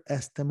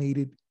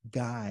underestimated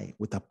guy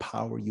with the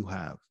power you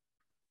have.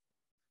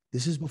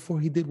 This is before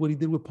he did what he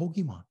did with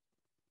Pokemon.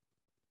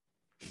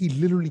 He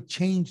literally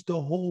changed the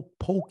whole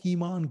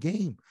Pokemon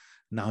game.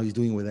 Now he's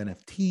doing it with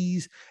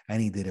NFTs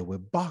and he did it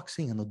with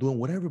boxing and they're doing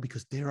whatever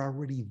because they're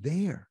already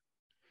there.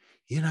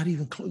 You're not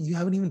even close. You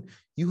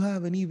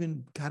haven't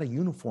even got a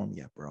uniform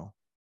yet, bro.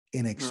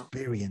 In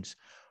experience,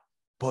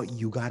 but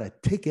you got a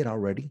ticket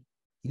already.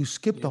 You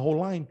skipped the whole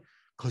line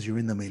because you're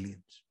in the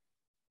millions.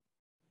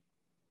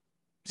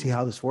 See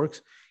how this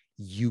works?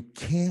 You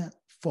can't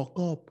fuck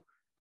up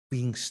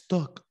being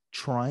stuck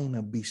trying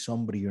to be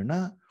somebody you're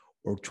not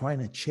or trying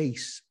to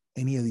chase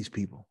any of these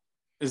people.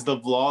 Is the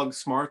vlog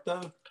smart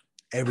though?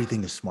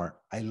 Everything is smart.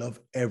 I love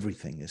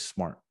everything is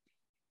smart.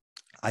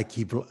 I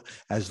keep,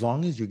 as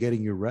long as you're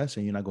getting your rest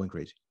and you're not going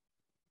crazy.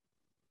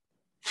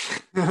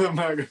 You know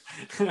what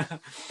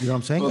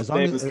I'm saying? Well, as long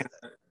as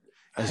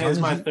it was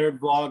my third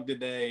vlog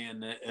today,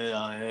 and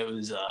it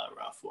was a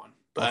rough one.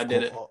 But I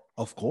did it.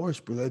 Of course,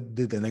 but then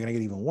they're going to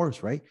get even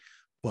worse, right?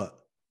 But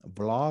a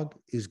vlog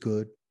is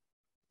good.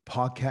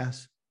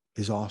 Podcast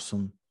is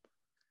awesome.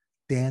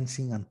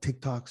 Dancing on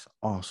TikTok's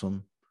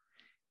awesome.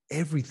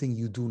 Everything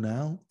you do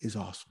now is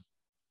awesome.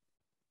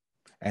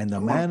 And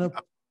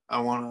the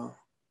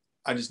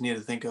I just need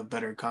to think of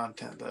better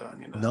content though.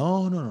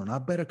 No,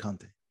 not better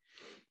content.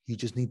 You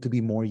just need to be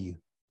more you.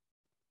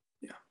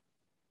 Yeah.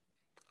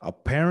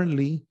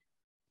 Apparently,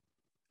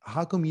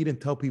 how come you didn't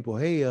tell people,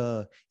 hey,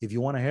 if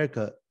you want a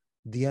haircut,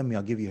 DM me,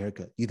 I'll give you a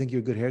haircut. You think you're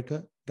a good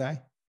haircut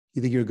guy?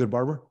 You think you're a good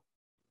barber?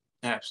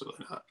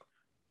 Absolutely not.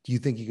 Do you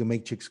think you can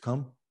make chicks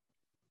come?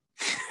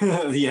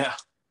 Yeah.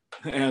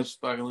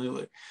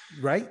 Absolutely.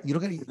 Right? You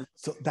don't got to.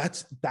 So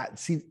that's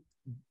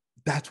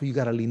what you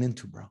got to lean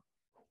into, bro.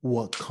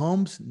 What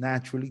comes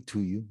naturally to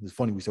you. It's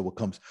funny we said what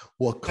comes.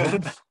 What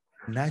comes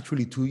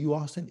naturally to you,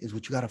 Austin, is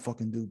what you got to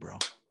fucking do, bro.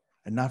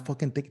 And not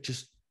fucking think,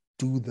 just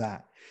do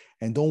that.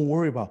 And don't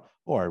worry about,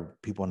 are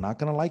people not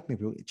going to like me?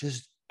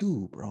 Just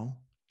do, bro.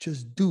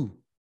 Just do.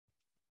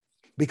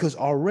 Because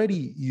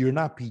already you're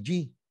not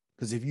PG.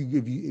 Because if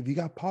you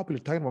got popular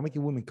talking about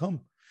making women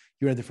come,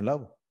 you're at a different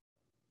level.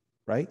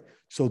 Right?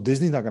 So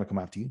Disney's not gonna come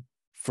after you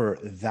for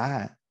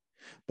that.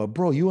 But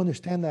bro, you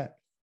understand that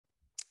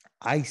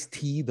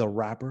Ice-T, the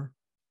rapper,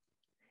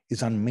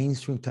 is on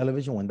mainstream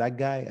television when that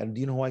guy, do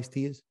you know who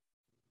Ice-T is?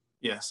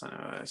 Yes, I know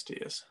who Ice-T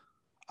is.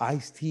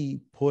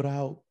 Ice-T put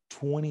out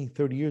 20,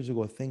 30 years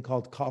ago a thing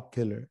called Cop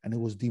Killer, and it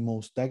was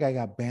that guy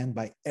got banned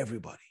by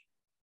everybody.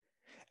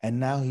 And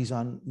now he's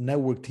on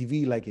network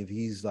TV like if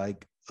he's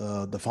like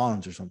the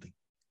Fonz or something.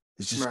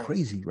 It's just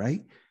crazy,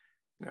 right?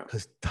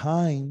 Because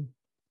time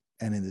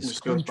and in this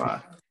country,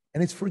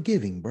 and it's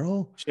forgiving,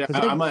 bro. Yeah,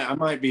 I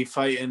might be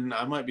fighting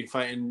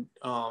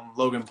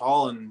Logan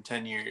Paul in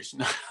 10 years.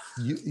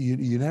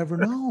 you never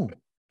know.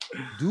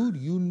 Dude,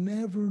 you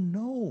never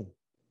know.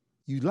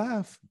 You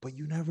laugh, but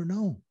you never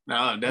know.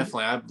 No,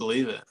 definitely. I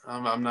believe it.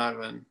 I'm not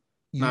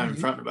even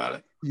front about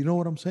it. You know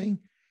what I'm saying?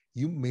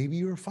 Maybe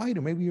you're a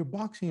fighter, maybe you're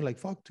boxing. You're like,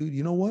 fuck, dude,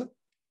 you know what?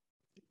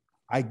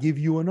 I give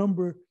you a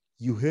number.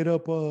 You hit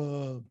up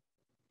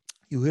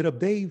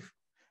Dave.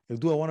 If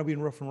dude, I want to be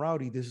in Rough and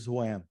Rowdy. This is who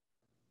I am.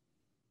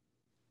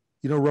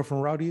 You know what Rough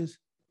and Rowdy is?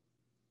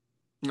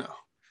 No.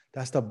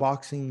 That's the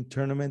boxing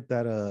tournament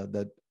that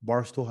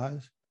Barstool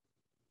has.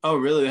 Oh,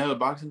 really? They have a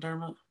boxing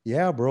tournament?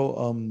 Yeah,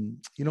 bro.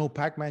 You know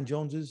Pac-Man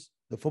Jones is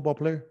the football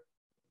player?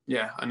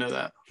 Yeah, I know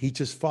that. He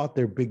just fought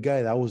their big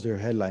guy. That was their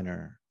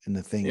headliner in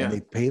the thing. Yeah. And they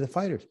pay the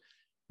fighters.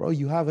 Bro,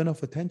 you have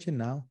enough attention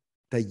now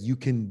that you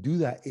can do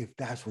that if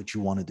that's what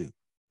you want to do.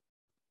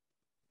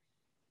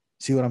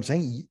 See what I'm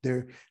saying?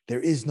 There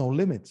is no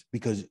limits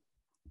because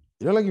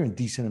you look like you're in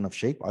decent enough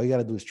shape. All you got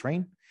to do is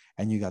train,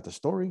 and you got the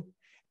story,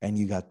 and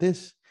you got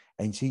this.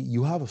 And see,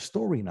 you have a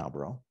story now,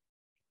 bro.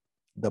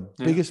 The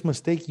biggest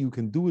mistake you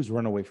can do is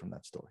run away from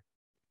that story.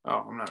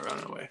 Oh, I'm not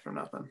running away from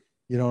nothing.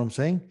 You know what I'm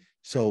saying?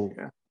 So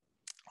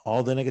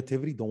all the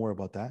negativity, don't worry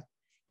about that.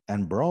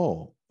 And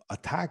bro,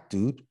 attack,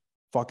 dude.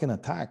 Fucking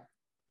attack.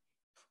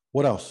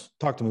 What else?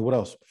 Talk to me. What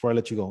else before I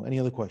let you go? Any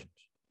other questions?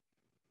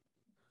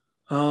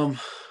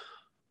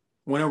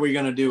 When are we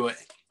gonna do it?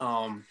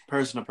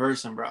 Person to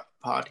person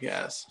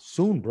podcast?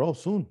 Soon, bro.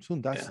 Soon.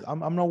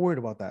 I'm not worried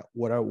about that.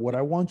 What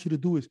I want you to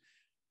do is,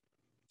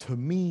 to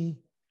me,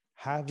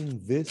 having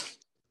this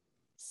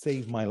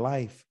saved my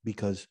life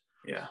because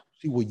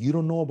see, what you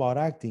don't know about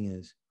acting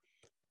is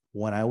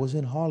when I was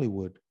in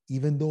Hollywood,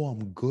 even though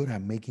I'm good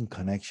at making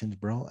connections,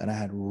 bro, and I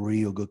had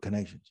real good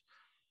connections,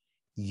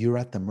 you're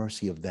at the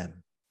mercy of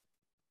them.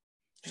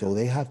 So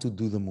they have to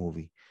do the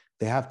movie.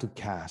 They have to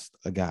cast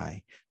a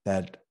guy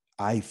that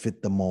I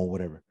fit the mold,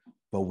 whatever.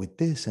 But with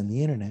this and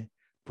the internet,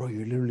 bro,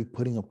 you're literally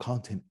putting up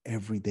content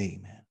every day,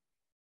 man.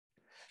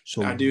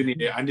 So I do need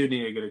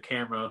to get a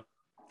camera,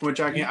 which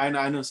I can.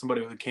 I know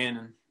somebody with a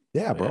Canon.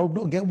 Yeah, bro.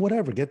 No, get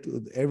whatever. Get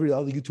every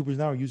other YouTubers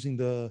now are using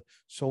the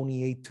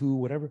Sony A2,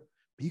 whatever.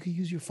 But you can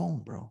use your phone,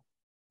 bro.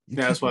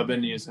 That's what I've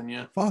been using.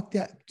 Yeah. Fuck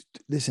that.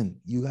 Listen,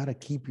 you gotta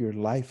keep your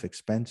life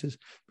expenses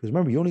because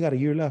remember, you only got a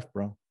year left,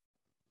 bro.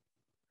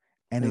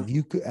 And if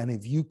you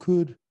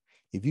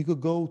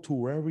could go to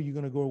wherever you're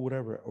gonna go or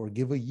whatever, or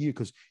give a year,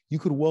 because you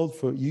could weld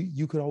for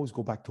you could always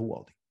go back to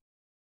welding.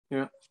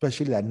 Yeah.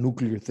 Especially that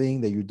nuclear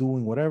thing that you're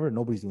doing, whatever.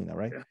 Nobody's doing that,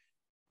 right? Yeah.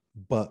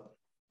 But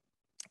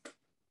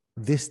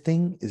this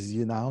thing is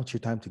now it's your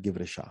time to give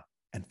it a shot.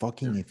 And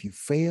fucking if you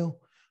fail,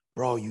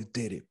 bro, you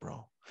did it,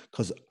 bro.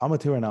 Because I'm gonna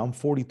tell you right now, I'm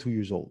 42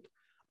 years old.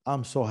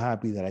 I'm so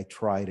happy that I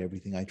tried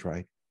everything I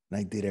tried and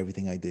I did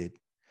everything I did.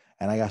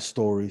 And I got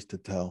stories to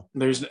tell.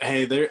 There's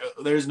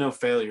no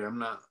failure. I'm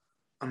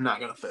not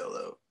gonna fail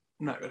though.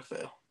 I'm not gonna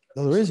fail.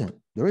 No, there isn't.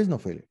 There is no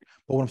failure.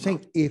 But what I'm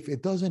saying, if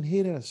it doesn't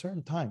hit at a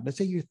certain time, let's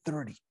say you're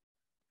 30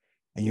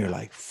 and you're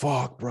like,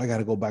 fuck, bro, I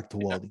gotta go back to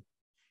welding.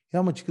 You know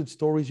how much good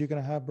stories you're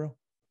gonna have, bro?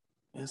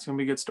 It's gonna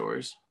be good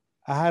stories.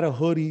 I had a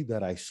hoodie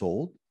that I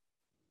sold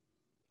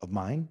of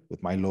mine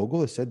with my logo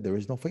that said there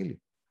is no failure.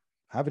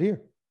 Have it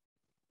here,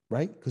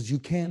 right? Because you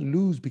can't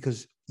lose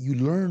because you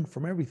learn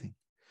from everything.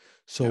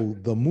 So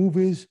the move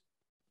is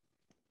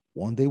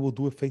one day we'll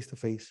do it face to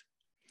face.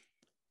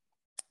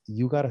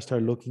 You got to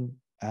start looking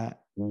at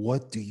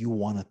what do you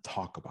want to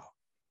talk about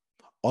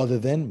other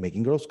than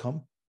making girls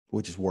come,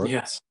 which is work.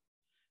 Yes.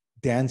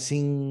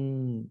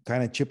 Dancing,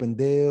 kind of Chip and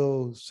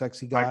Dale,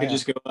 sexy guy. I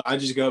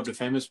just go up to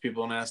famous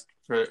people and ask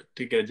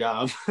to get a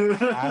job.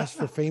 Ask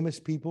for famous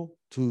people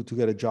to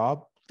get a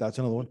job. That's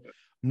another one.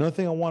 Another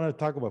thing I wanted to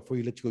talk about before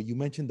you let you go. You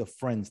mentioned the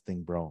friends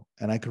thing, bro,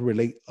 and I could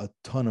relate a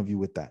ton of you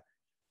with that.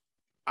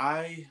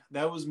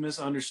 That was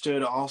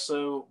misunderstood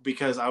also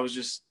because I was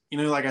just,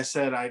 like I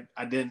said, I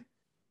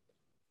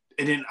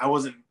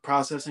wasn't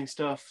processing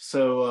stuff.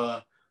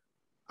 So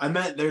I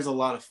meant there's a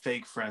lot of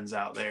fake friends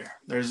out there.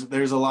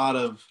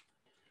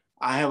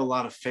 I have a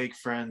lot of fake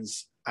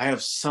friends. I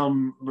have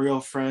some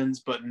real friends,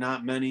 but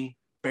not many,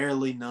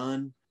 barely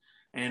none.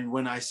 And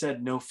when I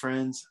said no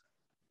friends,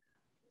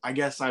 I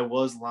guess I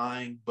was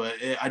lying, but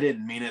I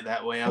didn't mean it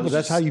that way. But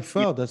that's how you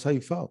felt. That's how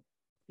you felt.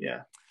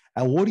 Yeah.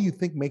 And what do you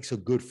think makes a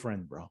good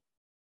friend, bro?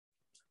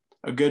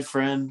 A good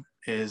friend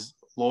is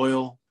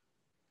loyal.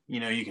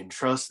 You can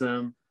trust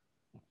them.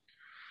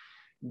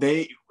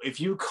 If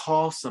you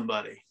call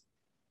somebody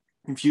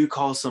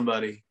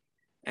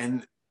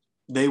and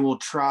they will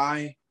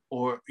try,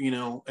 or,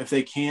 if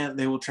they can't,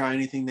 they will try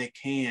anything they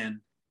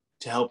can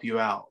to help you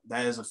out.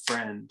 That is a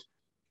friend,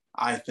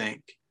 I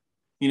think.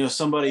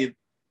 Somebody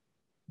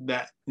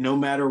that no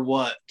matter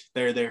what,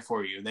 they're there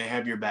for you. They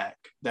have your back.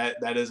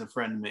 That is a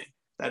friend to me.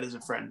 That is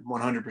a friend,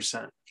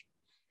 100%.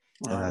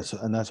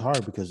 And that's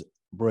hard because,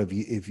 bro,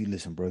 if you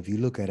listen, bro, if you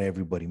look at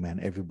everybody, man,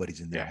 everybody's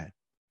in their head.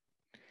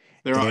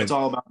 It's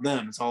all about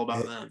them. It's all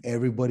about them.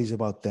 Everybody's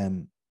about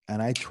them.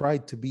 And I try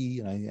to be,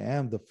 and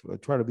I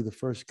try to be the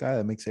first guy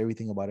that makes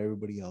everything about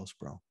everybody else,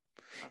 bro.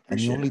 And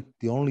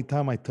the only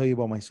time I tell you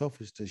about myself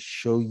is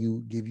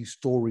to give you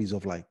stories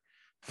of like,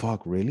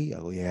 fuck, really? I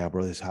go, yeah,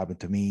 bro, this happened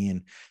to me.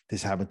 And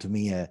this happened to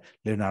me at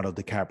Leonardo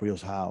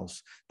DiCaprio's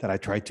house, that I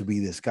tried to be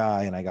this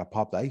guy and I got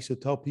popped. I used to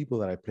tell people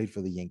that I played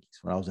for the Yankees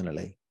when I was in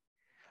LA.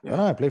 Yeah.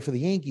 No, I played for the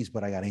Yankees,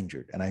 but I got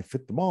injured and I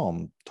fit them all.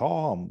 I'm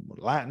tall, I'm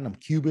Latin, I'm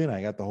Cuban.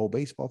 I got the whole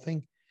baseball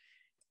thing.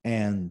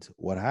 And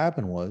what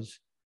happened was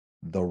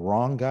the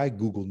wrong guy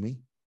Googled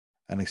me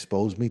and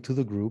exposed me to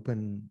the group,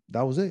 and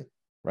that was it,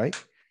 right?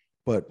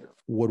 But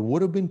what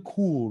would have been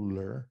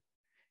cooler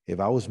if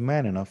I was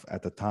man enough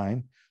at the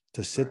time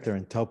to sit there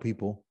and tell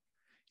people,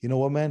 you know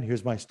what, man,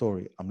 here's my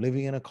story. I'm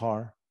living in a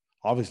car.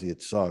 Obviously,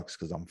 it sucks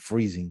because I'm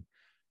freezing.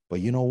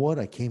 But you know what?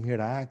 I came here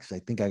to ask. I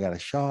think I got a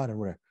shot. And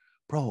whatever.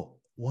 Bro,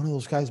 one of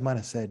those guys might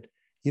have said,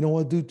 you know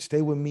what, dude,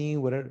 stay with me,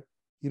 whatever.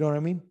 You know what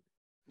I mean?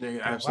 Yeah,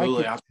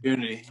 absolutely.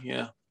 Opportunity.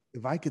 Yeah.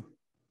 If I could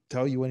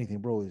tell you anything,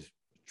 bro, is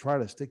try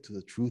to stick to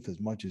the truth as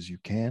much as you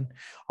can.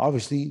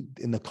 Obviously,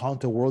 in the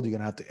content world, you're going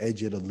to have to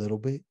edge it a little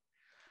bit.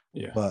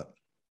 Yeah. But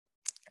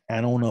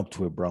and own up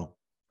to it, bro.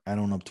 And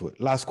own up to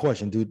it. Last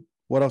question, dude.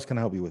 What else can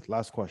I help you with?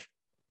 Last question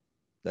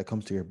that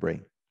comes to your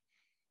brain.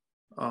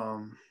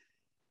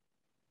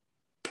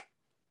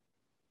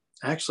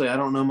 Actually, I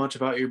don't know much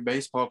about your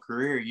baseball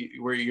career.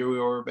 You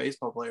were a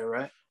baseball player,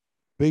 right?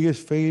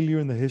 Biggest failure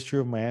in the history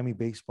of Miami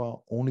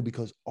baseball, only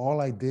because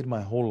all I did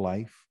my whole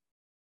life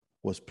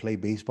was play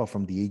baseball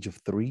from the age of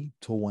 3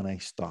 till when I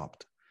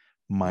stopped.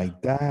 My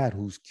dad,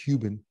 who's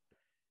Cuban,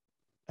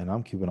 and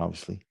I'm Cuban,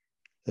 obviously,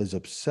 is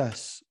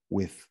obsessed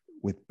with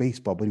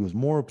baseball, but he was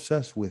more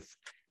obsessed with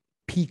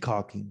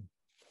peacocking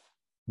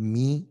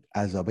me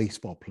as a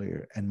baseball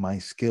player and my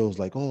skills.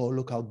 Like, oh,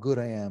 look how good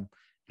I am.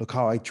 Look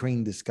how I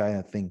trained this guy.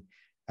 I think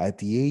at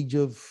the age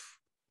of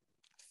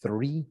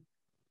 3,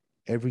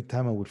 every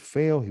time I would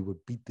fail, he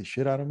would beat the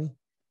shit out of me.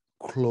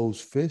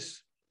 Closed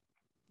fist.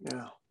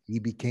 Yeah. He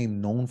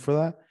became known for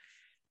that.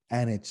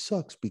 And it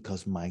sucks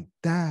because my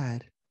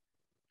dad,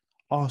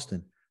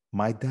 Austin,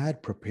 my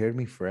dad prepared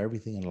me for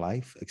everything in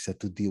life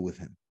except to deal with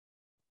him.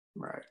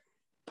 Right.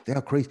 They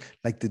are crazy.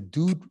 Like the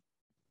dude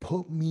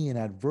put me in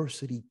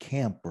adversity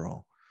camp,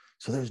 bro.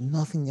 So there's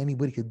nothing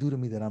anybody could do to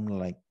me that I'm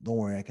like, don't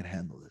worry, I can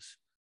handle this.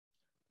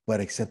 But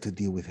except to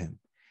deal with him.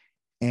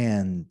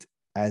 And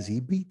as he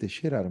beat the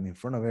shit out of me in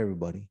front of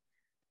everybody,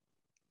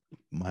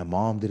 my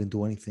mom didn't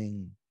do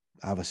anything.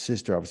 I have a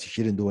sister, obviously,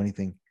 she didn't do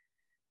anything.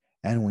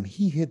 And when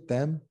he hit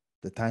them,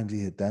 the times he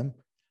hit them,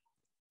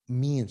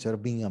 me, instead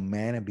of being a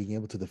man and being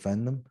able to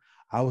defend them,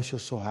 I was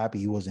just so happy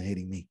he wasn't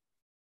hitting me.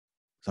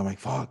 So I'm like,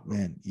 fuck,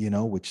 man,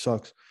 which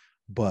sucks.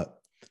 But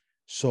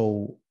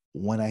so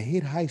when I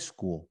hit high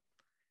school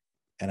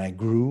and I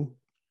grew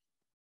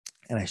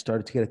and I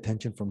started to get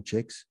attention from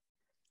chicks,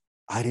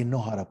 I didn't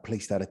know how to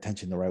place that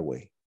attention the right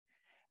way.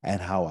 And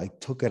how I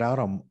took it out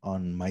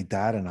on my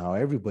dad and how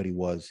everybody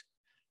was,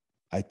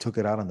 I took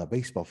it out on the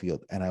baseball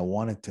field and I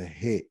wanted to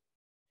hit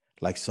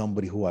like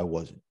somebody who I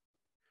wasn't.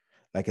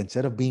 Like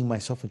instead of being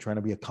myself and trying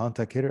to be a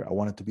contact hitter, I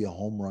wanted to be a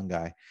home run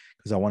guy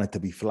because I wanted to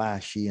be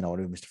flashy and I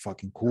wanted to be Mr.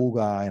 fucking cool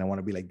guy and I want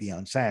to be like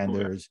Deion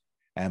Sanders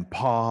and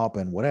pop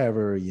and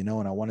whatever,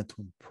 and I wanted to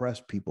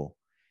impress people.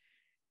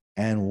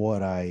 And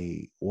what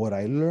I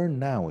learned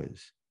now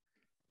is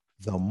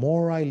the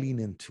more I lean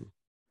into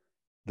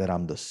that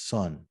I'm the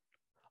son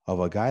of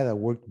a guy that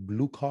worked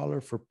blue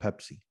collar for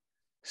Pepsi,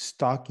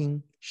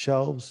 stocking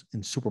shelves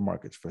in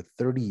supermarkets for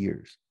 30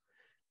 years.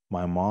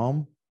 My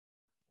mom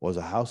was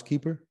a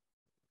housekeeper.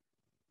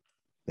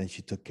 Then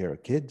she took care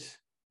of kids.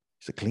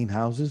 She used to clean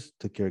houses,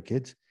 took care of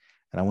kids.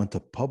 And I went to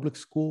public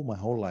school my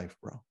whole life,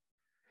 bro.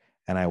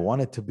 And I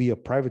wanted to be a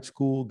private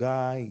school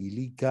guy,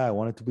 elite guy. I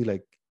wanted to be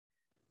like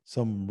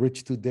some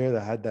rich dude there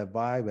that had that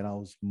vibe. And I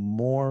was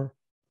more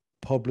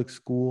public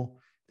school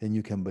than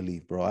you can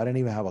believe, bro. I didn't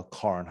even have a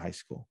car in high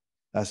school.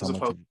 That's how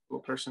much of a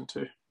person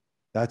too.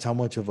 That's how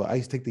much of I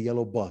used to take the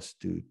yellow bus,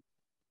 dude.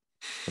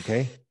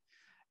 Okay.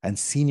 And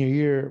senior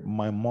year,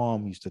 my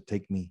mom used to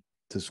take me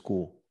to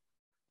school,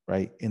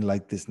 right? In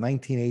like this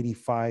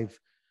 1985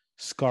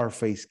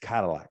 Scarface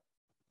Cadillac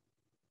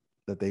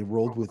that they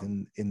rolled with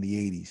in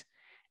the 80s.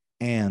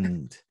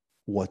 And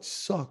what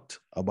sucked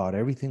about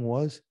everything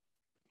was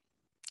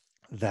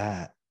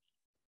that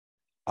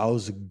I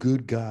was a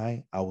good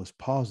guy. I was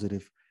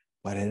positive,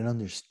 but I didn't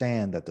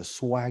understand that the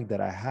swag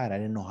that I had, I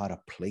didn't know how to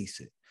place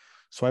it.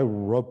 So I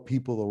rubbed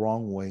people the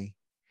wrong way.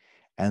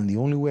 And the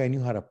only way I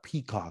knew how to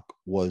peacock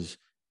was,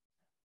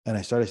 and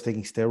I started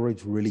taking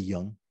steroids really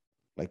young,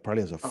 like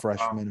probably as a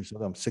freshman or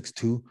something. I'm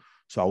 6'2".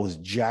 So I was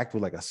jacked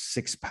with like a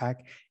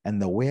six-pack.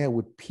 And the way I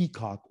would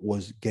peacock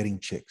was getting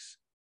chicks.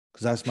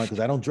 Because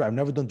I don't, I've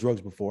never done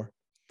drugs before.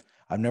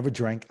 I've never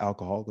drank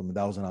alcohol. I mean,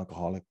 that was an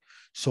alcoholic.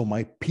 So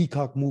my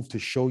peacock move to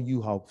show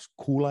you how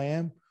cool I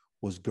am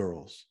was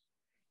girls.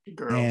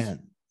 Girls. And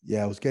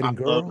yeah, I was I getting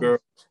love girls. girls.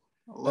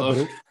 I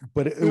love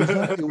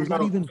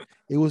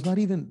It was not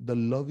even the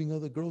loving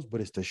of the girls,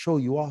 but it's to show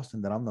you,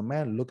 Austin, that I'm the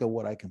man. Look at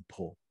what I can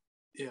pull.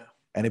 Yeah.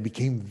 And it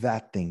became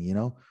that thing, you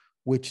know,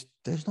 which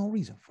there's no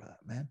reason for that,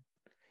 man.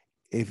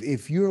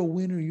 If you're a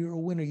winner, you're a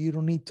winner. You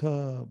don't need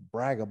to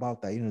brag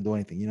about that. You don't do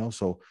anything, you know.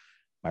 So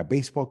my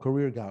baseball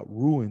career got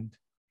ruined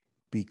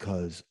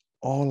because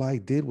all I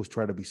did was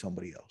try to be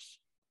somebody else.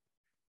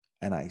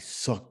 And I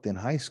sucked in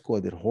high school. I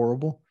did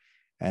horrible.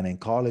 And in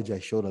college, I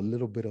showed a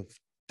little bit of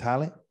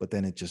talent, but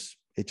then it just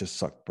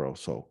sucked, bro.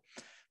 So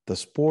the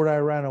sport I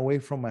ran away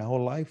from my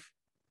whole life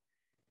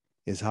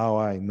is how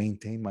I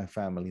maintain my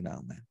family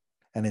now, man.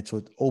 And it's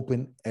what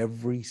opened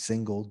every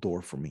single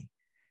door for me.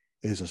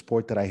 It is a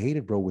sport that I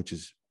hated, bro, which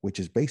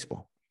is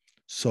baseball.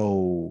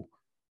 So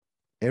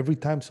every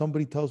time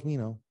somebody tells me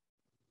no,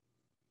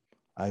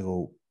 I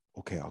go,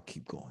 okay, I'll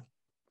keep going.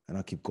 And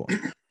I'll keep going.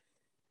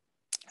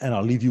 And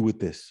I'll leave you with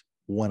this.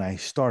 When I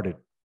started,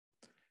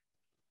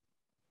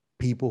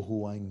 people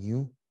who I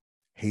knew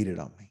hated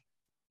on me.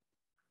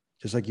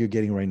 Just like you're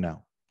getting right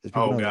now. There's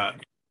people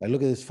God. like,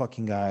 look at this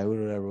fucking guy,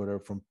 whatever,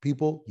 from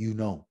people you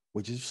know,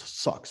 which is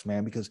sucks,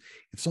 man. Because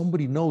if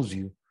somebody knows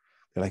you,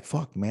 they're like,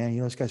 fuck, man, you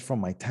know, this guy's from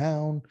my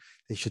town.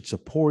 They should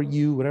support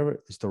you,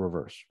 whatever. It's the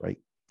reverse, right?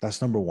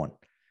 That's number one.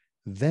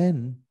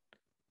 Then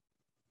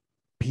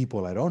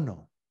people I don't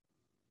know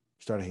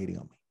started hating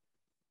on me.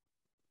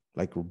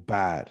 Like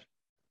bad.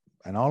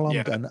 And all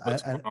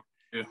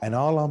and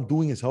all I'm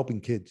doing is helping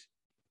kids.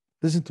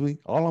 Listen to me.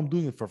 All I'm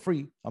doing is for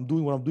free. I'm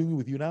doing what I'm doing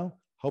with you now,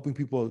 helping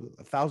people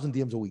 1,000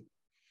 DMs a week.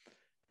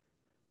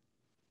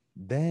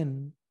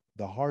 Then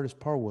the hardest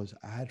part was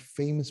I had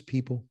famous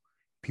people,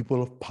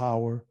 people of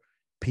power,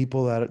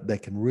 people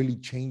that can really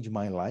change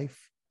my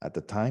life at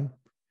the time,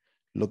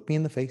 look me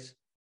in the face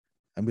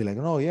and be like,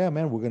 oh, yeah,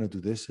 man, we're going to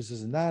do this,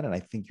 and that. And I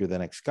think you're the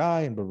next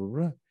guy and blah, blah,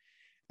 blah.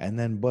 And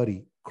then,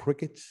 buddy,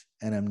 crickets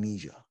and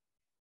amnesia.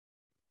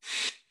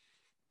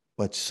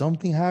 But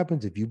something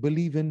happens if you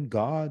believe in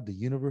God, the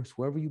universe,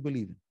 whoever you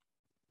believe in,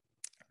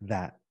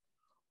 that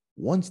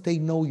once they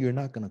know you're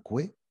not going to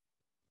quit,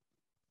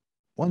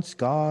 once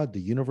God, the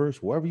universe,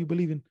 whoever you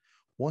believe in,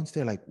 once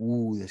they're like,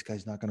 ooh, this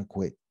guy's not going to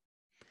quit.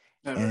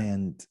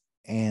 Never.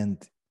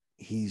 And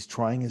he's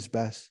trying his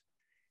best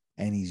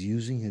and he's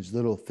using his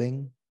little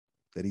thing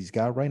that he's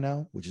got right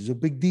now, which is a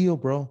big deal,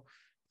 bro.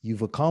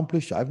 You've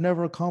accomplished. I've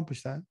never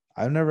accomplished that.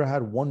 I've never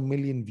had 1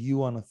 million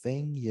view on a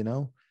thing, you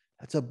know.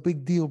 That's a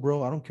big deal,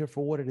 bro. I don't care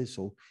for what it is.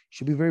 So you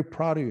should be very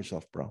proud of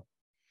yourself, bro.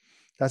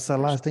 That's the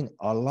last thing.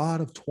 A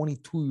lot of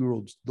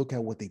 22-year-olds look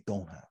at what they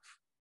don't have.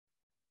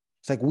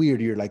 It's like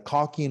weird. You're like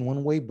cocky in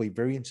one way, but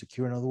very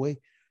insecure in another way.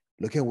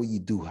 Look at what you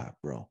do have,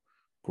 bro.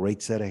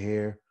 Great set of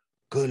hair,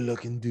 good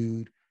looking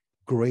dude,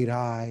 great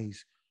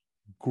eyes,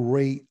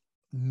 great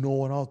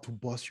knowing how to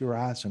bust your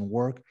ass and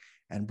work.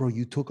 And bro,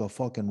 you took a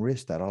fucking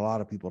risk that a lot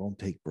of people don't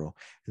take, bro.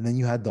 And then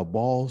you had the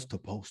balls to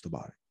post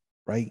about it,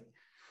 right?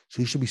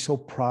 So you should be so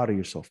proud of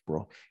yourself,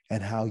 bro.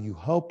 And how you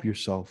help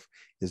yourself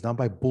is not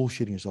by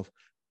bullshitting yourself,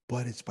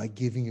 but it's by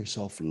giving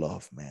yourself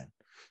love, man.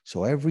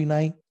 So every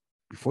night,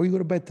 before you go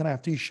to bed tonight,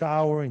 after you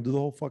shower and do the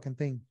whole fucking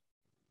thing,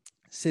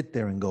 sit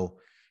there and go,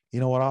 you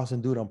know what, Austin,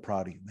 dude, I'm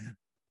proud of you, man.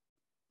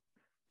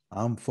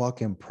 I'm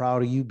fucking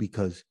proud of you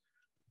because,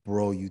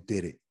 bro, you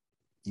did it.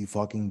 You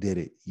fucking did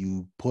it.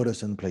 You put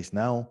us in place.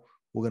 Now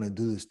we're going to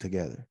do this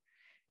together.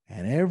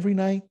 And every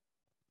night,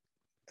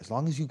 as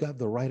long as you got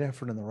the right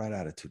effort and the right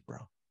attitude, bro,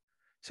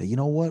 say, you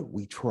know what?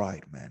 We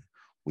tried, man.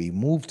 We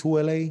moved to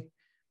LA.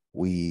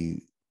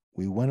 We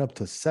went up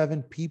to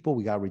 7 people.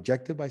 We got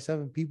rejected by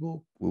 7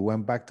 people. We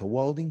went back to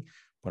welding.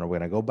 But we're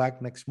going to go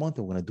back next month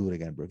and we're going to do it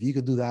again, bro. If you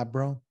could do that,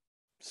 bro,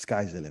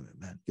 sky's the limit,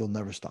 man. You'll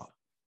never stop.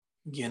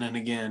 Again and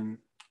again,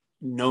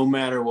 no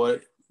matter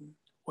what,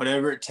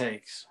 whatever it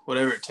takes,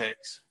 whatever it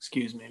takes,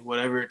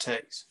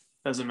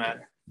 doesn't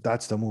matter.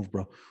 That's the move,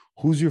 bro.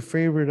 Who's your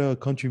favorite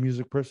country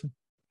music person?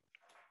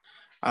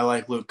 I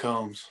like Luke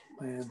Combs,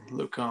 man.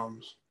 Luke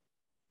Combs.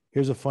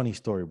 Here's a funny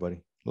story,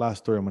 buddy. Last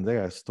story. I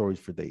got stories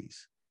for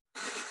days.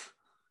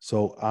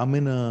 So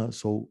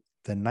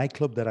the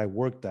nightclub that I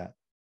worked at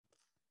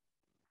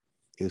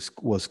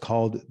was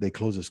called, they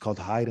closed, it's called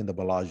Hyatt in the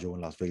Bellagio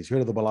in Las Vegas. You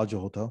heard of the Bellagio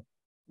Hotel?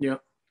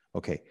 Yep.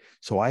 Okay.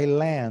 So I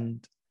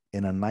land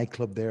in a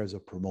nightclub there as a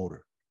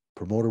promoter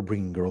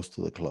bringing girls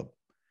to the club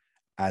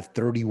at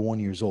 31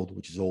 years old,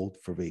 which is old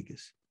for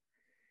Vegas.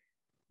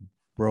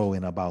 Bro,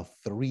 in about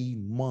 3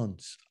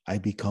 months, I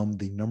become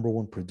the number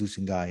 1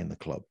 producing guy in the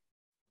club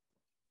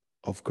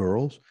of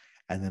girls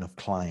and then of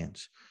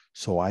clients.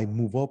 So I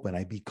move up and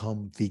I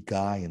become the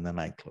guy in the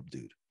nightclub,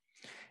 dude.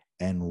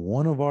 And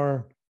one of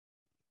our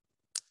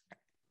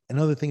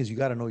another thing is you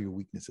got to know your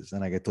weaknesses.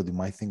 And like I told you,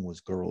 my thing was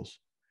girls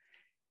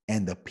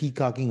and the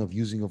peacocking of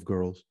using of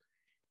girls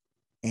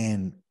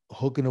and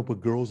hooking up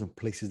with girls in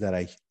places that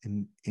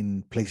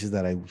in places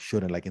that I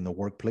shouldn't, like in the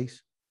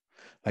workplace.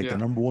 Like the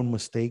number one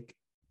mistake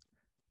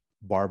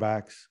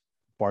barbacks,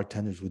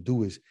 bartenders would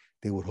do is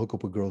they would hook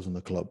up with girls in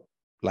the club,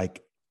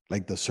 like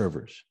the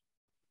servers,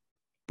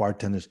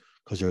 bartenders,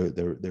 because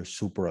they're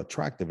super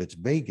attractive. It's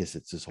Vegas,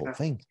 it's this whole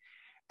thing.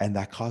 And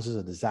that causes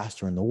a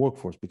disaster in the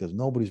workforce because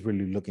nobody's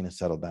really looking to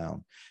settle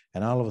down.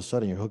 And all of a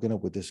sudden you're hooking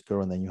up with this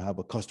girl and then you have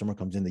a customer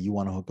comes in that you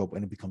want to hook up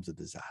and it becomes a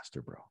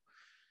disaster, bro.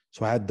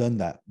 So I had done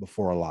that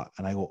before a lot.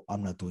 And I go,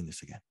 I'm not doing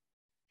this again.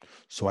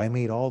 So I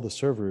made all the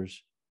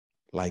servers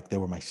like they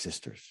were my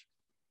sisters.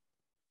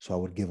 So I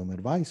would give them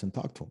advice and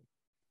talk to them.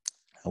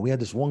 And we had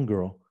this one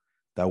girl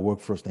that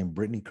worked for us named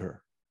Brittany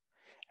Kerr.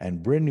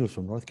 And Brittany was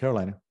from North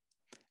Carolina.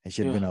 And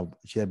she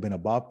had been a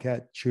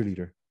Bobcat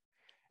cheerleader.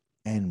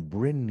 And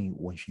Brittany,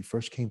 when she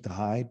first came to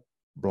Hyde,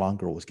 blonde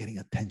girl was getting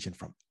attention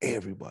from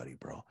everybody,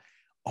 bro.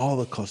 All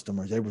the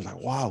customers, everybody's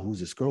like, wow,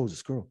 who's this girl? Who's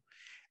this girl?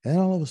 And then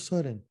all of a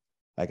sudden,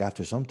 like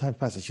after some time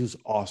passed, she was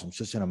awesome.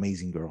 She's such an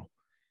amazing girl.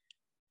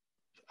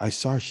 I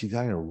saw her, she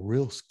got her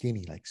real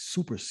skinny, like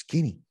super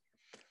skinny.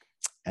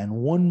 And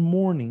one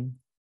morning,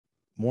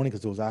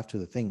 because it was after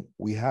the thing,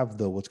 we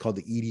have what's called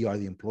the EDR,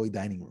 the employee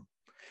dining room.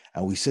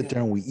 And we sit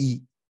there and we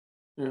eat.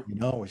 You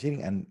know, we're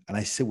sitting and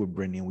I sit with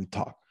Brittany and we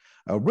talk.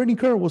 Brittany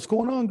Kerr, what's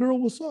going on, girl?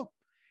 What's up?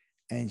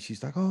 And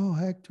she's like, oh,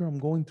 Hector, I'm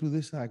going through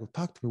this. And I go,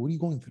 talk to me. What are you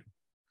going through?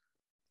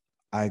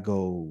 I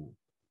go,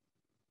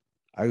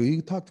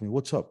 you talk to me.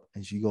 What's up?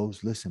 And she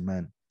goes, listen,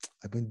 man,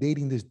 I've been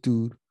dating this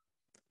dude,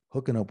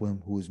 hooking up with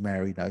him who is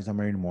married. Now he's not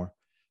married anymore,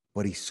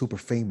 but he's super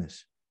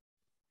famous.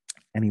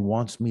 And he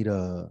wants me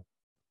to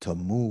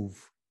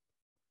move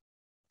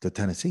to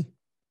Tennessee.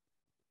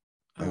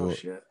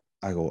 Shit.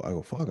 I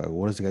go, fuck. I go,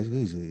 what does the guy do?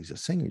 He's a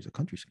singer. He's a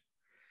country singer.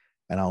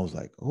 And I was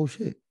like, oh,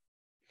 shit.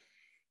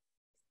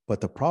 But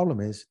the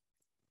problem is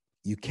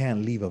you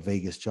can't leave a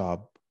Vegas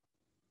job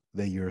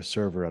that you're a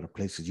server at a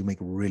place because you make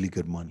really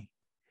good money.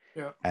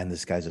 Yeah. And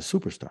this guy's a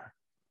superstar.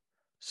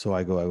 So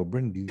I go,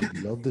 Brittany, do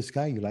you love this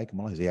guy? You like him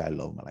a lot? He said, yeah, I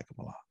love him. I like him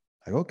a lot.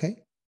 I go,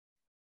 okay.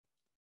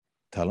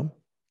 Tell him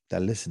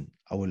that, listen,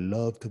 I would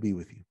love to be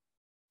with you.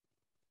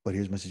 But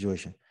here's my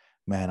situation.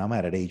 Man, I'm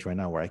at an age right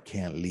now where I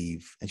can't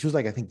leave. And she was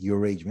like, I think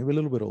your age, maybe a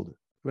little bit older.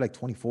 We're like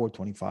 24,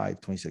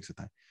 25, 26 at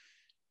the time.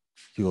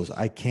 She goes,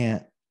 I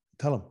can't.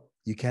 Tell him,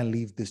 you can't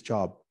leave this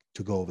job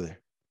to go over there.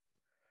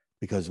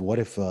 Because what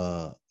if,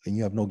 and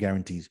you have no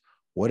guarantees,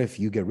 what if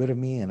you get rid of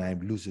me and I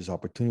lose this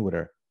opportunity with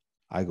her?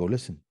 I go,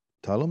 listen,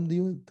 tell him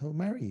to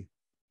marry you.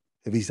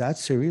 If he's that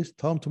serious,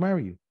 tell him to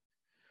marry you.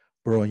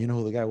 Bro, and you know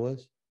who the guy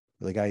was?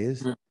 Who the guy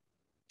is?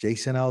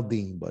 Jason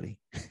Aldean, buddy.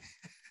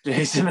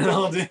 Jason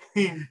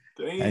Aldean.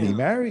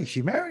 And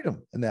she married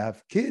him. And they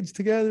have kids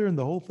together and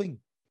the whole thing.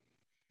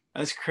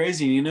 That's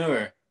crazy. You know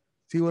her.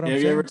 See what I'm saying?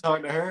 Have you ever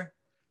talked to her?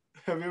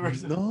 Have you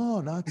ever?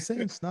 No, not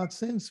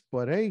since.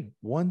 But hey,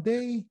 one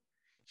day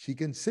she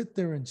can sit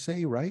there and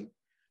say, right,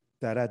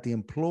 that at the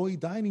employee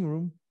dining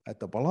room at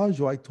the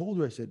Bellagio, I told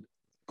her, I said,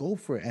 go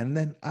for it. And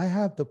then I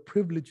have the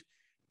privilege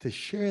to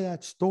share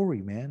that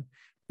story, man,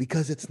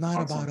 because it's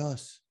not about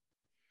us.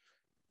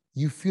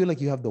 You feel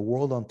like you have the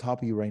world on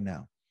top of you right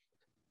now.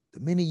 The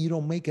minute you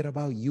don't make it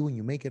about you and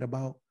you make it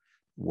about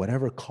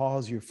whatever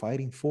cause you're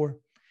fighting for,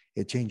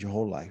 it changed your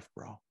whole life,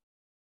 bro.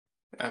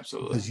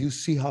 Absolutely. Because you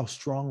see how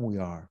strong we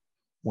are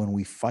when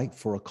we fight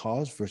for a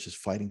cause versus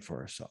fighting for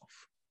ourselves.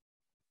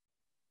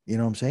 You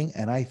know what I'm saying?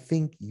 And I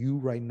think you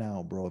right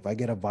now, bro, if I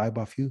get a vibe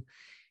off you,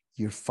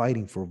 you're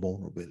fighting for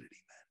vulnerability,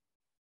 man.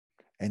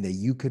 And that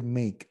you could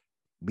make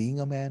being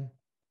a man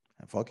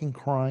and fucking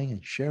crying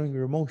and sharing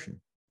your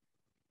emotion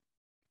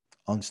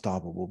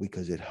unstoppable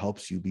because it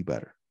helps you be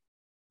better.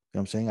 You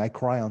know what I'm saying? I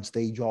cry on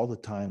stage all the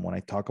time when I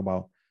talk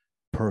about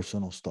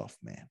personal stuff,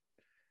 man.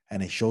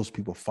 And it shows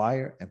people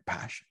fire and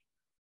passion.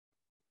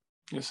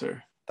 Yes,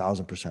 sir.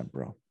 1000%,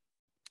 bro.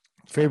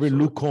 Favorite Absolutely.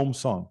 Luke Combs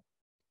song?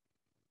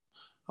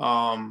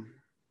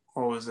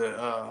 What was it?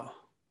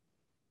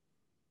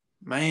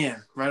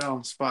 Man, right on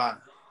the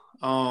spot.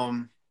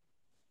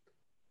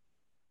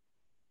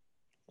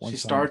 She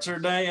starts her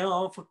day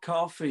off with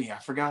coffee. I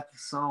forgot the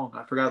song.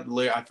 I forgot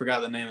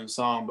the name of the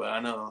song, but I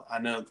know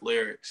the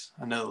lyrics.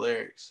 How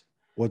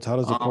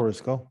does the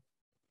chorus go?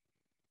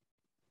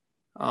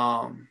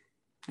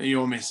 You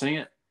want me to sing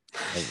it?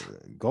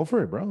 Go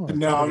for it, bro.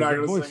 No, I'm not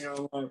going to sing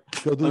it.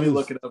 Let me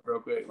look it up real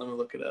quick.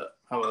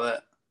 How about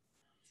that?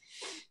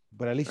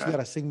 But at least you got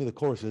to sing me the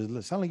chorus. It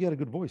sounds like you had a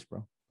good voice,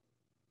 bro.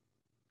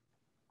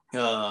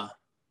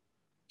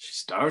 She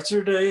starts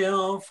her day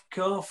off with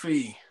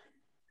coffee.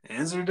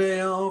 Ends her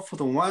day off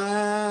with a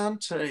wine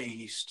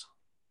taste.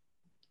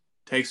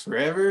 Takes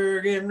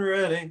forever getting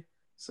ready,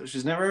 so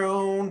she's never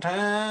on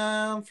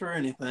time for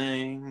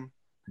anything.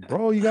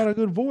 Bro, you got a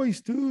good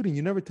voice, dude. And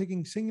you never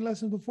taken singing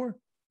lessons before?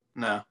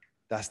 No.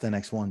 That's the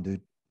next one,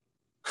 dude.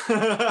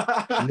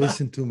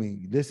 Listen to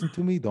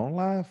me. Don't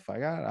laugh.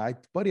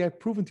 Buddy, I've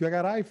proven to you I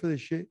got eye for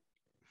this shit.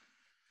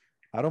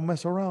 I don't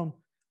mess around.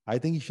 I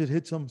think you should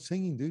hit some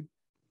singing, dude.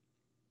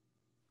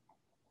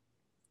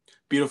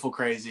 Beautiful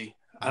Crazy.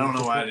 I don't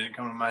know why it didn't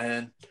come to my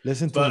head.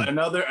 Listen to But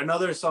me.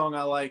 another song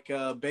I like,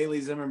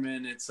 Bailey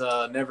Zimmerman. It's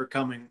Never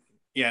Coming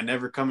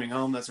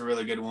Home. That's a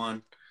really good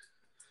one.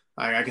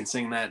 I can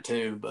sing that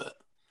too, but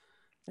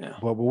yeah.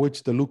 But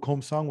which the Luke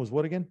Combs song was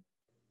what again?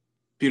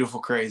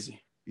 Beautiful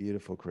Crazy.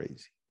 Beautiful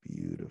Crazy.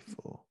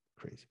 Beautiful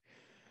Crazy.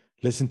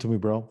 Listen to me,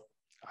 bro.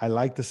 I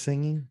like the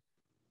singing.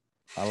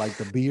 I like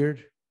the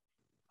beard.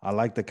 I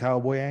like the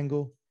cowboy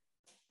angle.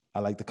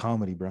 I like the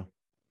comedy, bro.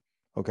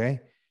 Okay?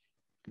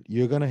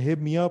 You're going to hit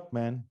me up,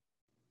 man.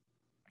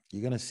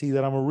 You're going to see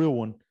that I'm a real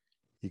one.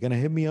 You're going to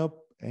hit me up.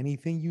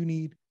 Anything you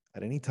need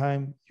at any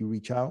time, you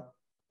reach out.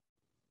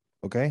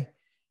 Okay?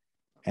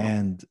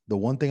 And the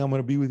one thing I'm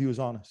going to be with you is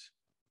honest.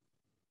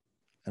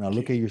 And I'll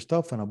look at your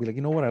stuff and I'll be like,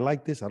 you know what? I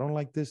like this. I don't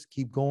like this.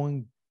 Keep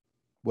going,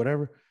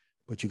 whatever.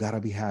 But you got to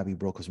be happy,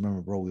 bro. Because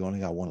remember, bro, we only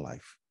got one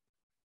life.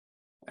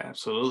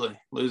 Absolutely.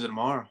 Lose it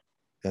tomorrow.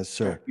 Yes,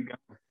 sir.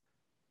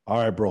 All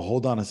right, bro.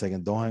 Hold on a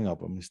second. Don't hang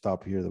up. I'm going to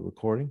stop here the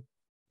recording.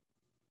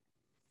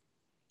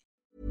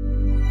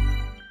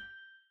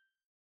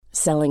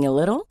 Selling a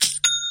little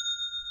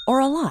or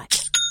a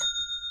lot?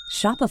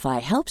 Shopify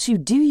helps you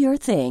do your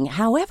thing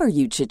however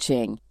you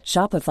cha-ching.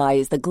 Shopify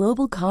is the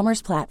global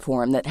commerce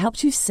platform that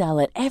helps you sell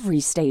at every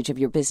stage of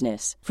your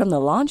business. From the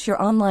launch your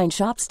online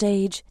shop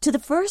stage to the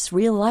first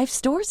real-life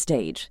store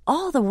stage,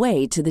 all the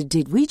way to the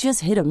did we just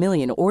hit a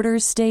million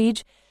orders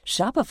stage.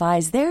 Shopify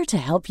is there to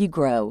help you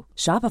grow.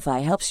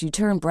 Shopify helps you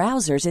turn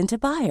browsers into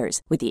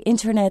buyers with the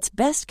internet's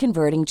best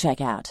converting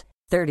checkout.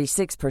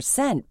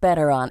 36%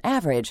 better on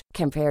average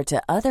compared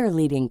to other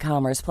leading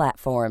commerce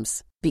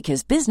platforms.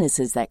 Because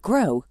businesses that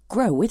grow,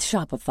 grow with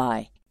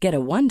Shopify. Get a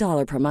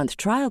 $1 per month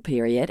trial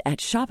period at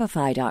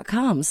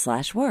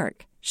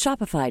shopify.com/work.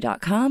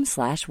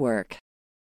 Shopify.com/work.